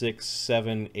 5, 6,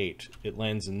 7, 8. It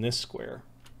lands in this square.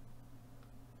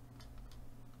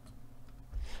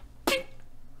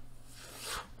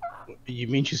 You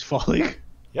mean she's falling?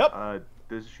 Yep.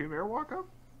 Does she have airwalk up?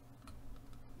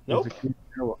 Nope. There's a key-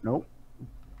 Nope.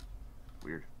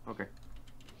 Weird. Okay.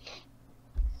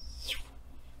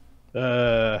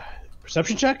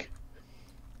 Perception check?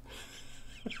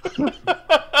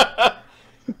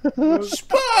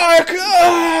 Spark!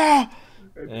 Ah!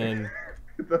 And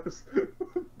Thus,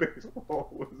 baseball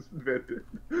was invented.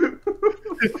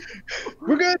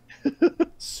 We're good.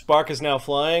 Spark is now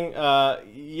flying.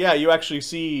 Yeah, you actually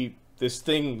see this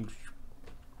thing.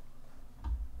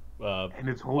 And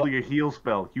it's holding a heal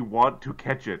spell. You want to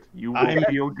catch it. You will I'm-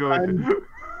 feel good.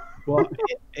 Well,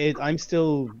 I'm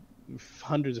still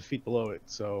hundreds of feet below it,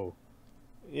 so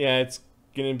Yeah, it's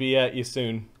gonna be at you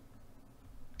soon.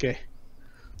 okay.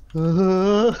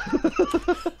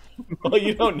 Well,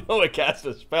 you don't know it cast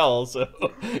a spell, so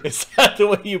it's not the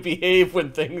way you behave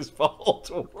when things fall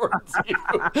towards you.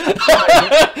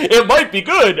 It might be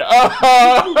good.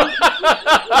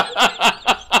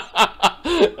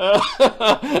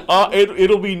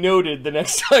 It'll be noted the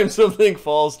next time something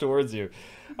falls towards you.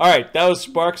 All right, that was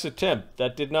Spark's attempt.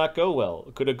 That did not go well.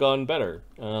 It could have gone better.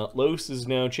 Los is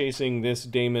now chasing this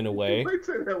daemon away. You might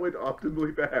say that went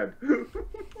optimally bad.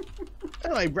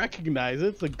 I recognize it.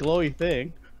 It's a glowy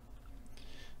thing.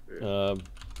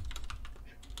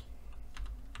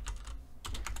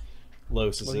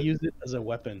 Los is We'll use it as a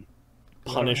weapon.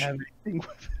 I don't have anything with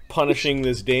it. punishing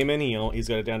this daemon. He's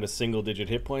got it down to single-digit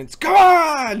hit points. Come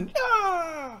on!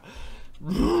 Ah!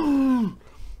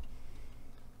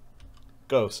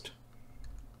 Ghost.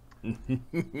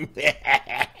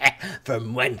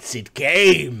 From whence it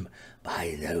came.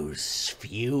 By those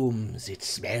fumes, it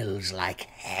smells like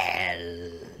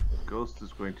hell. Ghost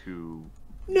is going to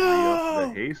No!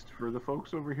 re-up the haste for the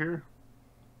folks over here.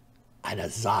 And a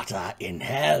Zata in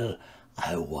hell.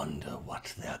 I wonder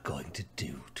what they're going to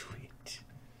do to it.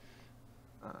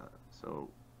 So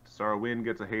Tsarra Wynn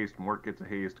gets a haste, Mort gets a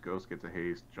haste, Ghost gets a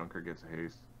haste, Junker gets a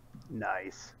haste.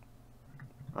 Nice.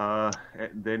 And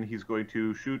then he's going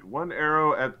to shoot one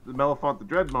arrow at the Malefont the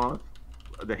Dread Moth.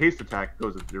 The haste attack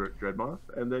goes at the Dread Moth,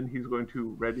 and then he's going to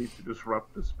ready to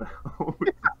disrupt the spell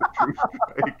with the True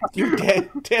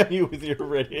Strike. You damn you with your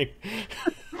rigging.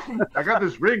 I got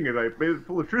this ring and I made it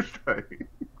full of True Strike.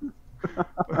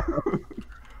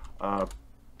 Alright,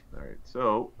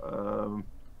 so,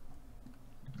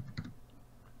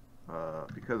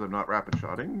 Because I'm not rapid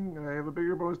shotting, I have a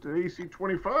bigger bonus to AC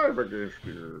 25 against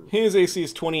you. His AC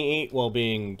is 28 while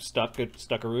being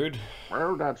stuckarooed.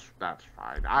 Well, that's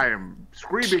fine. I am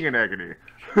screaming in agony.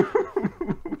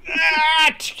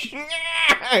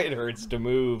 It hurts to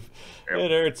move. Yep.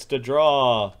 It hurts to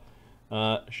draw.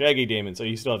 Shaggy Damon, so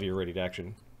you still have your ready to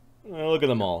action. Look at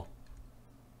them all.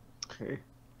 Hey,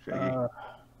 Shaggy. How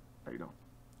you doing?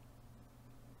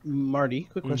 Marty,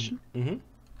 quick question. Mm-hmm.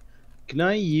 Can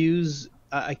I use...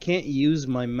 I can't use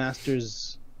my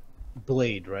master's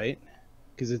blade, right?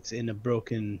 Because it's in a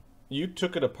broken... You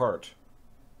took it apart.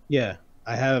 Yeah,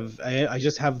 I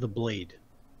just have the blade.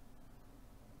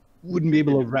 Wouldn't be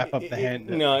able to wrap up the hand.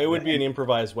 No, it would be an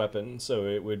improvised weapon, so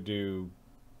it would do,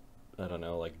 I don't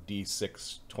know, like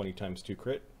D6 20 times 2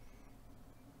 crit.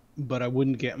 But I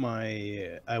wouldn't get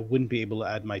my... I wouldn't be able to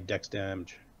add my dex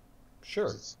damage. Sure.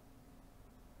 It's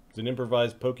an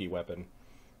improvised pokey weapon.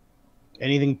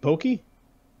 Anything pokey?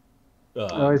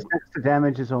 Oh, his extra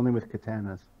damage is only with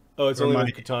katanas. Oh, it's Or only my-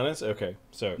 with katanas? Okay,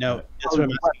 so... No, that's what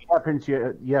I'm asking. Weapons,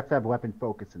 you have to have weapon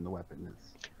focus in the weapon.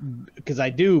 Because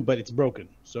I do, but it's broken.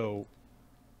 So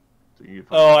So you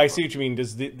Oh, I see what you mean.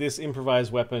 Does this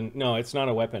improvised weapon... No, it's not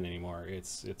a weapon anymore.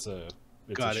 It's a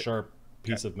Got it. sharp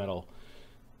piece of metal.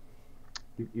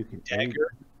 You can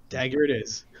dagger it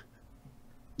is.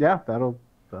 Yeah, that'll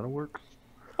work.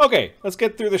 Okay, let's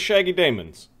get through the Shaggy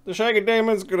Daemons. The Shaggy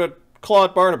Daemon's gonna claw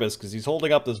at Barnabus because he's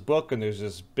holding up this book and there's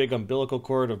this big umbilical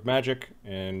cord of magic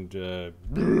and it's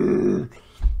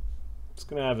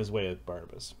gonna have his way at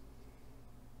Barnabus.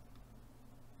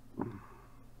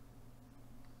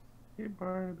 Hey,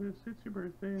 Barnabus, it's your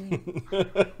birthday.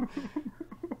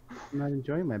 I'm not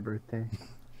enjoying my birthday.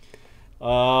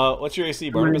 What's your AC,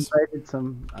 Barnabus? I invited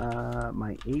some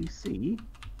my AC.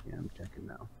 Yeah, I'm checking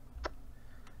now.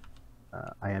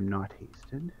 I am not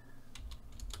hasted.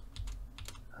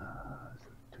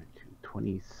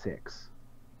 26.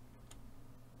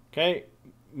 Okay,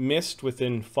 missed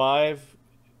within 5.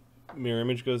 Mirror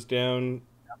image goes down.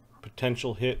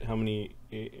 Potential hit. How many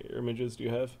images do you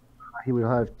have? He will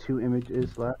have 2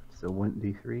 images left, so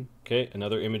 1d3. Okay,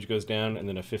 another image goes down, and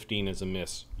then a 15 is a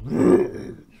miss.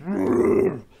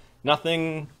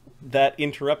 Nothing that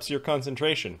interrupts your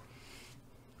concentration.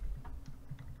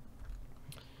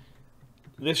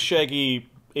 This shaggy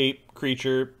ape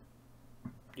creature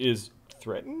is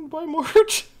threatened by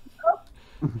Mort?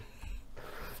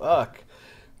 Fuck.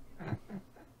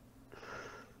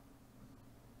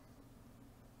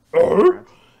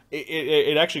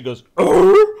 It actually goes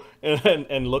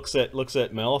and looks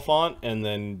at Malefont and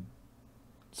then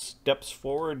steps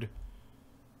forward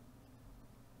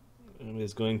and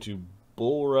is going to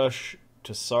bull rush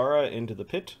Tsarra into the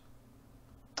pit.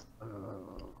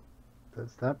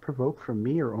 Does that provoke from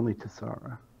me or only to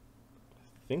Tsarra?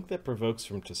 I think that provokes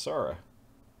from Tsarra.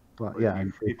 Well, yeah, If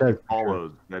it it does.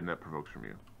 follows, then that provokes from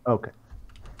you. Okay.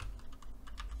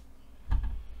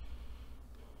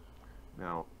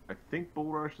 Now, I think Bull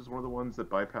Rush is one of the ones that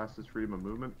bypasses freedom of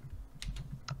movement.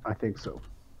 I think so.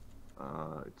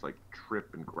 It's like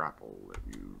trip and grapple that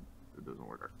it doesn't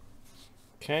work.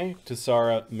 Okay,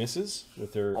 Tsarra misses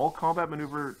with her... All combat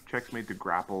maneuver checks made to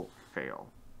grapple fail.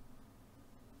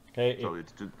 Okay, So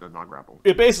it's just not grapple.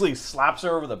 it basically slaps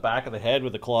her over the back of the head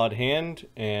with a clawed hand,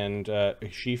 and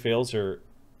she fails her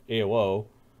AOO.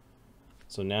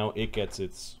 So now it gets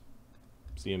its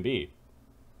CMB.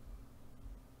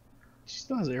 She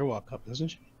still has airwalk up, doesn't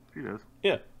she? She does.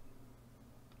 Yeah.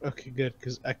 Okay, good,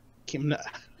 because I can't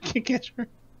catch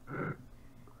her.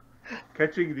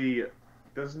 Catching the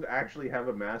doesn't actually have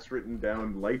a mass written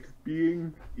down light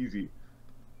being easy.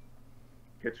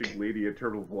 Catching Lady at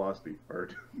Terminal Velocity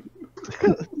hard.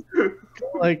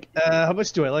 Like, how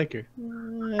much do I like her?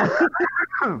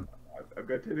 I've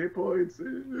got 10 hit points.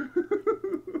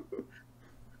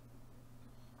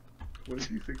 What is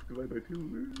D6 divided by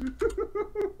 2?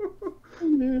 Oh,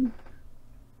 man.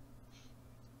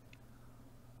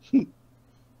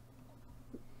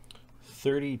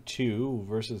 32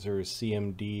 versus her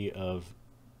CMD of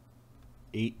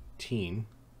 18.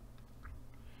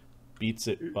 Beats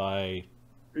it by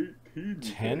 18.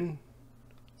 10.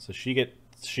 So she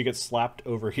gets slapped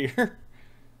over here.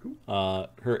 Her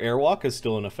airwalk is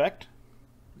still in effect.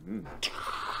 Mm.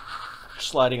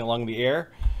 Sliding along the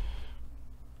air.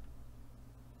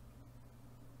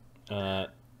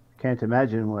 Can't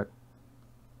imagine what.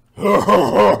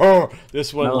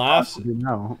 This one No, laughs.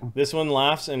 No. This one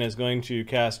laughs and is going to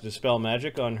cast Dispel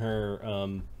Magic on her.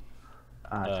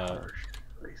 Harsh.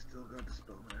 They still got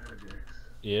Dispel Magics.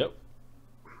 Yep.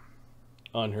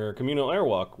 On her Communal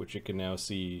Airwalk, which you can now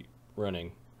see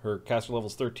running. Her caster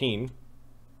level's 13.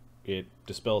 It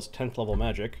dispels 10th level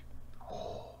magic.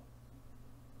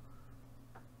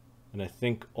 And I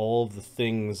think all of the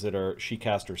things that are she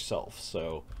cast herself,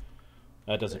 so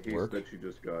that doesn't The haste work. that she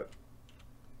just got.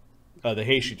 The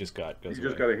haste she just got goes You away.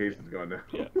 just got a haste. It's gone now.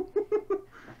 Yeah.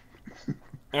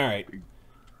 All right.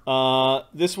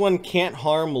 This one can't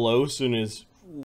harm Los and is